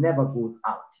will never go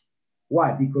out.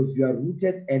 Why? Because you are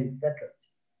rooted and settled.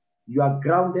 You are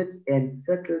grounded and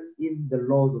settled in the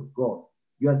laws of God.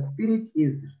 Your spirit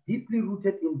is deeply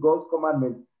rooted in God's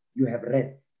commandments. You have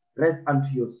rest. Rest unto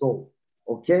your soul.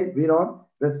 Okay, read on.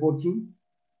 Verse 14.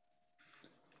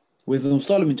 Wisdom of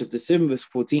Solomon chapter 7 verse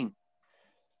 14.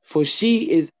 For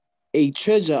she is a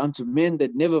treasure unto men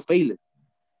that never faileth,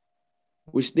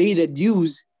 which they that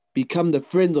use become the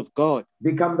friends of God.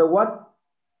 Become the what?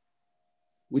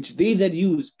 Which they that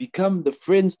use become the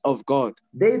friends of God.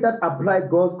 They that apply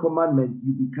God's commandments,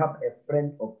 you become a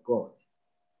friend of God.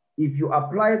 If you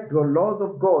apply the laws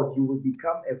of God, you will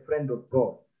become a friend of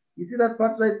God. You see that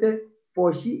part right there?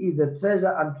 For she is a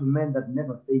treasure unto men that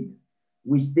never fail,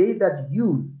 which they that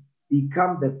use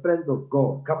become the friends of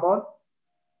God. Come on.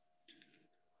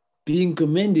 Being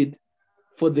commended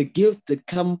for the gifts that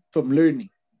come from learning.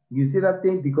 You see that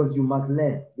thing? Because you must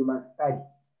learn. You must study.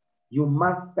 You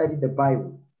must study the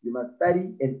Bible. You must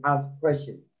study and ask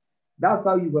questions. That's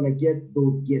how you're going to get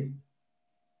those gifts.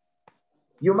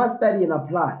 You must study and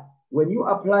apply. When you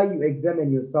apply, you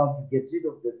examine yourself, you get rid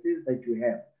of the sins that you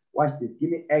have. Watch this. Give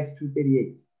me Acts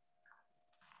 2:38.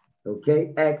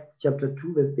 Okay, Acts chapter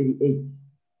 2, verse 38.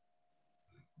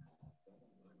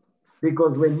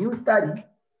 Because when you study,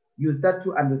 you start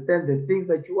to understand the things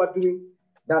that you are doing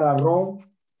that are wrong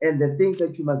and the things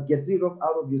that you must get rid of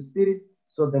out of your spirit,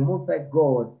 so the Most High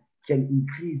God can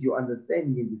increase your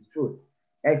understanding in this truth.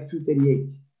 Acts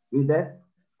 2:38. Read that.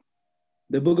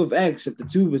 The book of Acts, chapter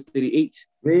 2, verse 38.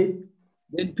 Read.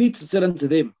 Then Peter said unto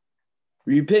them,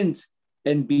 repent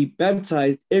and be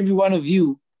baptized, every one of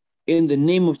you, in the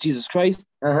name of Jesus Christ,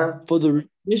 for the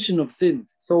remission of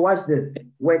sins. So watch this.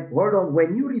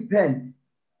 When you repent,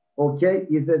 okay,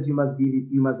 it says you must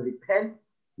repent,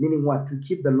 meaning what? To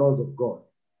keep the laws of God.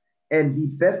 And be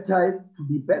baptized. To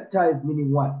be baptized,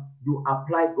 meaning what? You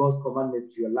apply God's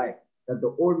commandments to your life, that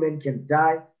the old man can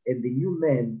die and the new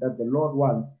man that the Lord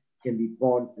wants can be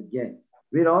born again.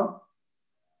 Read on.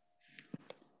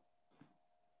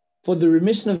 For the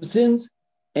remission of sins,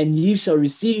 and ye shall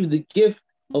receive the gift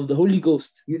of the Holy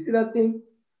Ghost. You see that thing?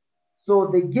 So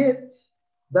the gift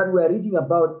that we are reading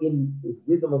about in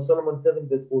Wisdom of Solomon 7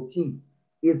 verse 14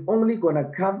 is only going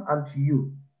to come unto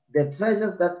you. The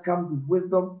treasures that come with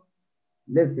wisdom,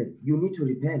 listen, you need to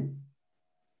repent.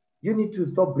 You need to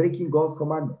stop breaking God's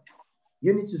commandments.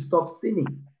 You need to stop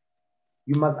sinning.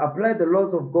 You must apply the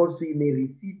laws of God so you may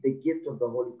receive the gift of the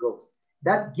Holy Ghost.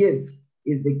 That gift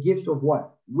is the gift of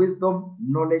what? Wisdom,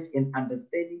 knowledge, and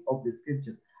understanding of the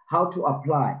scriptures. How to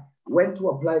apply, when to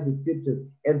apply the scriptures,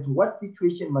 and to what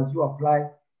situation must you apply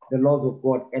the laws of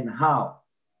God, and how.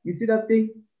 You see that thing?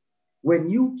 When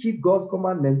you keep God's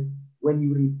commandments, when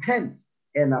you repent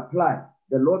and apply,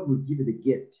 the Lord will give you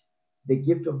the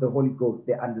gift of the Holy Ghost,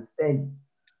 the understanding.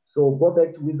 So go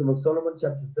back to Wisdom of Solomon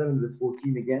chapter 7 verse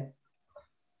 14 again.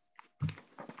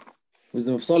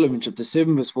 Wisdom of Solomon chapter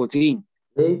 7 verse 14.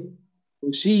 Hey.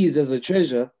 For she is as a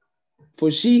treasure, for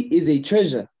she is a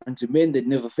treasure unto men that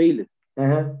never faileth.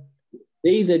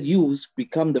 They that use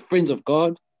become the friends of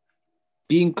God,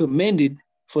 being commended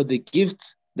for the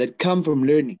gifts that come from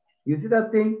learning. You see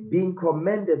that thing? Being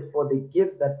commended for the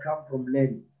gifts that come from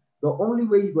learning. The only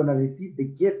way you're going to receive the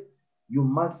gifts, you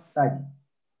must study.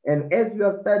 And as you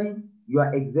are studying, you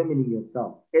are examining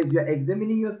yourself. As you are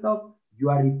examining yourself, you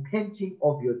are repenting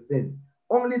of your sins.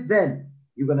 Only then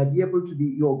you're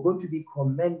going to be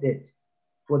commended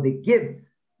for the gifts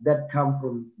that come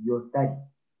from your studies.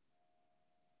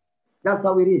 That's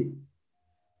how it is.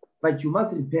 But you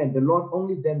must repent.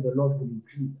 Only then the Lord will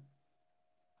increase us.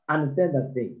 Understand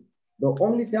that thing. The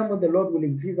only time when the Lord will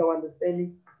increase our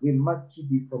understanding, we must keep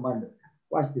His commandments.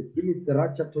 Watch this. Give me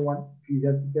Sirach chapter 1,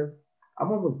 Ecclesiasticus.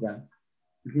 I'm almost done.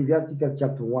 Ecclesiasticus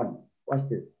chapter 1. Watch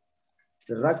this.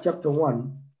 Sirach chapter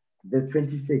 1, verse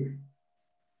 26.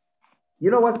 You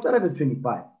know what? Start at verse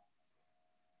 25.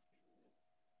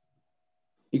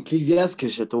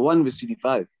 Ecclesiasticus chapter 1, verse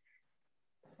 25.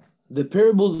 The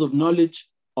parables of knowledge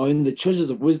are in the treasures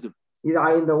of wisdom.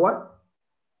 Are in the what?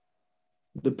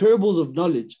 The parables of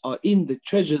knowledge are in the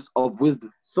treasures of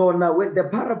wisdom. So now with the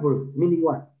parables, meaning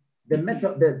what?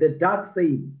 The dark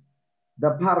sayings,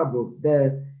 the parables,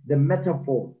 the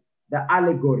metaphors, the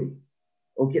allegories,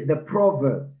 okay, the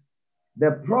proverbs.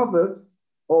 The proverbs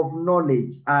of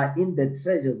knowledge are in the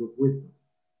treasures of wisdom.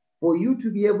 For you to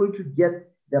be able to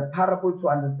get the parables, to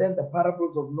understand the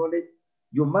parables of knowledge,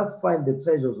 you must find the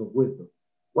treasures of wisdom.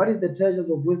 What is the treasures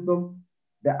of wisdom?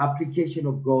 The application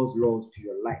of God's laws to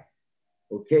your life.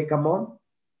 Okay, come on.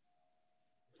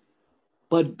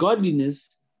 But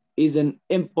godliness is an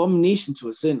abomination to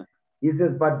a sinner. He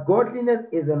says, but godliness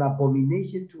is an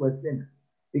abomination to a sinner.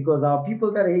 Because our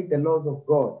people that hate the laws of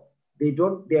God, they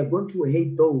are going to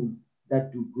hate those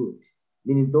that do good.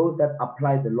 Meaning those that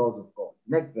apply the laws of God.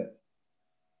 Next verse.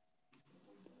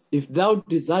 If thou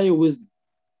desire wisdom,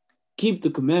 keep the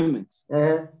commandments,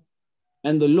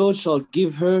 and the Lord shall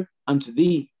give her unto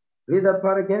thee. Read that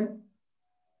part again.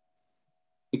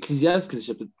 Ecclesiastes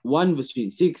chapter 1, verse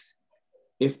 26.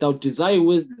 If thou desire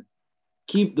wisdom,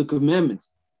 keep the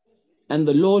commandments, and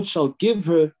the Lord shall give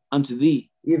her unto thee.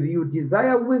 If you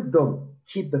desire wisdom,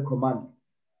 keep the commandments.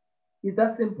 It's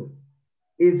that simple.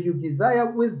 If you desire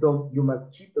wisdom, you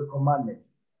must keep the commandments,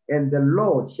 and the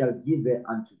Lord shall give her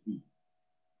unto thee.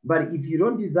 But if you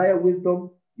don't desire wisdom,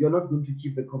 you're not going to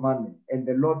keep the commandments, and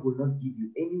the Lord will not give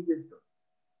you any wisdom.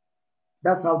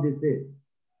 That's how this is.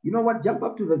 You know what? Jump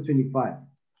up to verse 25.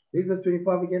 Read verse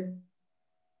 25 again.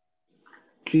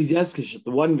 Ecclesiastes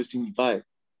chapter 1 verse 25.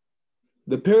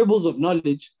 The parables of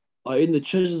knowledge are in the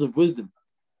treasures of wisdom,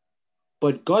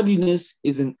 but godliness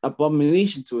is an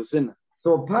abomination to a sinner.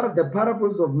 So part of the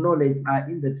parables of knowledge are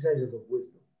in the treasures of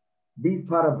wisdom. These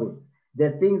parables,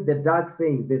 the things, the dark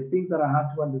things, the things that are hard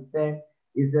to understand,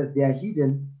 is that they are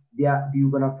hidden.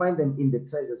 You're going to find them in the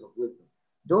treasures of wisdom.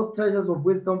 Those treasures of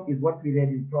wisdom is what we read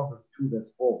in Proverbs 2 verse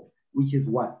 4, which is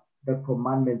what? The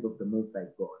commandments of the Most High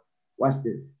God. Watch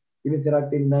this. Give me Sirach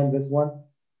 39 verse 1.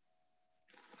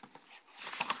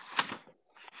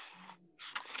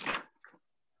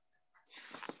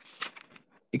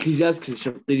 Ecclesiastes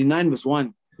chapter 39 verse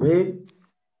 1. Read.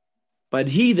 But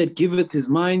he that giveth his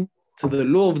mind to the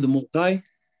law of the Most High,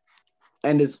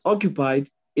 and is occupied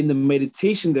in the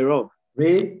meditation thereof,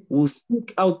 Read. will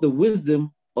seek out the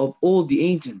wisdom of all the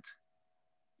ancient,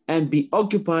 and be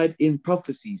occupied in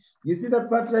prophecies. You see that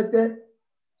part right there?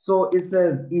 So it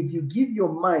says, if you give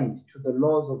your mind to the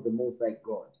laws of the Most High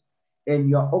God, and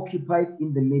you are occupied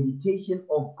in the meditation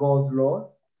of God's laws,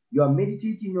 you are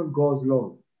meditating on God's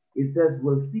laws. It says,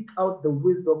 we'll seek out the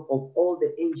wisdom of all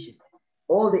the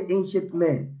ancient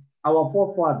men, our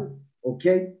forefathers,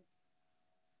 okay?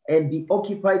 And be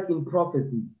occupied in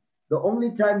prophecy. The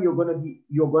only time you're gonna be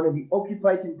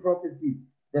occupied in prophecy,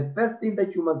 the first thing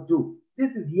that you must do,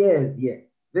 this is years here.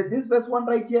 This verse 1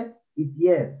 right here is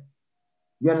years.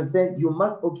 You understand? You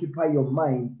must occupy your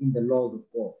mind in the laws of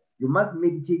God. You must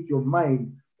meditate your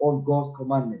mind on God's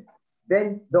commandments.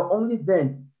 Then you're going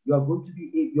to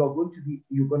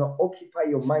occupy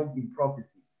your mind in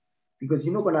prophecy, because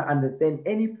you're not going to understand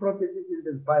any prophecies in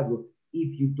this Bible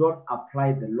if you don't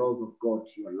apply the laws of God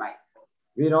to your life.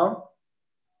 Read on.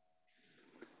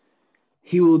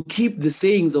 He will keep the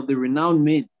sayings of the renowned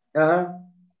men,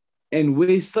 and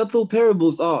where subtle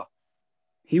parables are,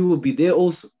 he will be there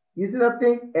also. You see that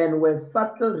thing? And where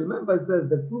subtle, remember it says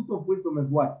the fruit of wisdom is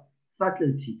what?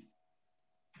 Subtlety.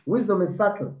 Wisdom is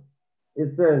subtle.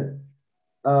 It says,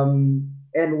 and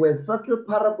where subtle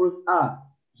parables are,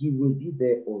 he will be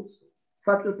there also.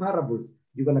 Subtle parables,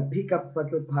 you're going to pick up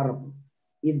subtle parables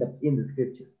in the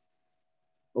scriptures.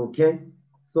 Okay?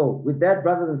 So with that,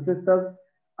 brothers and sisters,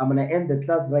 I'm going to end the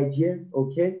class right here.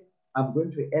 Okay? I'm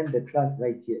going to end the class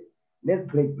right here. Let's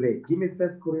break bread. Give me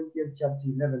 1 Corinthians chapter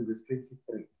 11, verse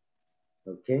 23.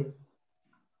 Okay?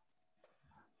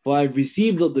 For I have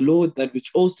received of the Lord that which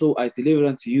also I delivered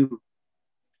unto you,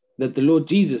 that the Lord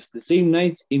Jesus, the same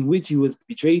night in which he was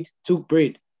betrayed, took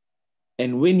bread,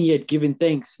 and when he had given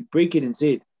thanks, he brake it and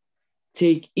said,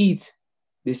 Take, eat,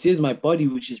 this is my body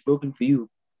which is broken for you.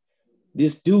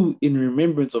 This do in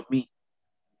remembrance of me.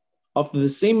 After the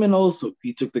same manner also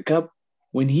he took the cup,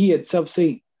 when he had supped,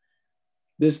 saying,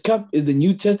 This cup is the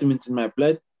New Testament in my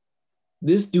blood.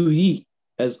 This do ye,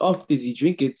 as oft as ye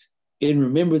drink it, in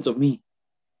remembrance of me.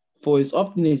 For as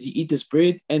often as ye eat this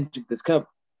bread and drink this cup,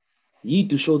 ye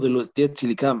do show the Lord's death till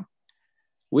he come.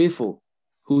 Wherefore,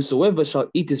 whosoever shall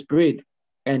eat this bread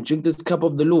and drink this cup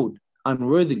of the Lord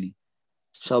unworthily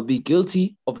shall be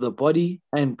guilty of the body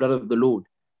and blood of the Lord.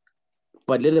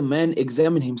 But let a man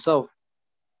examine himself,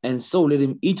 and so let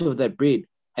him eat of that bread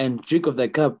and drink of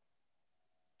that cup.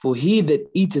 For he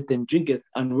that eateth and drinketh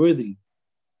unworthily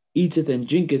eateth and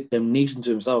drinketh damnation to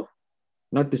himself,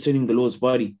 not discerning the Lord's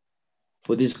body.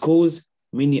 For this cause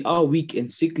many are weak and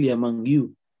sickly among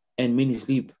you, and many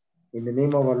sleep. In the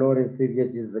name of our Lord and Savior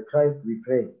Jesus Christ, we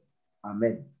pray.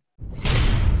 Amen.